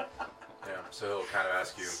 Yeah. So he'll kind of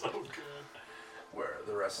ask you, So good. where are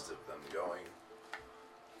the rest of them going?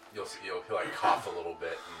 You'll see. He'll like cough a little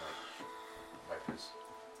bit and like wipe his.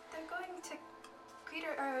 They're going to greet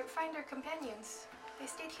or find our companions. They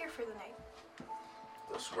stayed here for the night.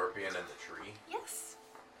 The scorpion and the tree. Yes.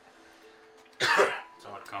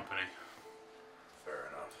 Somewhat company. Fair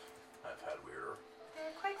enough. I've had weirder.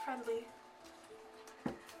 They're quite friendly.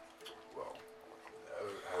 Well,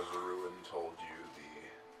 has Ruin told you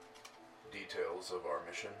the details of our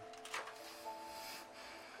mission?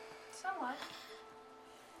 Somewhat.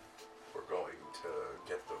 We're going to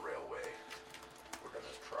get the railway. We're going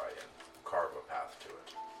to try and carve a path to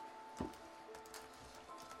it.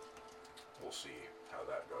 We'll see how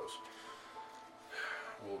that goes.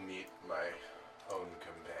 We'll meet my own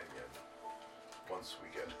companion once we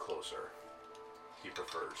get closer. He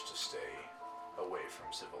prefers to stay away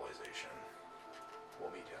from civilization.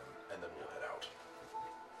 We'll meet him, and then we'll head out.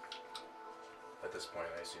 At this point,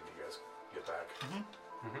 I assume you guys get back.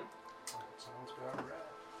 Someone's got a rat.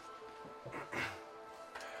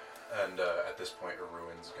 And at this point,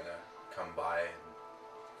 Ruin's gonna come by and...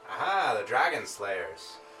 Aha, the Dragon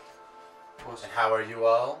Slayers. Plus, And how are you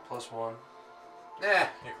all? +1.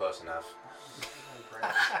 You're close enough.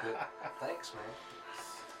 Thanks, man.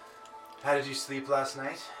 How did you sleep last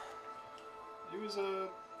night? It was a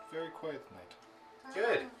very quiet night.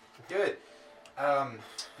 Good, good.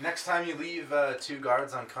 Next time you leave 2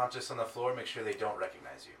 guards unconscious on the floor, make sure they don't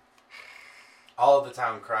recognize you. All of the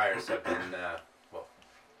town criers have been,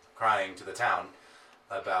 crying to the town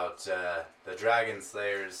about the Dragon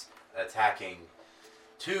Slayers attacking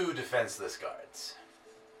 2 defenseless guards.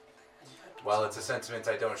 While it's a sentiment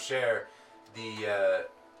I don't share, the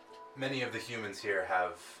many of the humans here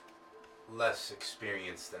have less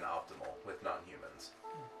experience than optimal with non-humans,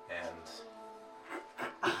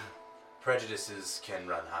 and prejudices can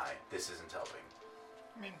run high. This isn't helping.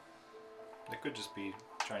 I mean, they could just be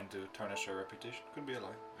trying to tarnish our reputation. Could be a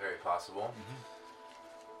lie. Very possible.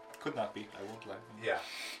 Could not be. I won't lie. Yeah.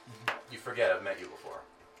 You forget I've met you before.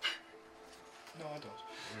 No, I don't.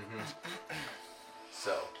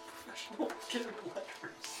 So,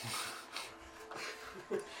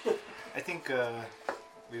 I think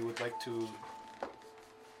we would like to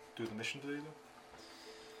do the mission today, though.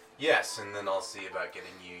 yes, and then I'll see about getting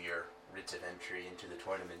you your writs of entry into the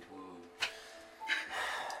tournament. Woo.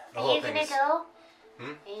 The Are whole you thing gonna is- go?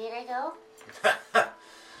 Hmm? Are you gonna go?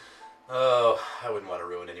 Oh, I wouldn't want to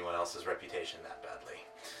ruin anyone else's reputation that badly.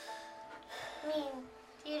 I mean,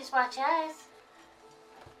 you just watch us.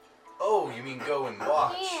 Oh, you mean go and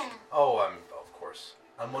watch? Yeah. Oh, of course.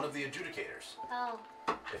 I'm one of the adjudicators. Oh,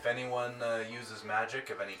 If anyone uses magic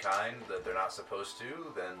of any kind that they're not supposed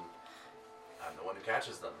to, then I'm the one who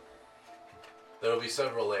catches them. There will be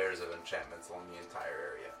several layers of enchantments along the entire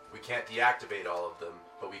area. We can't deactivate all of them,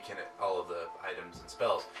 but we can all of the items and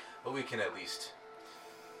spells, but we can at least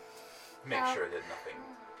make sure that nothing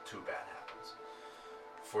too bad happens.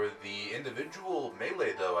 For the individual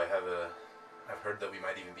melee, though, I've heard that we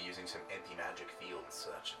might even be using some anti-magic fields, so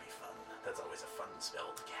that should be fun. That's always a fun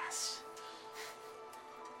spell to cast.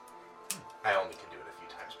 I only can do it a few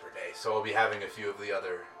times per day, so I'll be having a few of the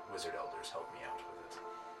other wizard elders help me out with it.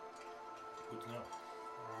 Good to know.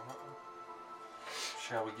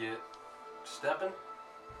 Shall we get stepping?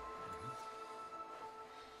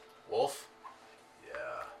 Wolf?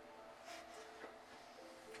 Yeah.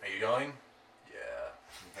 Are you going? Yeah.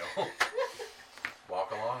 No.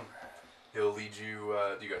 Walk along. He'll lead you,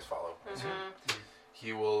 do you guys follow?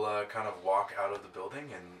 He will kind of walk out of the building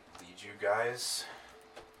and lead you guys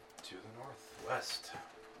to the northwest.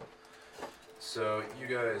 So you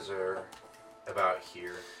guys are about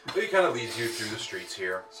here. But he kind of leads you through the streets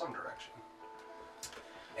here. Some direction.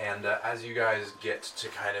 And as you guys get to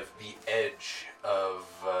kind of the edge of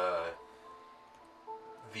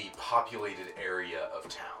the populated area of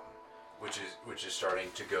town, which is starting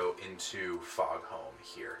to go into Foghome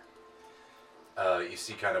here, you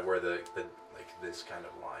see kind of where the like this kind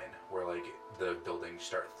of line where like the buildings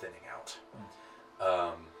start thinning out,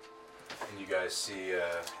 and you guys see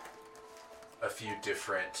a few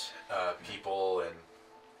different people and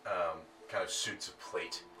kind of suits of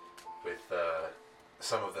plate with.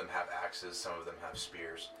 Some of them have axes, some of them have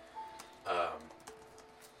spears,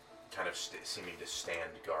 kind of seeming to stand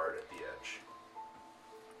guard at the edge.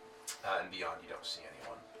 And beyond, you don't see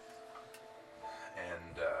anyone.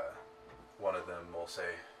 And one of them will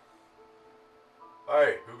say,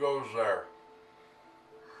 "Hey, who goes there?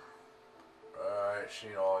 I ain't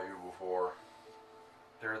seen all you before."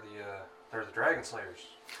 They're the Dragon Slayers.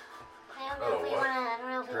 I don't know if we what? wanna. I don't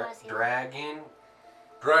know if we wanna see them. Dragon.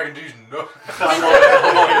 Dragon D's no.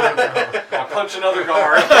 I'll punch another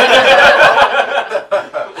guard.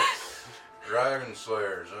 Dragon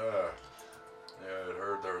Slayers, yeah, I'd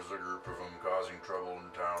heard there was a group of them causing trouble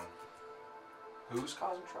in town. Who's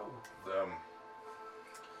causing trouble? Them.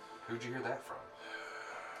 Who'd you hear that from?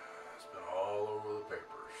 It's been all over the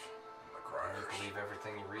papers. And the You criers. believe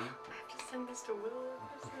everything you read? Just send this to Will.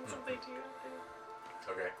 That's what they do.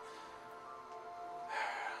 Okay.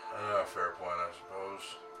 Fair point, I suppose.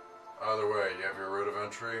 Either way, you have your writ of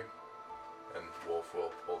entry, and Wolf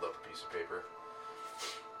will hold up a piece of paper.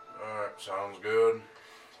 Alright, sounds good.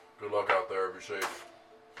 Good luck out there, be safe.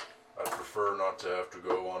 I'd prefer not to have to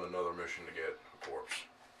go on another mission to get a corpse.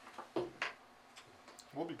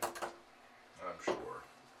 We'll be back. I'm sure.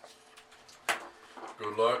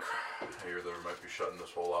 Good luck. I hear they might be shutting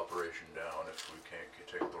this whole operation down if we can't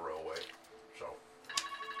take the railway. So,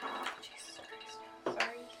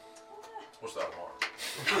 Sorry. what's that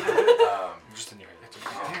alarm? Just in your head.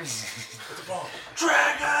 It's a bomb.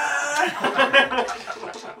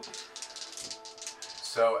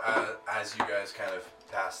 So as you guys kind of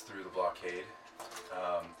pass through the blockade,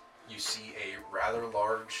 you see a rather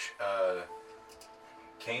large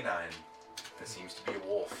canine that seems to be a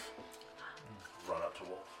wolf. Run up to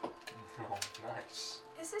Wolf. Oh, nice.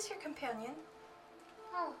 Is this your companion?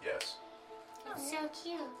 Oh, Yes, it's so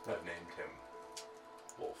cute. I've named him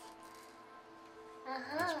Wolf.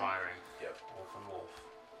 Uh-huh. Inspiring. Yep. Wolf and wolf.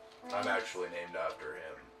 I'm actually named after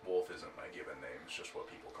him. Wolf isn't my given name, it's just what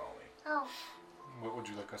people call me. Oh, What would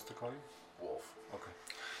you like us to call you? Wolf. Okay.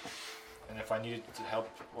 And if I needed to help,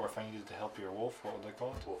 or if I needed to help your wolf, what would I call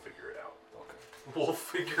it? We'll figure it out. Okay. We'll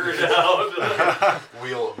figure it out.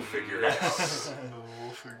 We'll figure it out.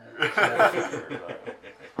 We'll figure it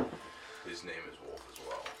His name is Wolf as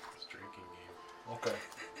well. It's a drinking game. Okay.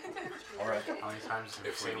 All right. How many times did we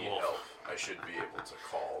If we say need wolf? help, I should be able to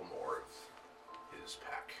call more of his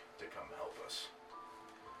pack to come help us.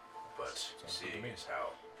 But Sounds good to seeing me. as how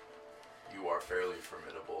you are fairly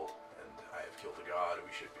formidable and I have killed a god, we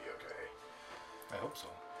should be okay. I hope so.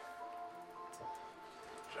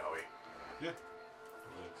 Shall we? Yeah.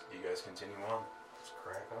 You guys continue on. Let's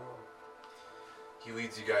crack on. He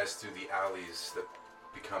leads you guys through the alleys that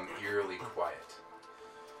become eerily quiet.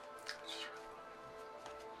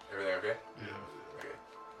 Everything okay? Yeah. Okay.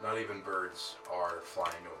 Not even birds are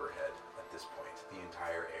flying overhead at this point. The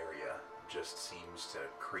entire area just seems to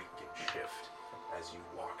creak and shift as you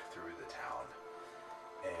walk through the town.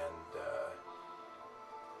 And,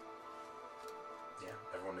 yeah,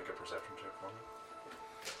 everyone make a perception check for me.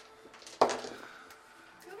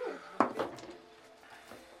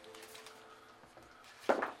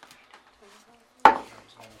 That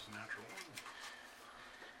was almost a natural one.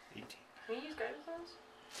 18. Can you use guidance sense?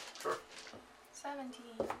 Sure. 17.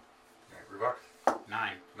 Alright, Rubak. 9.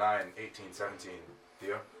 9, 18, 17.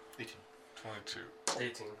 Theo? 18. 22.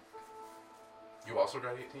 18. You also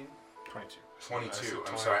got 18? 22. 22.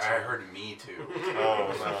 I I'm said sorry, I 22. heard me too.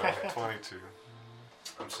 Oh, no. 22.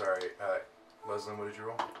 I'm sorry. Leslie, what did you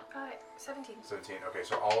roll? 17. 17. Okay,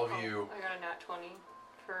 so all of you. I got a nat 20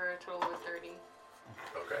 for a total of 30.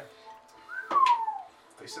 Okay.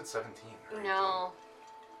 They said 17. Right? No.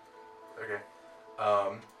 Okay.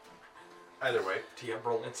 Either way, TM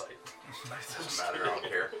roll insight. it doesn't matter. I don't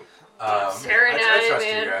care. Staring at I it, trust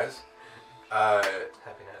man. you guys.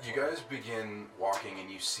 Happy nat You 20. guys begin walking,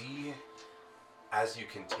 and you see, as you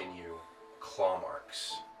continue, claw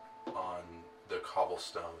marks on the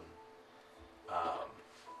cobblestone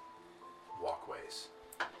walkways.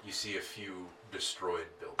 You see a few destroyed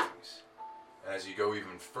buildings. And as you go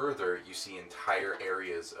even further, you see entire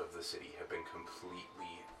areas of the city have been completely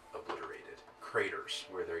obliterated. Craters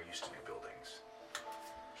where there used to be buildings.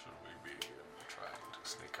 Should we be trying to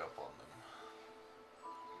sneak up on them?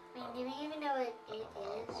 I mean, do we even know what I it don't know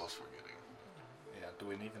how is? close we're getting. Yeah, do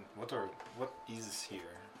we even... What is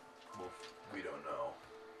here? Wolf. We don't know.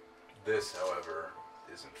 This, however,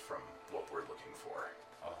 isn't from what we're looking for.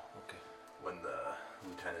 Oh, okay. When the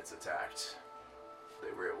lieutenants attacked,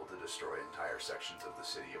 they were able to destroy entire sections of the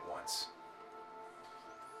city at once.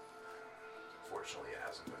 Fortunately, it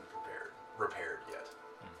hasn't been repaired yet.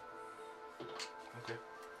 Okay.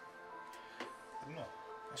 I don't know.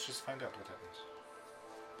 Let's just find out what happens.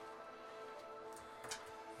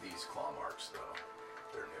 These claw marks, though,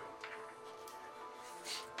 they're new.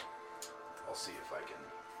 I'll see if I can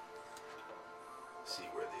see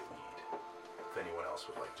where they lead. If anyone else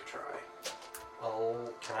would like to try.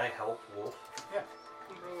 Can I help Wolf?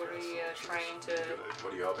 What are you trying to...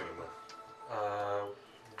 What are you helping him with?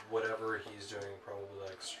 Whatever he's doing, probably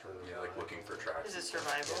like Yeah, like looking for tracks. Is it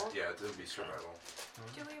survival? Yeah, it would be survival.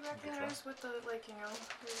 Do we recognize what the, like, you know,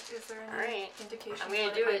 is there any Alright. indication I'm gonna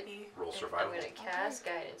what do might it. be? Roll I'm survival. gonna cast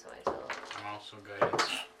guidance myself. I'm also guidance.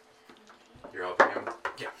 You're helping him?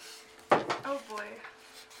 Yeah. Oh boy.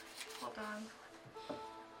 Hold on.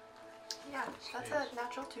 Yeah, that's a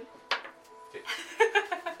natural 2.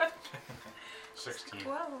 16.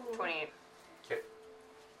 Whoa. 28.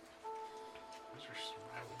 What's your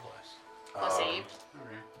survival plus? Plus 8.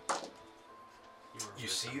 Okay. You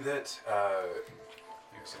see that, let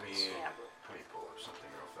me pull up something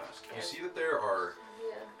real fast. You see that there are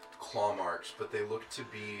Yeah. claw marks, but they look to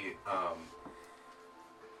be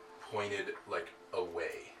pointed like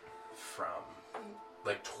away from,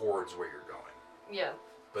 like towards where you're going. Yeah.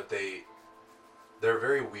 But they're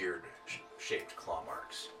very weird shaped claw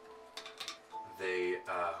marks. They,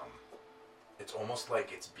 it's almost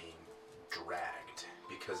like it's being dragged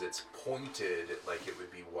because it's pointed like it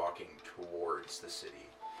would be walking towards the city,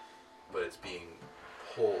 but it's being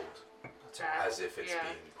pulled Back. as if it's Yeah.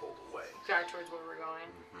 being pulled away. Back towards where we're going.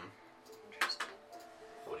 Interesting.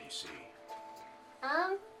 What do you see?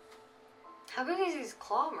 How big is these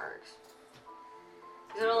claw marks?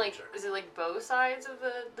 Is it You on like check. is it like both sides of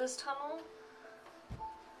this tunnel?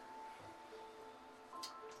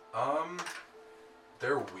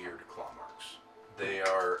 They're weird claw marks. They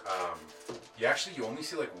are, you only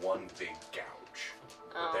see like one big gouge.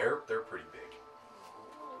 But Oh. they're pretty big.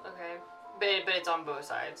 Okay. But it's on both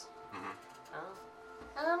sides. Mhm.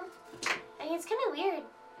 Oh. I mean, it's kind of weird.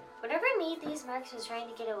 Whatever made these marks was trying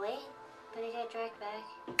to get away, but it got dragged back.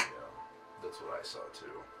 Yeah, that's what I saw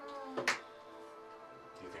too. Hmm.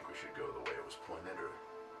 Do you think we should go the way it was pointed or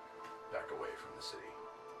back away from the city?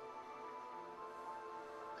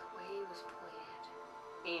 The way it was pointed.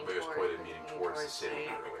 Meaning The way it was toward- pointed meaning towards the city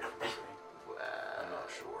city. or away from the city? I'm not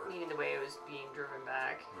sure. Meaning the way it was being driven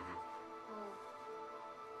back. Mhm.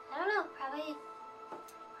 I don't know.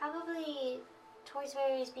 Probably towards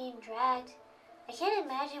where he's being dragged. I can't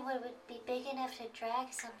imagine what would be big enough to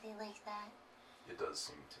drag something like that. It does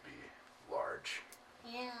seem to be large.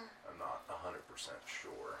 Yeah. I'm not 100%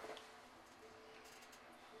 sure.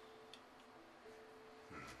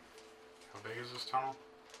 How big is this tunnel?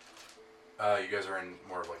 You guys are in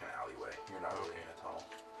more of like an alleyway. You're not really in a tunnel.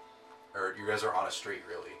 Or you guys are on a street,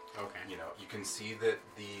 really. Okay. You know, you can see that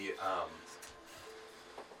the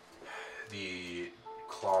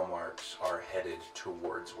claw marks are headed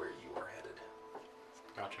towards where you are headed.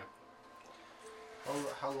 Gotcha.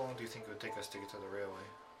 How long do you think it would take us to get to the railway?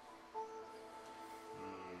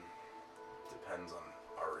 Depends on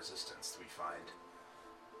our resistance we find.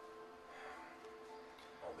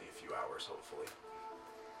 Only a few hours, hopefully.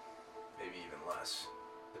 Maybe even less.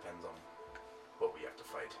 Depends on what we have to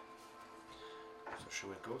fight. So should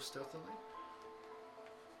we go stealthily?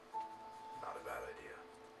 Not a bad idea.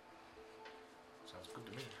 Sounds good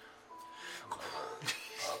to me. Another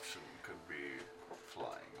option could be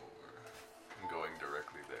flying over and going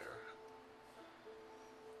directly there.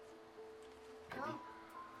 Oh.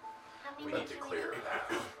 How many We need to do clear a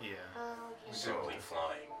path. Yeah. Oh, okay. Simply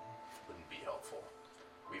flying wouldn't be helpful.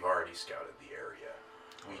 We've already scouted the area.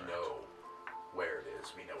 We know where it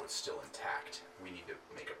is. We know it's still intact. We need to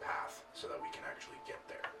make a path so that we can actually get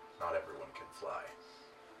there. Not everyone can fly.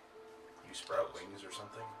 You sprout wings or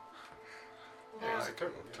something? No. I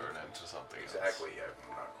could turn into something Exactly, I'm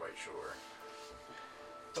not quite sure.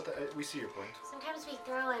 But we see your point. Sometimes we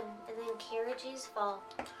throw and then carriages fall.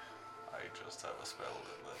 else. I just have a spell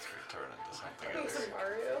that lets me turn into something I think else. some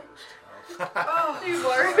Mario. Oh, Hey,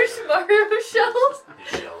 Mario shells.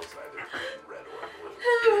 His shell is neither green, red, or blue.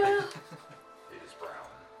 It is brown.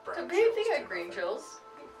 I Brown think I shells got do green not- shells.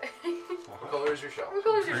 What color is your shell? What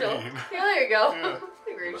color's your shell? Green. Yeah, there you go. Yeah.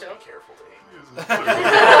 The You green must shell. be careful to aim.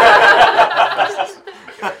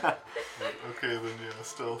 Okay, then yeah,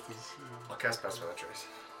 stealth is. I'll cast Pass Without Trace.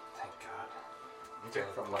 Thank God. Okay.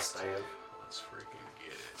 From last I have. Let's freaking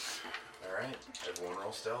get it. Alright, everyone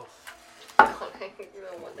roll stealth. Okay, you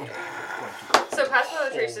know one thing. So pass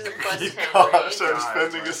without trace is a plus 10, Gosh, right? I'm God,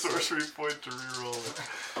 spending a my sorcery point to reroll it.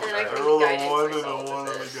 And then I I can rolled a guidance 1 and a myself 1 on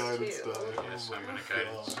with the this, guidance too. die. Yes, Oh I'm my gonna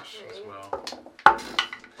guidance gosh. as well.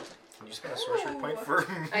 Can you spend a sorcery point for?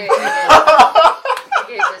 I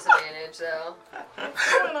gave disadvantage though.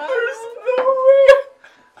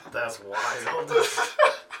 That's wild.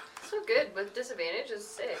 So good, with disadvantage is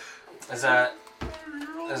sick. Is that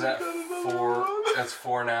four? That's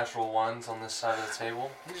 4 natural ones on this side of the table.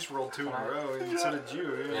 You just rolled 2 in a row, and so did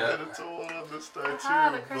you. Yeah. And it's a 1 on this die Aha,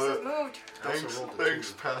 the too, curse has but moved. I also rolled a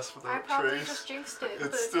thanks, 2. pass I without probably trace. just jinxed it. It's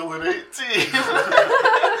but still an 18.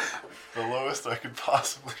 The lowest I could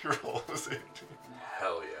possibly roll was 18.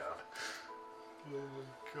 Hell yeah. Oh my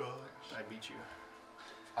gosh. I beat you.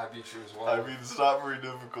 I beat you as well. I mean, it's not very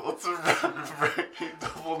difficult to break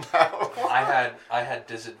double now. I had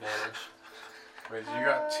disadvantage. Wait, you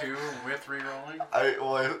got 2 with rerolling? I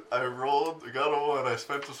rolled, got a 1. I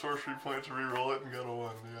spent a sorcery point to reroll it and got a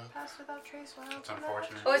 1. Yeah. pass without trace. Wow, It's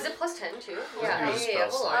unfortunate. Oh, is it plus 10 too? Yeah, Yeah, it's yeah, spell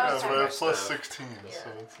hold slot. on. Yeah, okay. but I have Nice plus stuff. 16, Yeah. so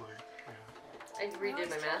it's like, yeah. I redid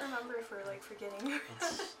my I math. remember if we're like forgetting.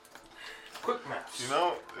 It's, Quick maps. you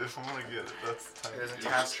know, if I'm gonna get it, that's the time. It is to a get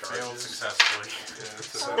task it. Failed charges. successfully. Yeah,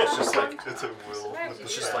 So it's just like it's at will. Sometimes with it's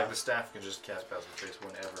the just staff. like the staff can just cast Pass Without Trace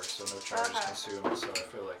whenever, so no charges Okay. consumed. So I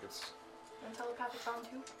feel like it's And telepathic bond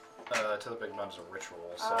too. telepathic bond is a ritual.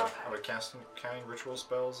 So Oh, okay. are we counting ritual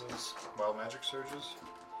spells as wild magic surges?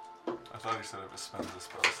 I thought he said it was spend the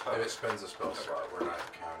spell If slot. it spends a spell slot, we're not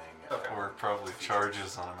counting. Okay. Or probably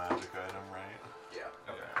charges on a magic item, right? Yeah.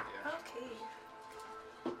 Okay. Yeah. Okay.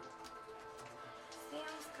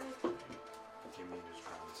 Sounds good. Give me just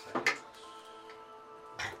 1 second.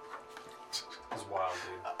 It's wild,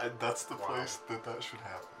 dude. That's the Wow. place that should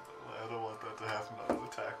happen. Though. I don't want that to happen on an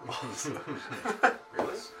attack roll. So. Really?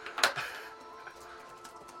 'Cause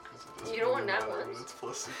it doesn't You don't want really nat matter when ones? it's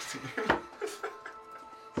plus 16.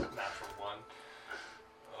 Natural 1.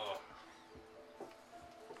 Oh.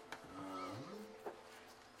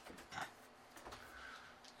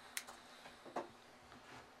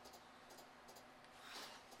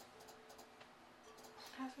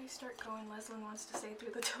 As we start going, Leslin wants to say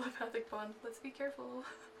through the telepathic bond, let's be careful.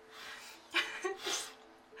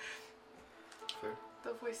 Fair.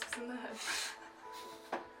 The voices in the head.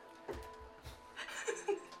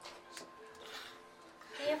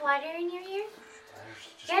 Do you have water in your ear? There's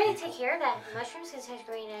just You gotta people. take care of that. Mushrooms can start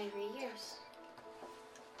growing out of your ears.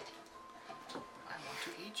 I want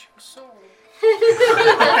to eat your soul.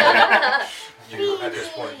 You, at this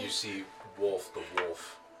point, you see Wolf the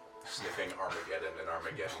wolf sniffing Armageddon, and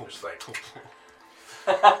Armageddon just like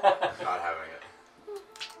not having it.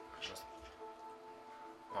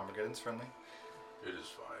 Armageddon's friendly. It is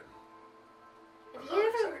fine. I'm Have not you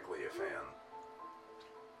ever exactly a fan.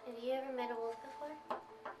 have you ever met a wolf before?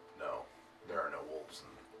 No, there are no wolves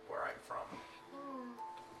in where I'm from. Hmm.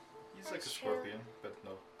 He's like a That's true. scorpion, but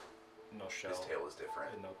no. No shell. His tail is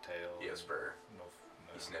different. No tail. He has fur. No.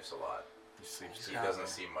 He sniffs a lot. He sleeps. He doesn't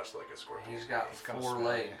seem much like a scorpion. He's got He's kinda 4 small,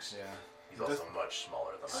 legs. Yeah. He's also much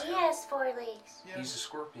smaller than I He am. has 4 legs. Yeah. He's a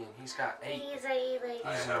scorpion. He's got 8. He's 8 legs.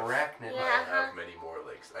 I He's an have- arachnid. Yeah. I have many more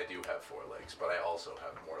legs. I do have 4 legs, but I also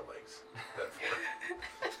have more legs than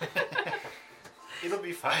 4. It'll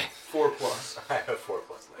be fine. 4 plus. I have 4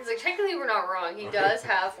 plus He's legs. like, technically, we're not wrong. He does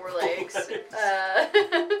have 4 legs. I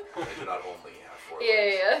do not only have 4 legs.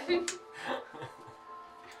 Yeah.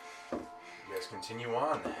 You guys continue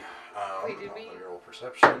on. Wait, did we- Let me roll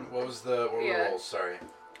perception. What was the what were the Yeah. rolls? Sorry.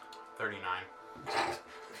 39.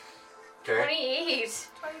 Okay. 28.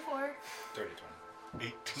 24. 30,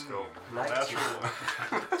 18. go. Natural.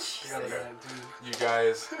 You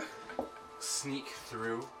guys sneak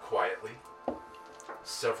through quietly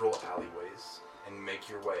several alleyways and make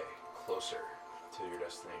your way closer to your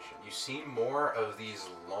destination. You see more of these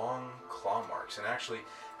long claw marks, and actually,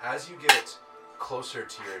 as you get closer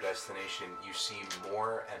to your destination, you see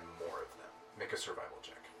more and more of them. Make a survival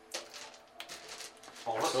check.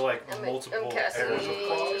 So like I'm multiple casting pairs of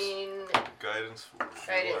claws. Guidance for Guidance.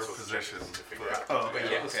 our That's what the check position. is to figure but- out. Oh, But okay,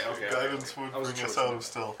 yes, okay. Guidance would I was bring us chosen. out of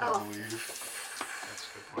stealth, I Oh. believe. That's a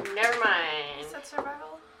good point. Never mind. Is that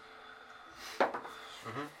survival?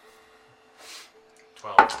 Mhm.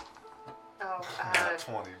 12. Oh, Not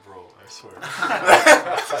 20, bro, I swear. wait.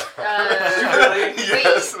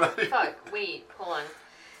 not even- Fuck, wait, hold on.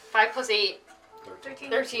 5 plus 8, 13.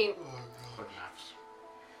 13. Good maths.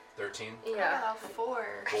 13. Yeah.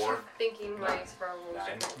 4. 4. Thinking my survival was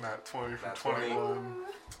Nine. Not 20 from Not 20. 21.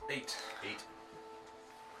 8. 8.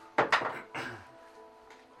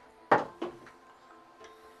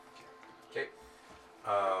 Okay.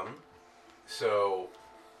 So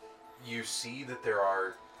you see that there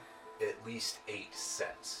are at least 8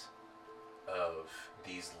 sets of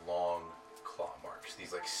these long claw marks.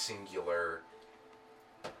 These like singular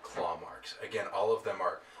claw marks. Again, all of them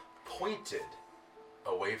are pointed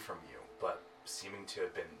away from you, but seeming to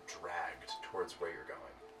have been dragged towards where you're going.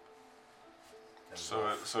 And So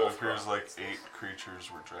wolf- it wolf appears run like is 8 this.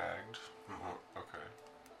 creatures were dragged. Mhm. Okay.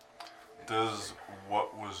 Does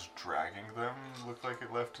what was dragging them look like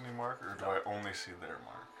it left any mark, or do No. I only see their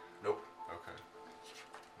mark? Nope. Okay.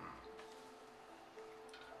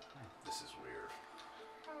 This is weird.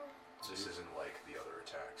 This isn't like the other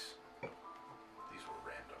attacks. These were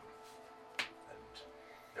random. And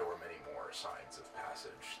there were many more signs of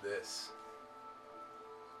passage. They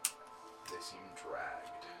seem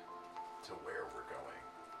dragged to where we're going.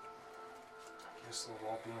 I guess they'll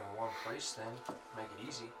all be in one place then. Make it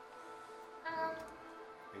easy. Um,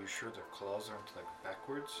 Are you sure their claws aren't like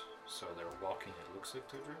backwards? So they're walking, it looks like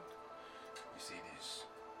they're dragged? You see these.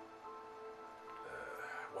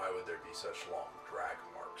 Why would there be such long drag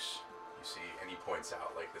marks? You see, and he points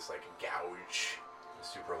out like this like gouge, is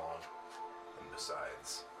super long. And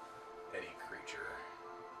besides, any creature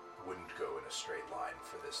wouldn't go in a straight line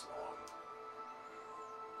for this long.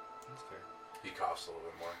 That's fair. He coughs a little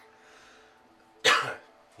bit more.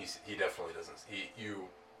 He definitely doesn't. You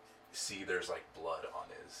see, there's like blood on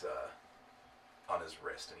his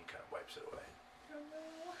wrist, and he kind of wipes it away.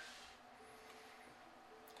 Well,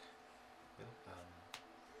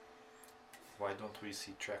 why don't we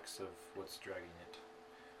see tracks of what's dragging it?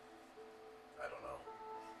 I don't know.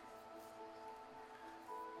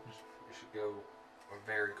 We should go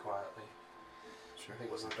very quietly. Sure. I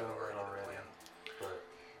think Wasn't we've that done that already the already. plan? But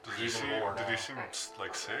Did he Even seem more now.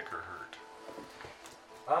 like sick or hurt?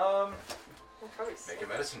 We'll probably see. Make a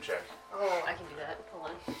medicine check. Oh, I can do that.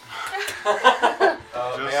 Hold on.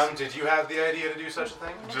 Just- Ma'am, did you have the idea to do such a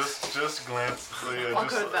thing? Just glance. I'll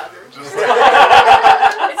go to the bathroom. Just,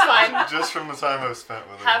 It's fine. just from the time I've spent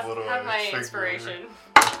with him, Have, what do have I my figure? inspiration.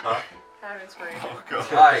 Huh? Have inspiration. Oh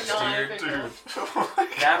god. Nice, Non-official. dude.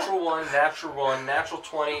 Natural 1, natural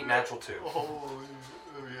 20, natural 2. Holy.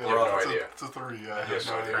 Yeah, You have no it's idea. It's a 3, yeah. I You have have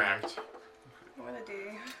no no idea. idea. Correct. What a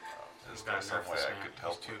day. Is Gotta there some nerf way this I man. could He's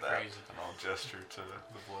help too with that? crazy. And I'll gesture to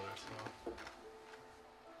the blood I saw.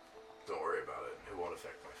 Don't worry about it. It won't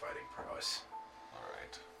affect my fighting prowess.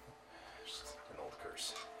 Alright. Just an old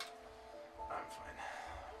curse. I'm fine.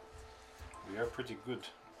 We are pretty good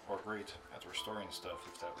or great at restoring stuff,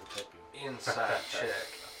 if that would help you. Inside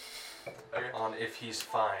check on if he's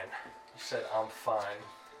fine. He said, I'm fine.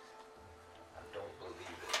 I don't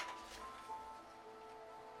believe it.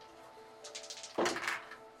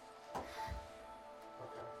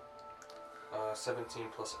 Okay. 17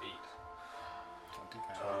 plus 8.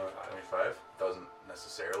 25 doesn't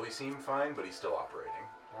necessarily seem fine, but he's still operating.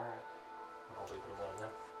 Alright. I'll leave it alone then.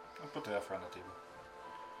 I'll put the offer on the table.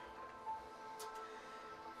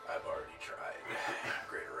 I've already tried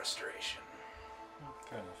greater restoration.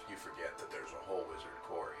 Fair enough. You forget that there's a whole wizard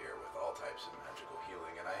corps here with all types of magical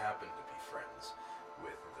healing, and I happen to be friends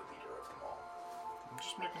with the leader of them all. I'm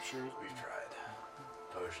just making sure. We've tried.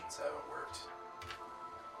 Potions haven't worked.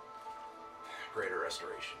 Greater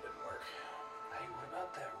restoration didn't work. Hey, what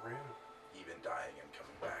about that rune? Even dying and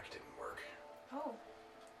coming back didn't work. Oh.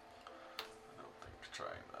 I don't think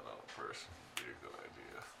trying that on a person would be a good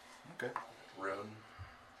idea. Okay. Rune.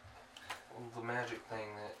 Well, the magic thing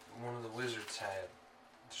that one of the wizards had,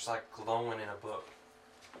 just like glowing in a book.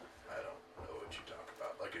 I don't know what you talk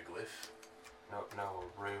about. Like a glyph? No, a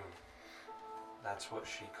rune. That's what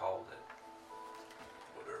she called it.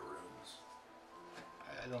 What are runes?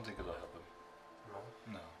 I don't think it'll help him. No?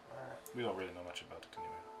 No. Alright. We don't really know much about it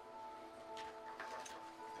anyway.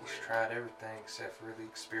 She's tried everything except for the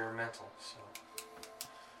experimental, so.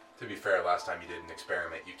 To be fair, last time you did an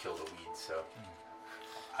experiment, you killed a weed, so.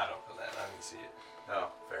 I don't know that. I didn't see it. Oh,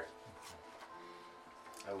 fair.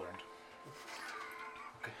 I learned.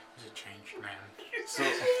 He's a changed man. So,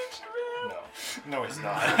 no, he's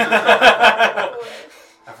not.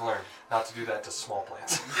 I've learned not to do that to small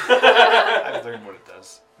plants. I've learned what it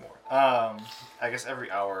does more. I guess every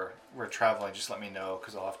hour we're traveling, just let me know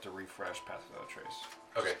because I'll have to refresh Path Without Trace.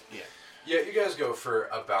 Okay. Yeah. Yeah, you guys go for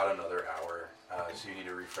about another hour, so you need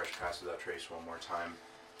to refresh Pass Without Trace one more time,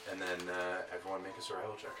 and then everyone make a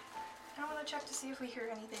survival check. I want to check to see if we hear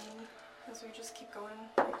anything as we just keep going.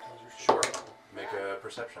 Sure. Make a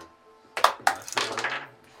perception.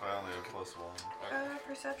 I only have +1.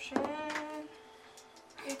 Perception.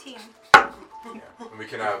 18. Yeah. And we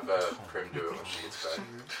can have Prim do it when she gets back.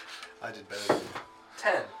 I did better.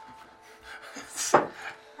 10.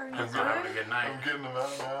 Are you I'm having a good? good night. I'm getting them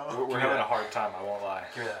out now. We're having a hard time, I won't lie.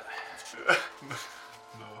 Give me that.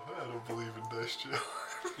 No, I don't believe in dice jail.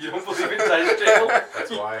 You don't believe in dice jail?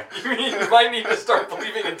 That's why. You might need to start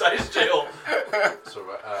believing in dice jail. So,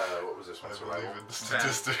 what was this one? I Survival? believe in the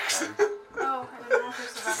statistics. Oh, I didn't roll for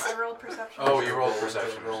survival. I rolled perception. Oh, you rolled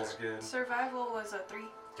perception. Rolls good. Survival was a 3.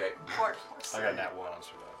 Okay. 4. I got nat 1 on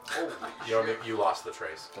survival. You lost the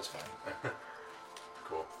trace. That's fine.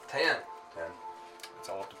 Cool. 10. 10. It's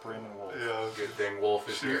all up to Prim and Wolf. Yeah. Good thing Wolf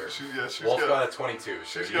is here. She's Wolf got got a 22,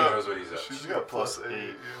 so she's he got- knows what he's up to. She's got plus +8. 8.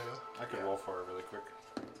 Yeah. I could roll for her really quick.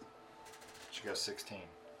 She got 16.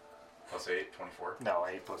 Plus 8, 24. No,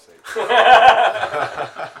 8 plus 8.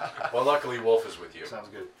 Well, luckily Wolf is with you. Sounds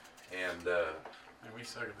good. And And we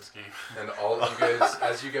suck at this game. all of you guys,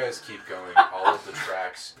 as you guys keep going, all of the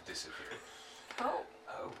tracks disappear. Oh.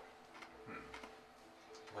 Oh.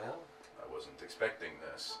 Well, I wasn't expecting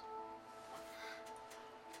this.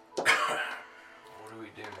 what do we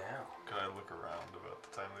do now? Can I look around about the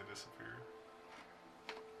time they disappeared?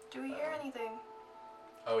 Do we hear anything?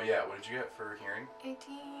 Oh yeah, what did you get for hearing?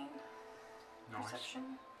 18. Noise. Perception.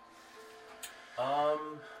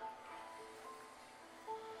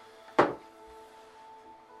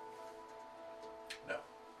 No.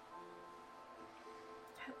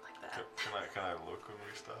 I don't like that. Can I look when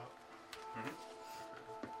we stop?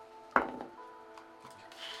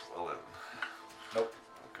 11. Nope.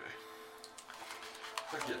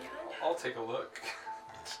 Okay. I'll take a look.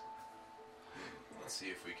 Let's see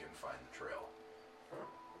if we can find the trail.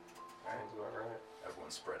 Sounds about right.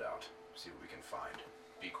 Everyone spread out. See what we can find.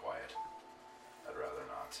 Be quiet. I'd rather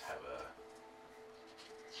not have a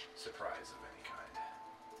surprise of any kind.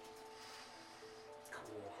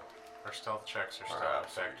 Cool. Our stealth checks are still in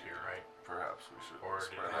Perhaps effect we- here, right? Perhaps we should Or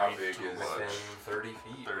spread did out How big too is much. Within 30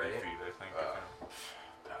 feet, 30 right? feet, I think.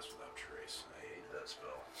 Pass Without Trace. I hate that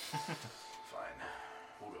spell. Fine.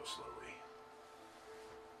 We'll go slowly.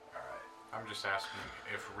 Alright. I'm just asking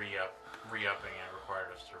if re-upping it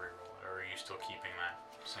required us to reroll it, or are you still keeping that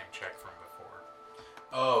same check from before?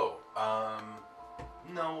 Oh,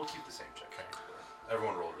 no, we'll keep the same check. Okay.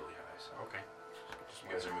 Everyone rolled really high, so Okay. you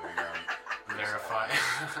guys are moving around. pretty Verify.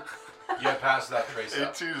 solid. Yeah, Pass Without Trace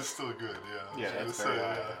up. 18 is still good, yeah. Yeah, I was it's gonna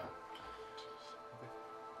very say, high.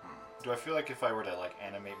 Hmm. Do I feel like if I were to like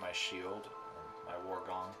animate my shield, my war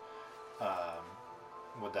gong,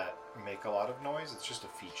 would that make a lot of noise? It's just a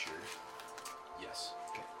feature. Yes.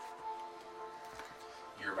 Okay.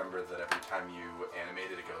 You remember that every time you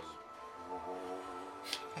animate it, it goes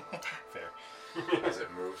Fair. as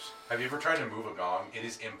it moves. Have you ever tried to move a gong? It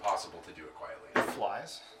is impossible to do it quietly. It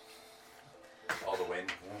flies. All the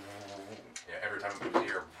wind. Yeah, every time it moves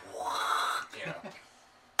here, you know.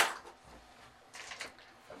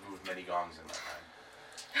 I've moved many gongs in that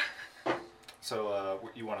time. So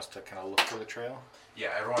you want us to kind of look for the trail?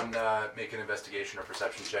 Yeah, everyone make an investigation or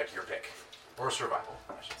perception check, your pick. Or survival,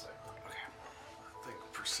 I should say. I think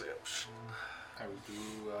perception. I will do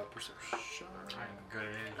perception. I'm good at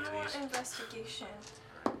any I of want these. investigation.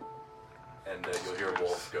 And you'll hear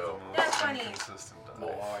Wolf go, Yeah, 20. Inconsistent die.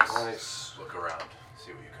 Nice. look around,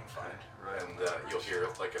 see what you can find. Right. And you'll hear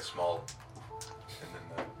like a small, and then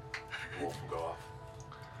the wolf will go off.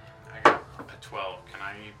 I got a 12. Can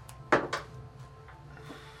I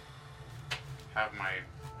have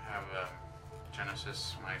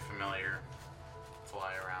Genesis, my familiar,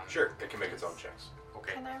 fly around? Sure, it can make its own checks.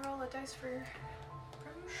 Okay. Can I roll a dice for Rouge?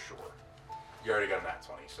 Sure. You already got a nat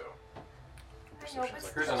 20, so. I know,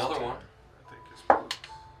 but Here's another one. I think it's plus.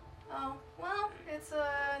 Oh, well, it's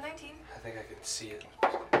 19. I think I can see it.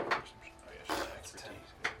 That's 10.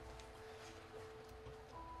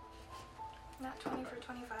 Not 20 for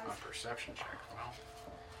 25. A perception check. Well,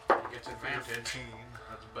 it gets advantage.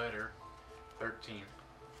 That's better. 13.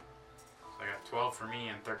 So I got 12 for me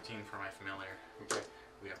and 13 for my familiar. Okay.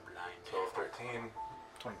 We are blind. 12, 13,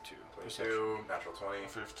 22. 22, natural 20,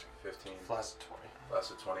 15. 15, Plus 20.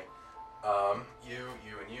 less of 20. You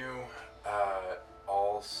and you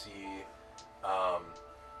all see,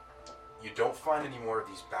 you don't find any more of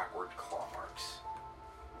these backward claw marks,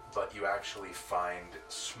 but you actually find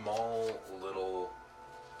small little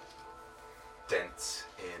dents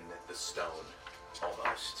in the stone,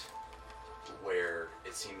 almost, where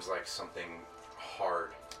it seems like something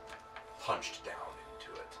hard punched down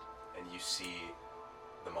into it, and you see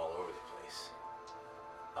them all over the place.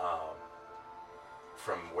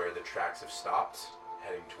 From where the tracks have stopped,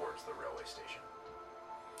 heading towards the railway station.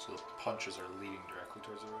 So the punches are leading directly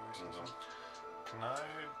towards the railway station. Can I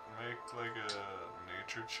make like a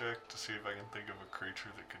nature check to see if I can think of a creature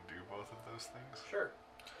that can do both of those things? Sure.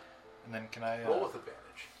 And then can I Roll with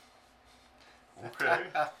advantage. Okay.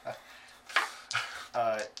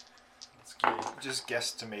 let's get, just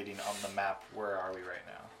guesstimating on the map, where are we right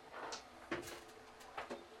now?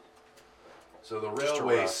 So the Just a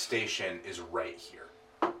railway rough. station is right here.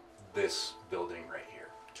 This building right here.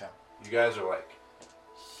 Okay. You guys are like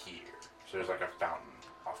here. So there's like a fountain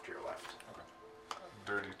off to your left.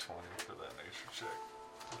 Dirty 20 for that nature check.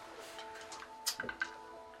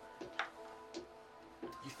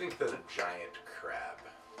 You think that a giant crab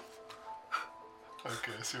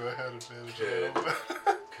Okay, so I had advantage Good. on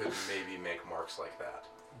could maybe make marks like that.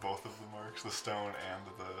 both of the marks, the stone and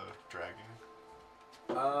the dragging,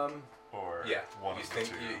 or Yeah. one You of the think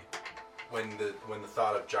two. when the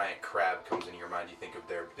thought of giant crab comes into your mind, you think of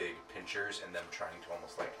their big pinchers and them trying to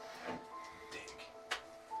almost like dig,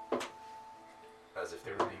 as if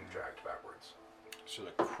they were being dragged backwards. So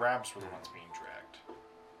the crabs were the ones being dragged.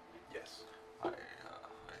 Yes. I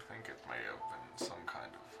think it may have been some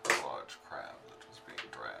kind of large crab that was being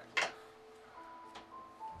dragged.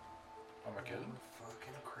 Armageddon?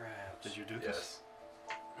 Fucking crabs. Did you do this? Yes.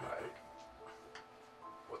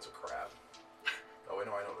 What's a crab? Oh, I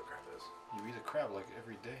know what a crab is. You eat a crab like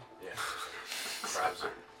every day. Yeah. Crabs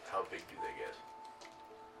are, how big do they get?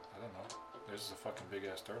 I don't know. This is a fucking big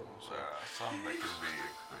ass turtle. So. Some that can be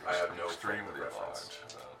I have no frame extremely of reference.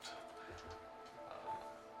 large, about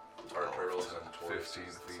Are 12 turtles to and tortoises 15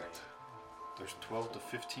 the feet. same? There's 12 to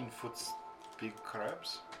 15 foot big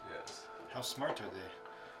crabs? Yes. How smart are they?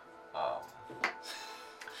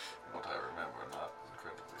 What I remember, not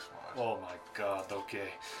incredibly smart. Oh my god,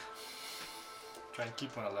 okay. Try and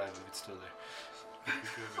keep one alive if it's still there. I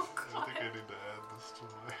think I need to add this to my.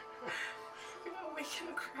 You're not making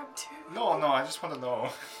a crab too. No, I just want to know.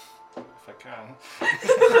 If I can.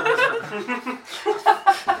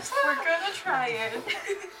 We're gonna try it.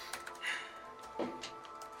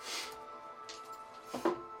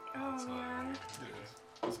 Oh man.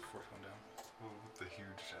 That's the fourth one down. With the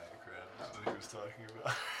huge giant crab that he was talking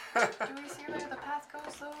about. Do we see where the path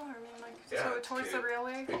goes though? Or I mean, like, Yeah, so towards the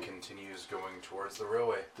railway? It continues going towards the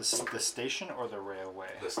railway. The station or the railway?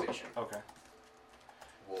 The station. Okay.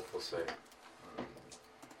 Wolf will say. It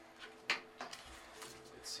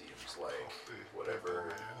seems like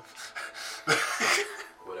whatever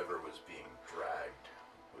was being dragged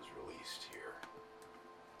was released here.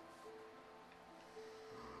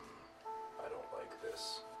 I don't like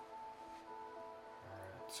this.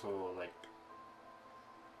 So, like,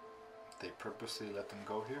 they purposely let them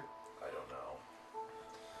go here? I don't know.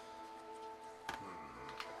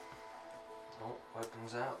 Oh,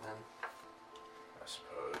 weapons out then. I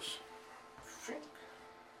suppose. There you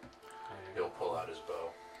He'll go. pull out his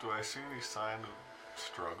bow. Do I see any sign of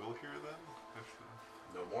struggle here then?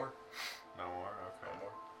 No more. No more? No Okay.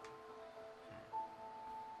 more.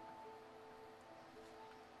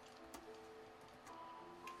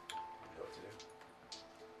 You know what to do.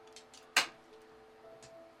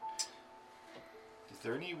 Is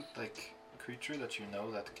there any, like, creature that you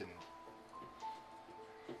know that can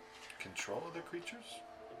control other creatures?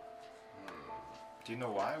 Do you know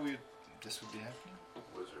why this would be happening?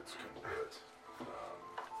 Wizards can do it.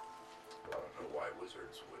 But I don't know why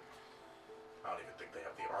wizards would. I don't even think they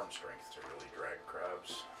have the arm strength to really drag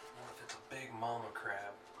crabs. What if it's a big mama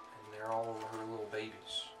crab and they're all her little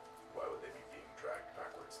babies? Why would they be being dragged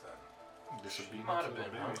backwards then? This would be Might have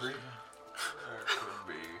nothing been but hungry. There could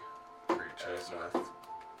be creatures with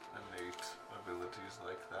innate abilities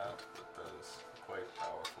like that, but that is quite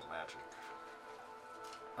powerful magic.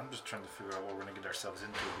 I'm just trying to figure out what we're gonna get ourselves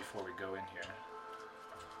into before we go in here.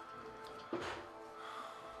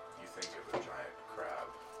 You think of a giant crab.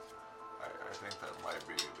 I think that might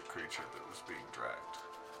be the creature that was being dragged.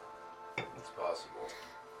 It's possible.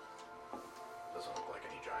 Doesn't look like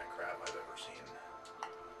any giant crab I've ever seen.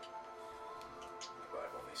 But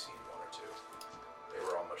I've only seen one or two. They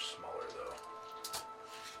were all much smaller though.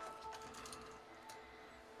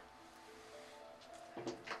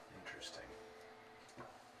 Interesting.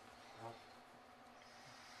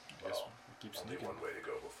 I guess Well, we keep only sneaking. one way to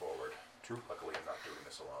go forward. True. Luckily I'm not doing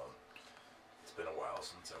this alone. It's been a while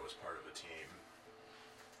since I was part of a team.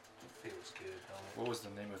 Feels good, don't it? What was the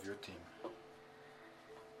name of your team?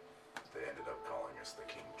 They ended up calling us the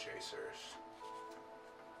King Chasers.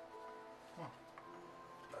 Huh.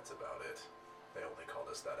 That's about it. They only called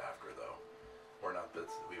us that after, though.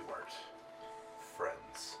 We weren't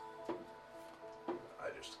friends. I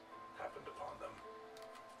just happened upon them.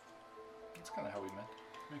 That's kind of how we met.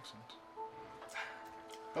 Makes sense.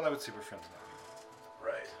 Well, I would say we're friends now.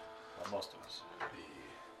 Right. Well, most of us.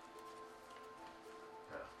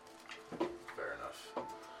 Yeah. Fair enough.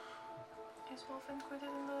 Is Wolf included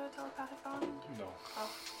in the telepathic bond? No. Oh.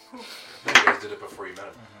 You guys did it before you met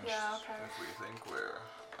him. Yeah, okay. If we think we're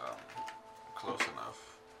close enough,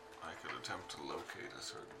 I could attempt to locate a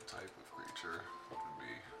certain type of creature. It would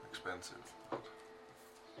be expensive, but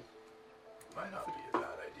Might not be a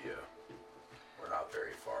bad idea. We're not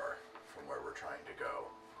very far from where we're trying to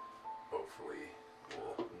go. Hopefully,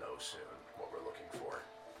 we'll know soon what we're looking for.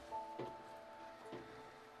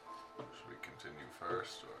 should we continue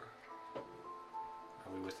first, or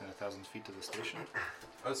Are we within 1,000 feet of the station?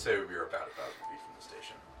 I'd say we're about 1,000 feet from the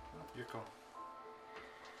station. Oh, your call.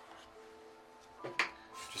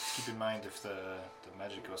 Just keep in mind if the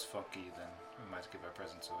magic goes funky, then we might give our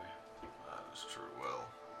presents away. that is true. Well,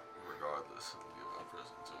 regardless, it'll give our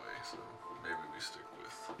presents away, so maybe we stick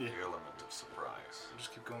with the element of surprise.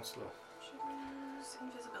 Just keep going slow. Should we use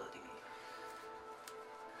invisibility?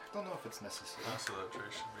 Don't know if it's necessary. So that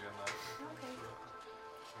trait should be in that. Okay.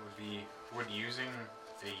 Would using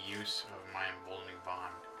the use of my emboldening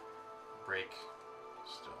bond break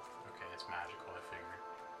stuff? Okay, it's magical, I figured.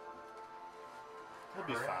 We'll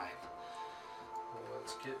be fine. Well,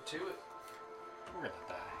 let's get to it. We're gonna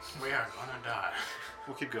die. We are gonna die.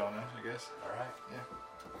 We'll keep going then, I guess. Alright. Yeah.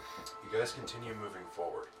 You guys continue moving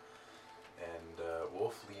forward, and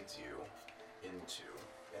Wolf leads you into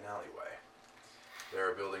an alleyway. There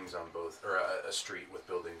are buildings on both, or a street with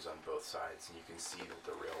buildings on both sides, and you can see that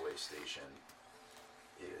the railway station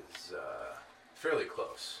is fairly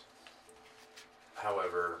close.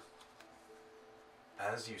 However,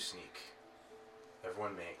 as you sneak,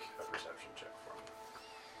 everyone make a perception check for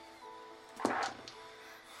me.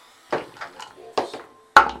 And it's Wolf's.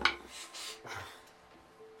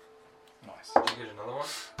 Nice. Did you get another one?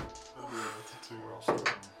 We're all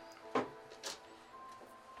starting.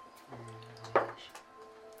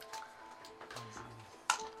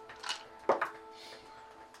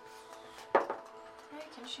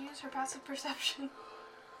 Right, can she use her passive perception?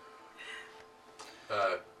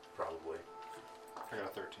 Probably. I got a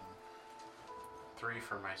 13. 3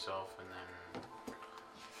 for myself, and then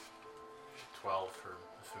 12 for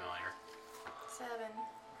the familiar. 7.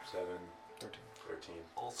 7, 13. 13,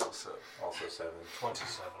 Also said. also 7.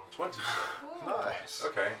 27. 27. Ooh. Nice.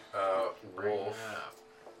 Okay, Bring Wolf it up.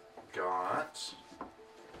 got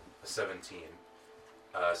a 17.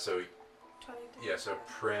 So 23. yeah, so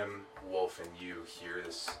Prim, Wolf, and you hear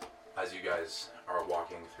this as you guys are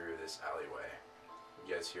walking through this alleyway.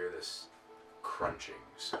 You guys hear this crunching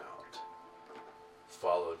sound,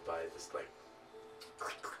 followed by this like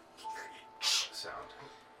sound.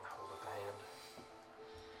 Hold up a hand.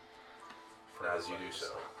 And as you do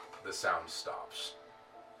so, the sound stops.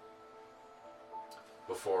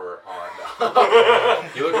 Before on,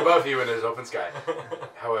 you look above you and there's open sky.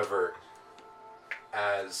 However,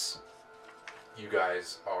 as you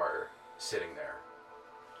guys are sitting there,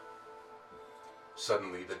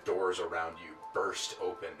 suddenly the doors around you burst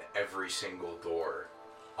open, every single door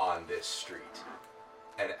on this street,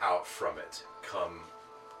 and out from it come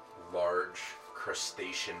large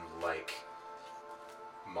crustacean-like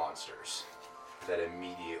monsters that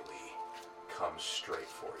immediately come straight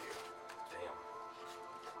for you. Damn.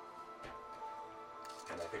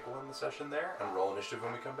 And I think we'll end the session there and roll initiative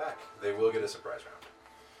when we come back. They will get a surprise round.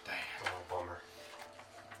 Oh, bummer.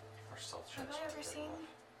 Our stealth Have checks I weren't ever good seen enough.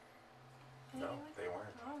 No, anything like they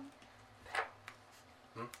weren't. Oh.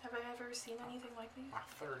 Have I ever seen anything like these?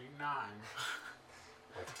 39.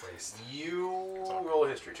 With waste. You roll a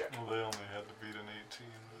history check. Well, they only had to beat an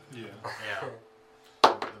 18. Yeah. Yeah.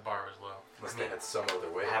 The bar was low. Unless they had some other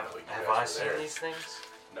way. Have, like you have guys I were seen there. these things?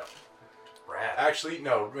 No. Rad. Actually,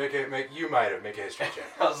 no. You might have. Make a history check.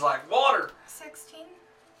 I was like, water! 16?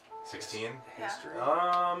 16? Yeah. History.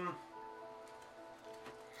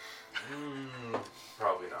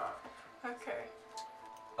 Probably not. Okay.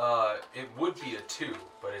 It would be a 2,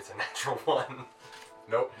 but it's a natural 1.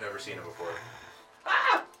 Nope, never seen it before.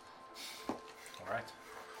 Alright.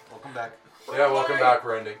 Welcome back. Yeah, welcome back.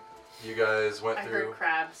 We're ending. You guys went I through. heard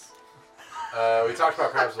crabs. We talked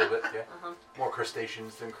about crabs a little bit. Yeah. Uh-huh. More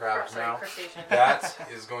crustaceans than crabs Sorry, now. crustacean. That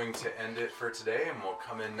is going to end it for today, and we'll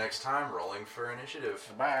come in next time rolling for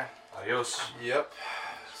initiative. Bye. Adios. Yep.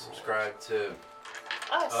 Subscribe to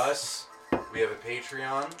us. We have a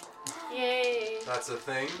Patreon. Yay. That's a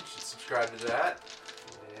thing. You should subscribe to that.